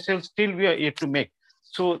 sophisticated vessels, still we are yet to make.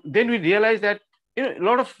 So then we realize that a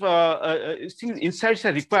lot of insights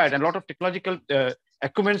are required, and a lot of technological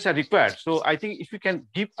equipments are required. So I think if we can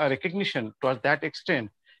give a recognition towards that extent,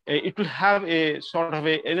 it will have a sort of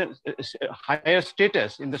a higher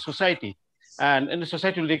status in the society, and the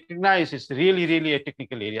society will recognize it's really, really a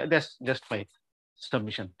technical area. That's just my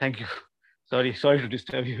submission. Thank you. Sorry to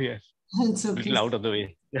disturb you here. It's okay. A little out of the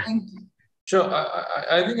way. Yeah. Thank you. Sure,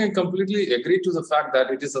 I think I completely agree to the fact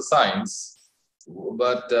that it is a science,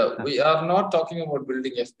 but we are not talking about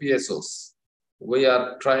building FPSOs. We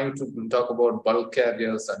are trying to talk about bulk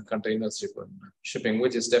carriers and container shipping,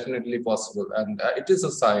 which is definitely possible. And it is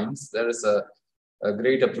a science. There is a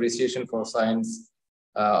great appreciation for science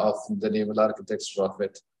of the naval architecture of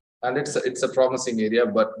it. And it's a promising area,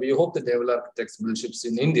 but we hope the naval architects build ships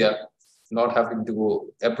in India, not having to go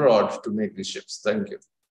abroad to make these ships. Thank you.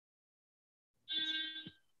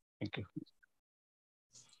 Thank you.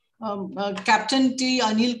 Captain T.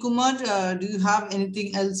 Anil Kumar, do you have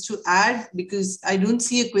anything else to add? Because I don't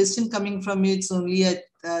see a question coming from you. It's only at,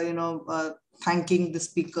 thanking the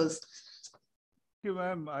speakers. Thank you,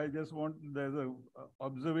 ma'am. I just want, there's an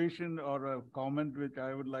observation or a comment which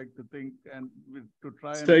I would like to think and to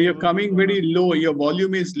try. Sir, you're coming very low. Your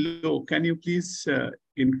volume is low. Can you please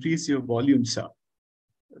increase your volume, sir?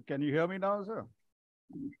 Can you hear me now, sir?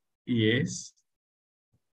 Yes.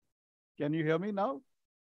 Can you hear me now?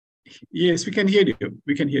 Yes, we can hear you.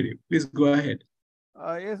 We can hear you. Please go ahead.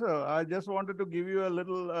 Yes, sir. I just wanted to give you a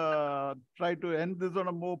little, try to end this on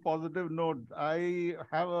a more positive note. I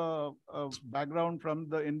have a background from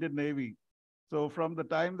the Indian Navy. So from the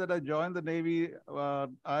time that I joined the Navy,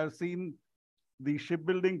 I've seen the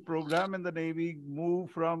shipbuilding program in the Navy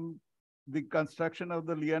move from the construction of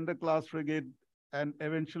the Leander class frigate, and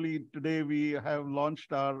eventually today we have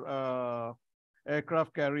launched our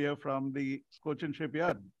aircraft carrier from the Cochin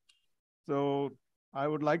shipyard. So I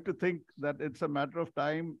would like to think that it's a matter of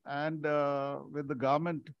time, and with the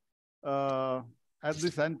government at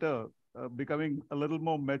the center becoming a little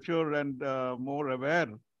more mature and more aware,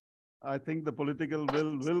 I think the political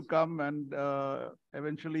will come, and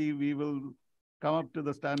eventually we will come up to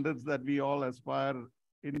the standards that we all aspire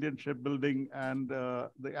Indian shipbuilding and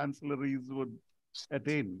the ancillaries would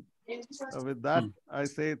attain. With that, I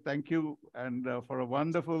say thank you, and for a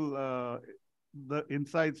wonderful the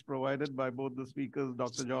insights provided by both the speakers,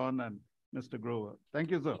 Dr. John and Mr. Grover. Thank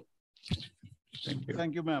you, sir. Thank you.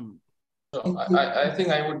 Thank you, ma'am. I think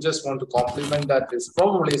I would just want to compliment that is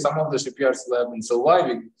probably some of the shipyards who have been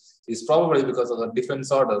surviving is probably because of the defense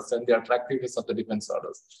orders and the attractiveness of the defense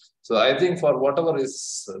orders. So I think for whatever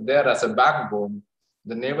is there as a backbone,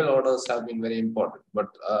 the naval orders have been very important. But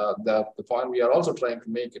the point we are also trying to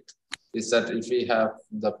make it is that if we have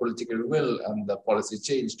the political will and the policy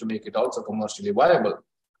change to make it also commercially viable,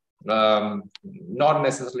 not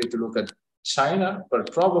necessarily to look at China,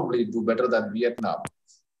 but probably do better than Vietnam.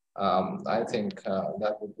 I think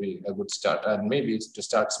that would be a good start, and maybe it's to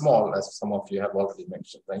start small, as some of you have already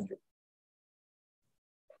mentioned. Thank you.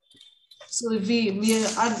 So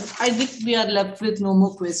if I think we are left with no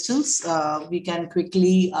more questions. We can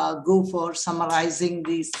quickly go for summarizing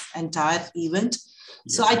this entire event.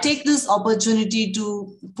 So I take this opportunity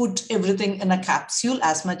to put everything in a capsule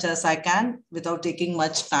as much as I can without taking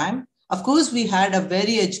much time. Of course, we had a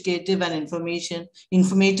very educative and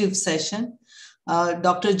informative session.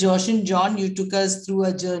 Dr. Joshin, John, you took us through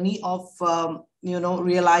a journey of,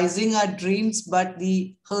 realizing our dreams, but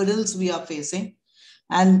the hurdles we are facing.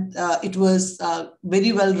 And it was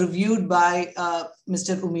very well reviewed by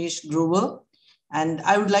Mr. Umesh Grover. And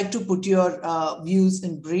I would like to put your views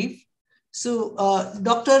in brief. So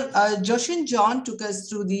Dr. Joshin John took us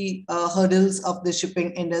through the hurdles of the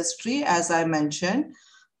shipping industry, as I mentioned.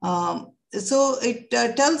 So it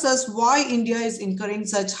tells us why India is incurring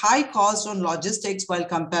such high cost on logistics while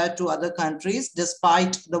compared to other countries,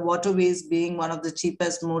 despite the waterways being one of the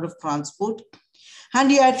cheapest mode of transport. And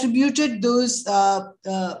he attributed those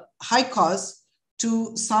high costs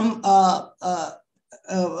to some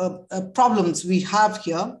problems we have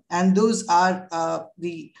here. And those are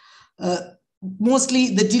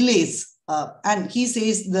mostly the delays. And he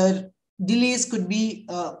says that delays could be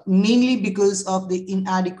mainly because of the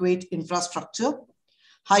inadequate infrastructure,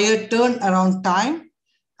 higher turnaround time,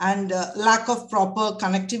 and lack of proper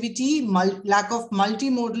connectivity, lack of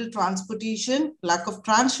multimodal transportation, lack of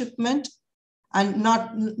transshipment, and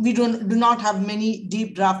we do not have many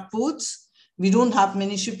deep draft ports. We don't have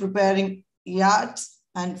many ship repairing yards,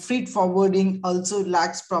 and freight forwarding also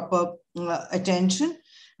lacks proper attention.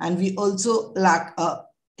 And we also lack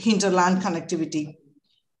hinterland connectivity.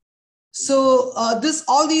 So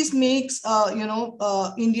all these makes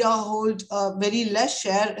India hold a very less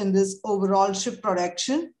share in this overall ship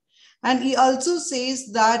production. And he also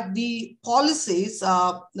says that the policies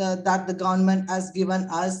that the government has given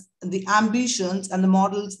us, the ambitions and the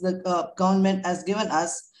models the government has given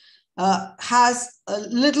us, has a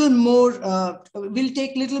little more, will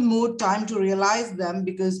take little more time to realize them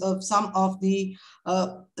because of some of the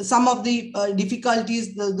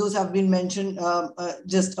difficulties those have been mentioned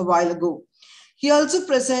just a while ago. He also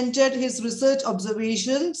presented his research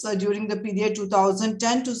observations during the period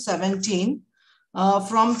 2010 to 17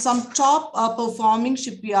 from some top performing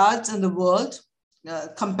shipyards in the world,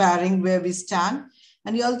 comparing where we stand.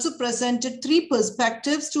 And he also presented 3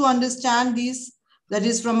 perspectives to understand these. That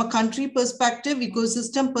is from a country perspective,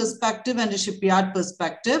 ecosystem perspective, and a shipyard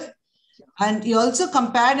perspective. And he also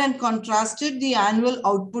compared and contrasted the annual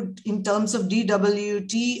output in terms of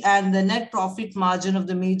DWT and the net profit margin of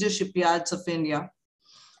the major shipyards of India.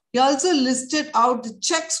 He also listed out the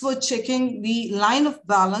checks for checking the line of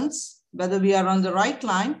balance, whether we are on the right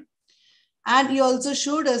line. And he also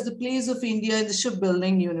showed us the place of India in the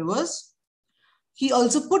shipbuilding universe. He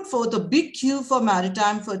also put forth a big cue for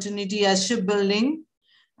maritime fraternity as shipbuilding,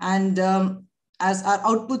 and as our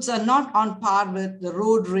outputs are not on par with the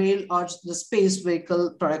road, rail, or the space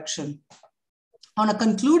vehicle production. On a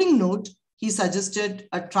concluding note, he suggested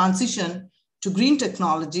a transition to green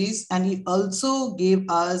technologies, and he also gave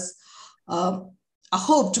us a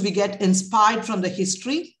hope to get inspired from the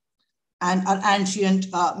history and our ancient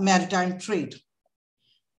maritime trade.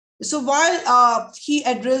 So while he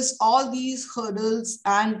addressed all these hurdles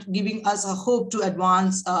and giving us a hope to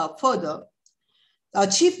advance further, our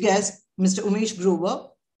chief guest, Mr. Umesh Grover,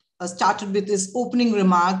 started with his opening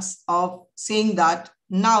remarks of saying that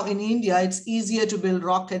now in India, it's easier to build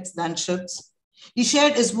rockets than ships. He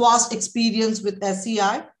shared his vast experience with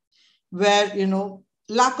SEI, where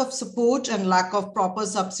lack of support and lack of proper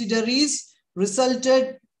subsidiaries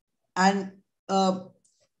resulted and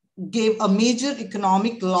gave a major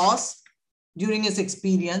economic loss during his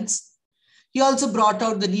experience. He also brought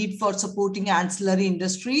out the need for supporting ancillary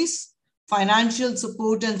industries, financial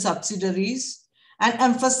support and subsidiaries, and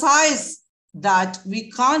emphasized that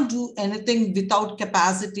we can't do anything without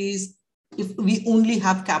capacities if we only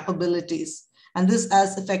have capabilities. And this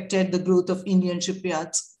has affected the growth of Indian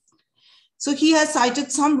shipyards. So he has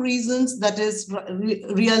cited some reasons that is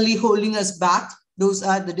really holding us back. Those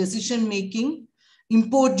are the decision-making,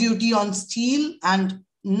 import duty on steel, and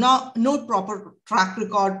no proper track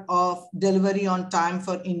record of delivery on time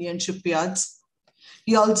for Indian shipyards.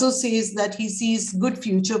 He also says that he sees good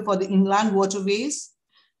future for the inland waterways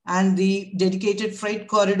and the dedicated freight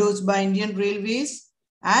corridors by Indian Railways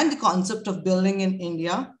and the concept of building in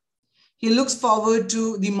India. He looks forward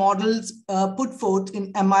to the models put forth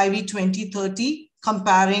in MIV 2030,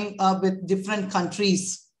 comparing with different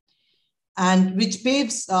countries, and which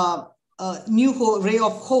paves a new ray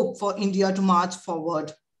of hope for India to march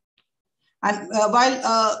forward. And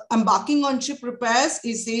while embarking on ship repairs,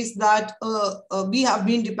 he says that we have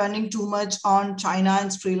been depending too much on China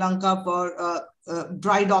and Sri Lanka for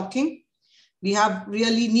dry docking. We have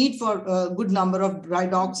really need for a good number of dry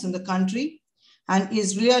docks in the country, and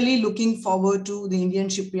is really looking forward to the Indian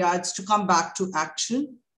shipyards to come back to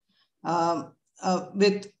action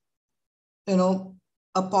with,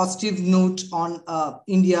 a positive note on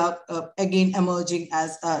India again emerging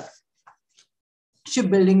as a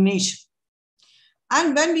shipbuilding nation.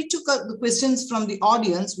 And when we took the questions from the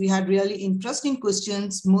audience, we had really interesting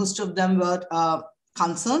questions. Most of them were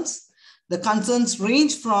concerns. The concerns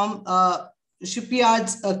range from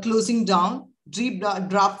shipyards closing down, deep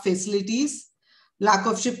draft facilities, lack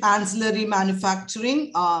of ship ancillary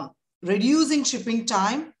manufacturing, reducing shipping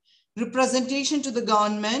time, representation to the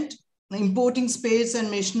government, importing spares and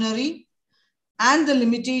machinery, and the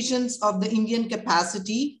limitations of the Indian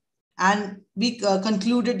capacity. And we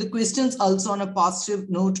concluded the questions also on a positive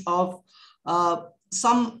note of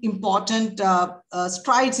some important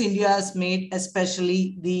strides India has made,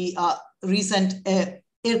 especially the recent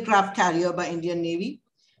aircraft carrier by Indian Navy.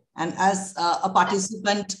 And as a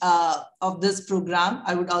participant of this program,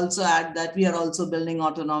 I would also add that we are also building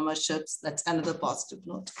autonomous ships. That's another positive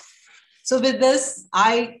note. So with this,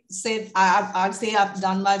 I say I've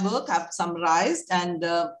done my work, I've summarized, and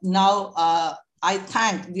now I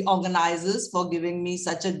thank the organizers for giving me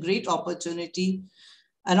such a great opportunity,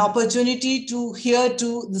 an opportunity to hear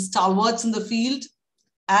to the stalwarts in the field,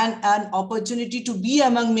 and an opportunity to be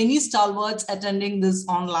among many stalwarts attending this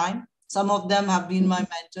online. Some of them have been my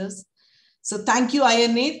mentors. So thank you,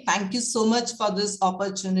 INA. Thank you so much for this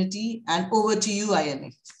opportunity, and over to you,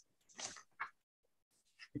 INA.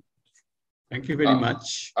 Thank you very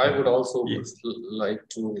much. I would also like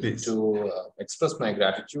to express my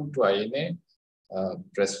gratitude to INA,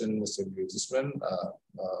 President Mr. Joshin,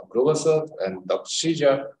 Grover sir, and Dr.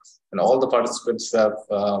 Sheeja, and all the participants who have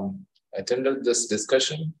attended this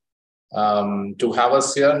discussion to have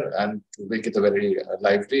us here and to make it a very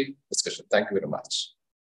lively discussion. Thank you very much.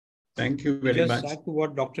 Thank you very much. Just add to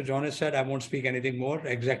what Dr. John has said, I won't speak anything more.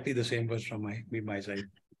 Exactly the same was from my side.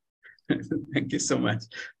 Thank you so much.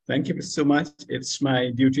 Thank you so much. It's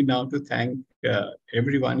my duty now to thank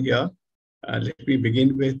everyone here. Let me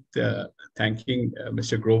begin with thanking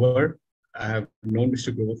Mr. Grover. I have known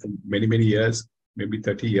Mr. Grover for many, many years, maybe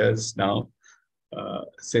 30 years now,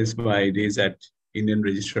 since my days at Indian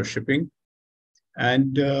Register Shipping.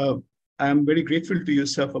 And I'm very grateful to you,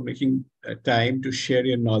 sir, for making time to share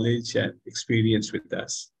your knowledge and experience with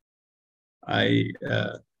us. I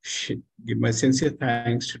should give my sincere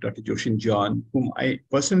thanks to Dr. Joshin John, whom I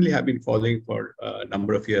personally have been following for a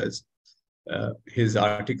number of years. His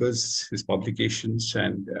articles, his publications,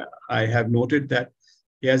 and I have noted that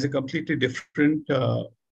he has a completely different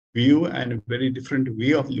view and a very different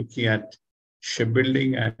way of looking at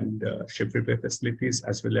shipbuilding and ship repair facilities,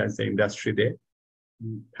 as well as the industry there,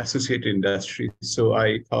 associated industry. So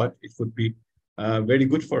I thought it would be very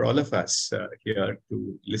good for all of us here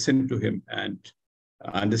to listen to him and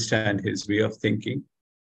understand his way of thinking.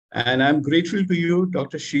 And I'm grateful to you,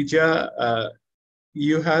 Dr. Sheeja.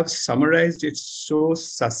 You have summarized it so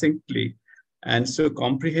succinctly and so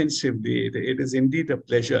comprehensively. It is indeed a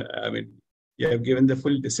pleasure. I mean, you have given the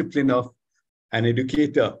full discipline of an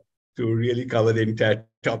educator to really cover the entire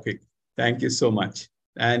topic. Thank you so much.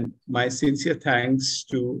 And my sincere thanks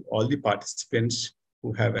to all the participants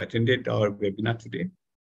who have attended our webinar today.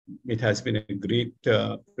 It has been a great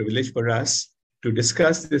privilege for us to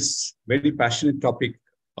discuss this very passionate topic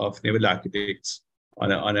of naval architects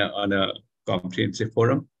on a comprehensive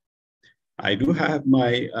forum. I do have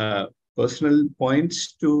my personal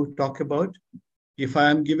points to talk about. If I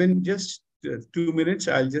am given just 2 minutes,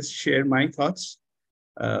 I'll just share my thoughts.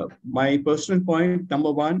 My personal point,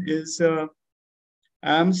 number one, is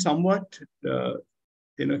I'm somewhat,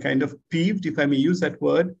 kind of peeved, if I may use that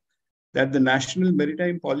word, that the National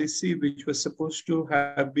Maritime Policy, which was supposed to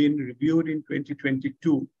have been reviewed in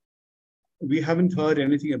 2022, we haven't heard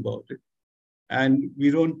anything about it. And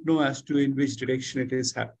we don't know as to in which direction it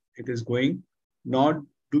is going, nor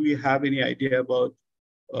do we have any idea about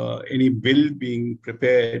any bill being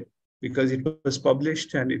prepared, because it was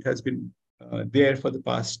published and it has been there for the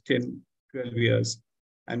past 10, 12 years.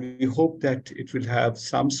 And we hope that it will have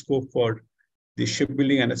some scope for the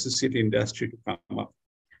shipbuilding and associated industry to come up.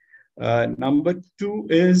 Number two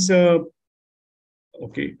is, we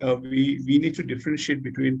need to differentiate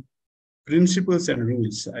between principles and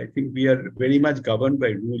rules. I think we are very much governed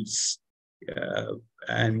by rules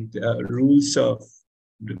and rules of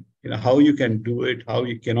how you can do it, how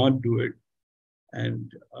you cannot do it.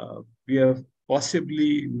 And we are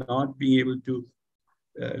possibly not being able to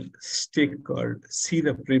stick or see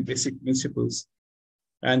the basic principles.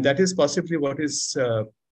 And that is possibly what is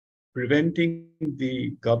preventing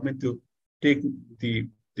the government to take the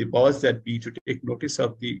powers that be to take notice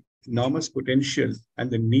of the enormous potential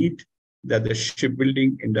and the need that the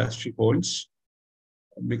shipbuilding industry holds.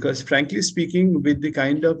 Because frankly speaking, with the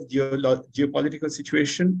kind of geopolitical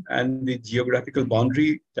situation and the geographical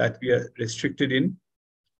boundary that we are restricted in,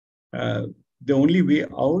 the only way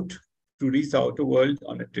out to reach the outer world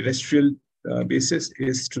on a terrestrial basis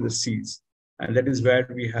is to the seas. And that is where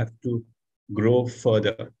we have to grow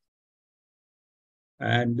further.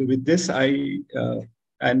 And with this,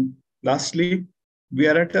 and lastly, we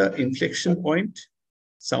are at an inflection point,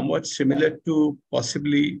 somewhat similar to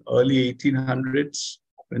possibly early 1800s,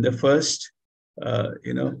 when the first,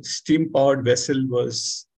 steam-powered vessel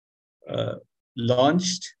was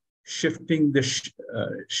launched, shifting the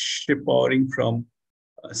ship powering from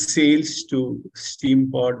sails to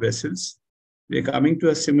steam-powered vessels. We're coming to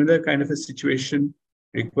a similar kind of a situation,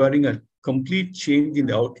 requiring a complete change in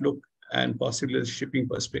the outlook and possibly the shipping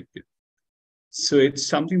perspective. So it's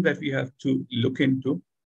something that we have to look into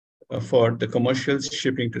for the commercial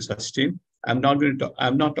shipping to sustain. I'm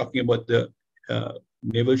not talking about the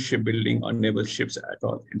naval shipbuilding or naval ships at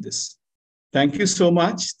all in this. Thank you so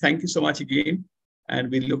much. Thank you so much again. And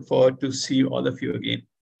we look forward to see all of you again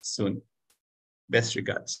soon. Best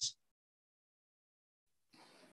regards.